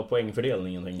 men själva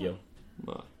poängfördelningen tänker jag.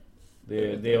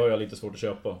 Nej. Det har jag lite svårt att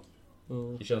köpa.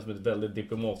 Det känns som ett väldigt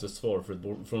diplomatiskt svar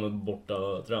från en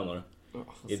borta tränare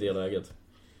i det läget.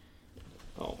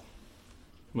 Ja.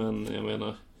 Men jag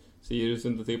menar, Sirius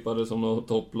inte tippade som något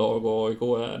topplag och AIK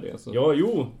är det. Så ja,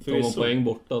 jo, förvisso. Om man poäng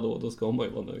borta då ska man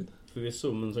ju vara nöjd.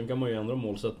 Förvisso, men sen kan man ju ändra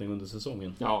målsättning under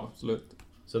säsongen. Ja, absolut.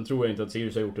 Sen tror jag inte att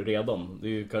Sirius har gjort det redan. Det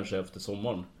är ju kanske efter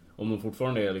sommaren. Om de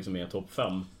fortfarande är liksom i topp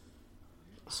 5,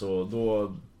 så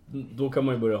då kan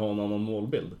man ju börja ha en annan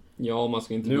målbild. Ja, man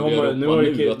ska inte börja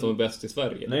nu att de är bäst i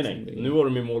Sverige. Nej, liksom. nej. Nu har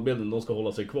de ju målbilden. De ska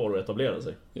hålla sig kvar och etablera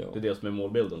sig. Ja. Det är det som är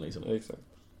målbilden liksom. Ja, exakt.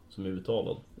 Som är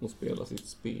uttalad. Och spela sitt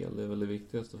spel, det är väl det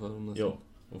viktigaste för dem. Ja,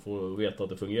 de får veta att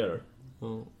det fungerar.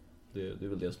 Ja. Det är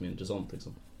väl det som är intressant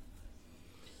liksom.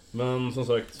 Men som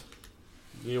sagt,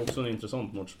 det är också en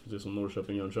intressant match, precis som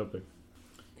Norrköping-Jönköping.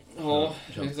 Ja,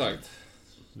 exakt.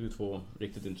 Det är 2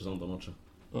 riktigt intressanta matcher.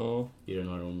 Ja. I den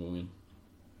här omgången.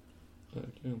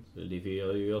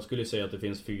 Verkligen. Jag skulle säga att det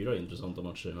finns 4 intressanta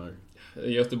matcher här.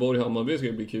 Göteborg-Hammarby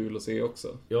ska bli kul att se också.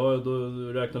 Ja, då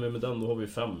räknar vi med den, då har vi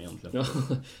 5 egentligen.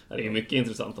 Ja, det är mycket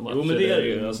intressanta matcher. Jo, men det är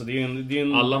ju. Alltså, det är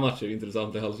en... Alla matcher är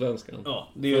intressanta i Allsvenskan. Ja,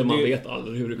 för man vet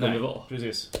aldrig hur det kommer vara.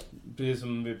 Precis. Precis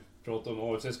som vi pratade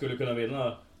om, AFC skulle kunna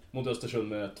vinna mot Östersund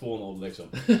med 2-0 liksom.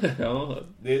 Ja.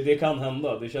 Det kan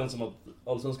hända. Det känns som att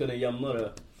Allsvenskan är jämnare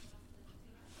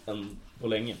än på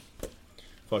länge.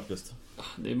 Faktiskt.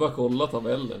 Det är bara att kolla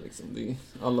tabellen liksom.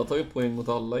 Alla tar ju poäng mot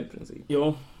alla i princip.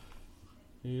 Ja.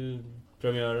 Det är ju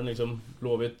premiären liksom.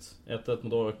 Blåvitt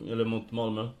 1-1 mot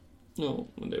Malmö. Ja,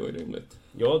 men det var ju rimligt.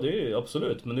 Ja, det är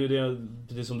absolut. Men det är det,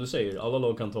 precis som du säger. Alla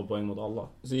lag kan ta poäng mot alla.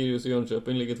 Sirius och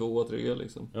Jönköping ligger 2-3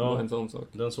 liksom. Ja, det var en sån sak.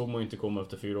 Den såg man ju inte komma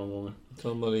efter 4 omgångar.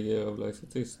 Kalmar ligger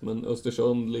överlägset sist. Men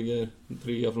Östersund ligger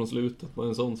 3 från slutet. Var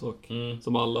en sån sak.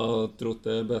 Som alla trott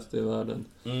är bäst i världen.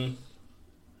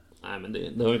 Nej, men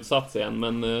det har ju inte satt sig än.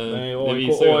 Men nej, det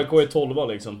visar ju AIK är 12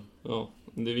 liksom. Ja,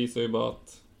 det visar ju bara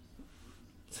att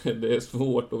det är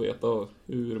svårt att veta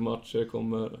hur matcher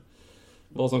kommer...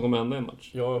 Vad som kommer hända i en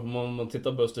match. Ja, om man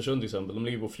tittar på Östersund till exempel. De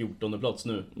ligger på 14:e plats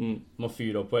nu. De har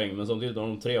 4 poäng, men samtidigt har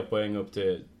de 3 poäng upp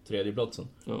till 3:e platsen.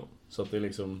 Ja. Så att det är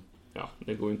liksom... Ja,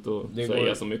 det går inte att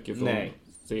säga så mycket från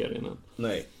serien än.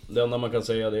 Nej, det enda man kan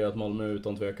säga är att Malmö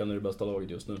utan tvekan är det bästa laget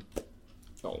just nu.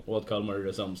 Ja. Och att Kalmar är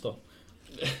det sämsta.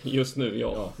 Just nu,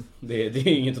 ja. Det är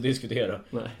inget att diskutera.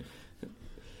 Nej.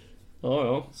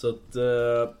 Ja. Så att...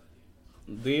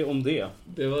 det om det.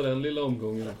 Det var den lilla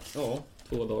omgången. Ja.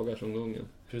 2 dagars omgången.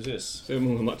 Precis. Så hur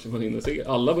många matcher man hinner se.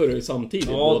 Alla börjar ju samtidigt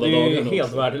båda dagarna. Ja, det är helt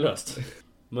också värdelöst.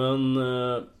 Men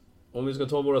om vi ska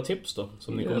ta våra tips då,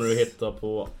 som ni kommer att hitta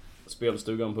på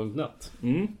spelstugan.net.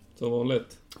 Som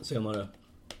vanligt. Senare,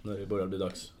 när det börjar bli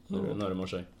dags. När det närmar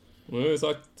sig. Nu har vi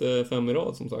sagt 5 i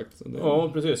rad som sagt. Så ja,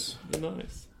 precis. Det är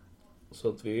nice. Så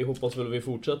att vi hoppas väl att vi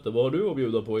fortsätter. Vad har du att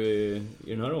bjuda på i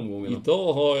den här omgången?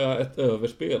 Idag har jag ett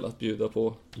överspel att bjuda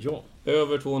på.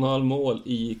 Över 2,5 mål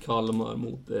i Kalmar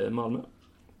mot Malmö.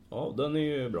 Ja, den är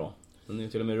ju bra. Den är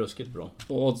till och med ruskigt bra.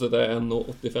 Och oddset är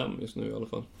 1,85 just nu i alla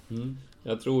fall.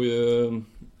 Jag tror ju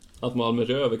att Malmö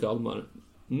kör över Kalmar.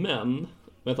 Men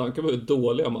med tanke på hur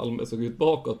dåliga Malmö såg ut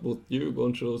bakåt mot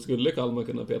Djurgården så skulle Kalmar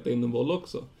kunna peta in en boll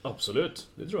också. Absolut,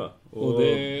 det tror jag. Och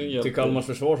det till Kalmars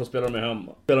försvar så spelar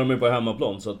de på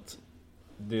hemmaplan, så att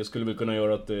det skulle väl kunna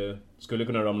göra att det skulle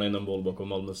kunna ramla in en boll bakom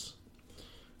Malmös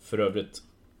för övrigt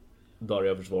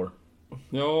darriga försvar.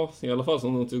 Ja, i alla fall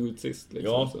som de tog ut sist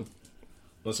liksom. Ja,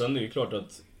 och sen är det ju klart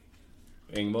att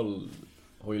Engvall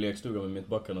har ju lekstuga med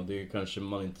mittbackarna. Det är ju kanske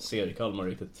man inte ser i Kalmar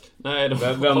riktigt. Nej, de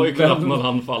har ju knappt någon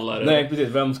anfallare. Nej, precis.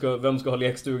 Vem ska ha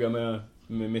lekstuga med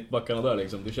mittbackarna där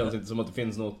liksom? Det känns inte som att det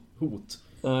finns något hot.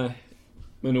 Nej,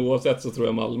 men oavsett så tror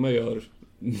jag Malmö gör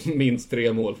minst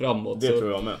 3 mål framåt. Det så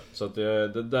tror jag med. Så att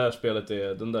det där spelet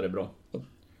den där är bra. Jag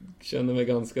känner mig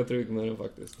ganska trygg med den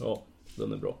faktiskt. Ja,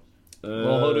 den är bra.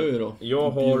 Vad har du då?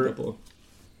 Jag har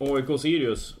AIK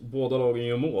Sirius. Båda lagen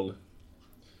gör mål.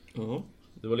 Ja.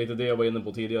 Det var lite det jag var inne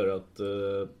på tidigare, att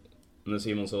när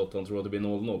Simon sa att han tror att det blir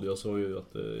 0-0. Jag sa ju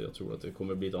att jag tror att det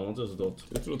kommer bli ett annat resultat.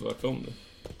 Jag tror tvärtom det.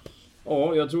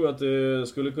 Ja, jag tror att det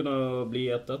skulle kunna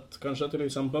bli 1-1 kanske till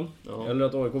exempel. Ja. Eller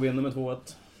att AIK vinner med 2-1.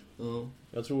 Ja.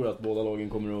 Jag tror att båda lagen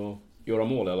kommer att göra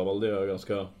mål i alla fall. Det är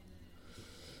jag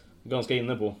ganska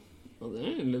inne på. Ja, det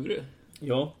är en lurig.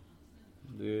 Ja,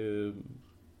 det är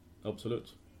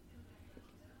absolut.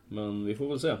 Men vi får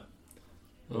väl se.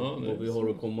 Ja, vad vi har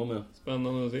att komma med.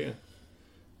 Spännande att se.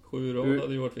 7 rad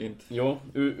hade ju varit fint. Ja,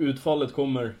 utfallet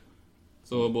kommer.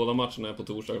 Så båda matcherna är på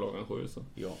torsdag klockan 7. Så.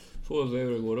 Ja. Får se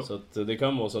hur det går då. Så att det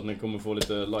kan vara så att ni kommer få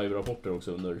lite live-rapporter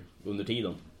också under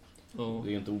tiden. Ja.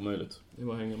 Det är inte omöjligt. Det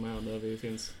var hänga med där vi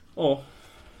finns. Ja.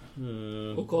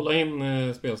 Och kolla in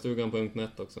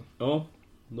spelstugan.net också. Ja,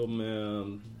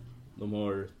 de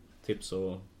har tips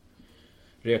och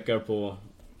rekar på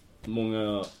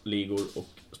många ligor och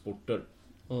sporter.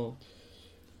 Ja.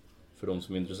 För de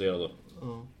som är intresserade.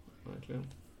 Ja, verkligen.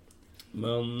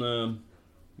 Men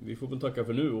vi får väl tacka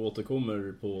för nu och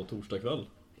återkommer på torsdag kväll.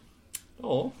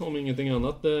 Ja, om ingenting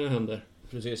annat händer.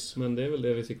 Precis. Men det är väl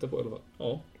det vi siktar på i alla fall.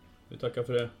 Ja, vi tackar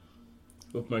för det.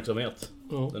 Uppmärksamhet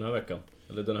den här veckan.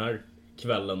 Eller den här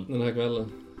kvällen. Den här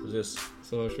kvällen. Precis.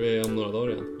 Så hörs vi om några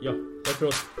dagar igen. Ja, tack för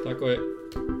oss. Tack och hej.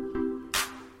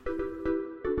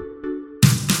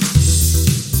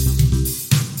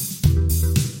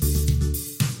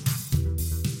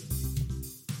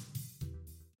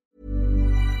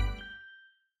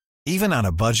 Even on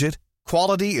a budget,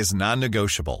 quality is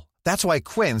non-negotiable. That's why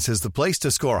Quince is the place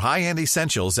to score high-end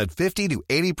essentials at 50 to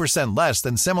 80% less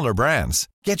than similar brands.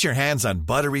 Get your hands on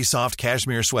buttery soft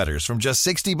cashmere sweaters from just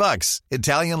 $60,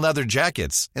 Italian leather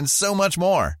jackets, and so much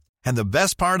more. And the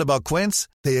best part about Quince,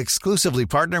 they exclusively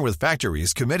partner with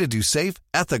factories committed to safe,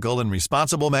 ethical, and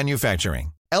responsible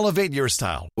manufacturing. Elevate your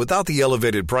style without the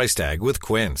elevated price tag with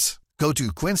Quince. Go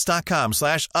to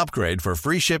quince.com/upgrade for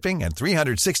free shipping and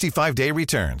 365-day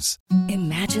returns.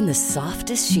 Imagine the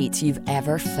softest sheets you've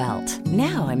ever felt.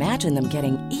 Now imagine them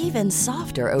getting even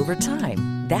softer over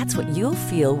time. That's what you'll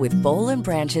feel with Boll &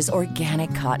 Branch's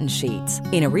organic cotton sheets.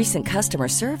 In a recent customer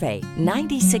survey,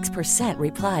 96%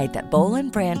 replied that Boll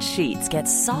 & Branch sheets get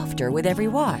softer with every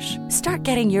wash. Start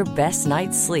getting your best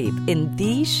night's sleep in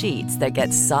these sheets that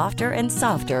get softer and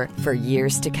softer for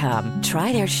years to come.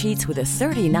 Try their sheets with a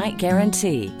 30-night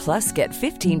guarantee. Plus, get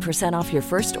 15% off your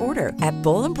first order at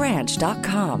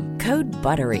bollandbranch.com. Code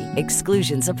BUTTERY.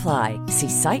 Exclusions apply. See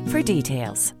site for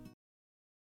details.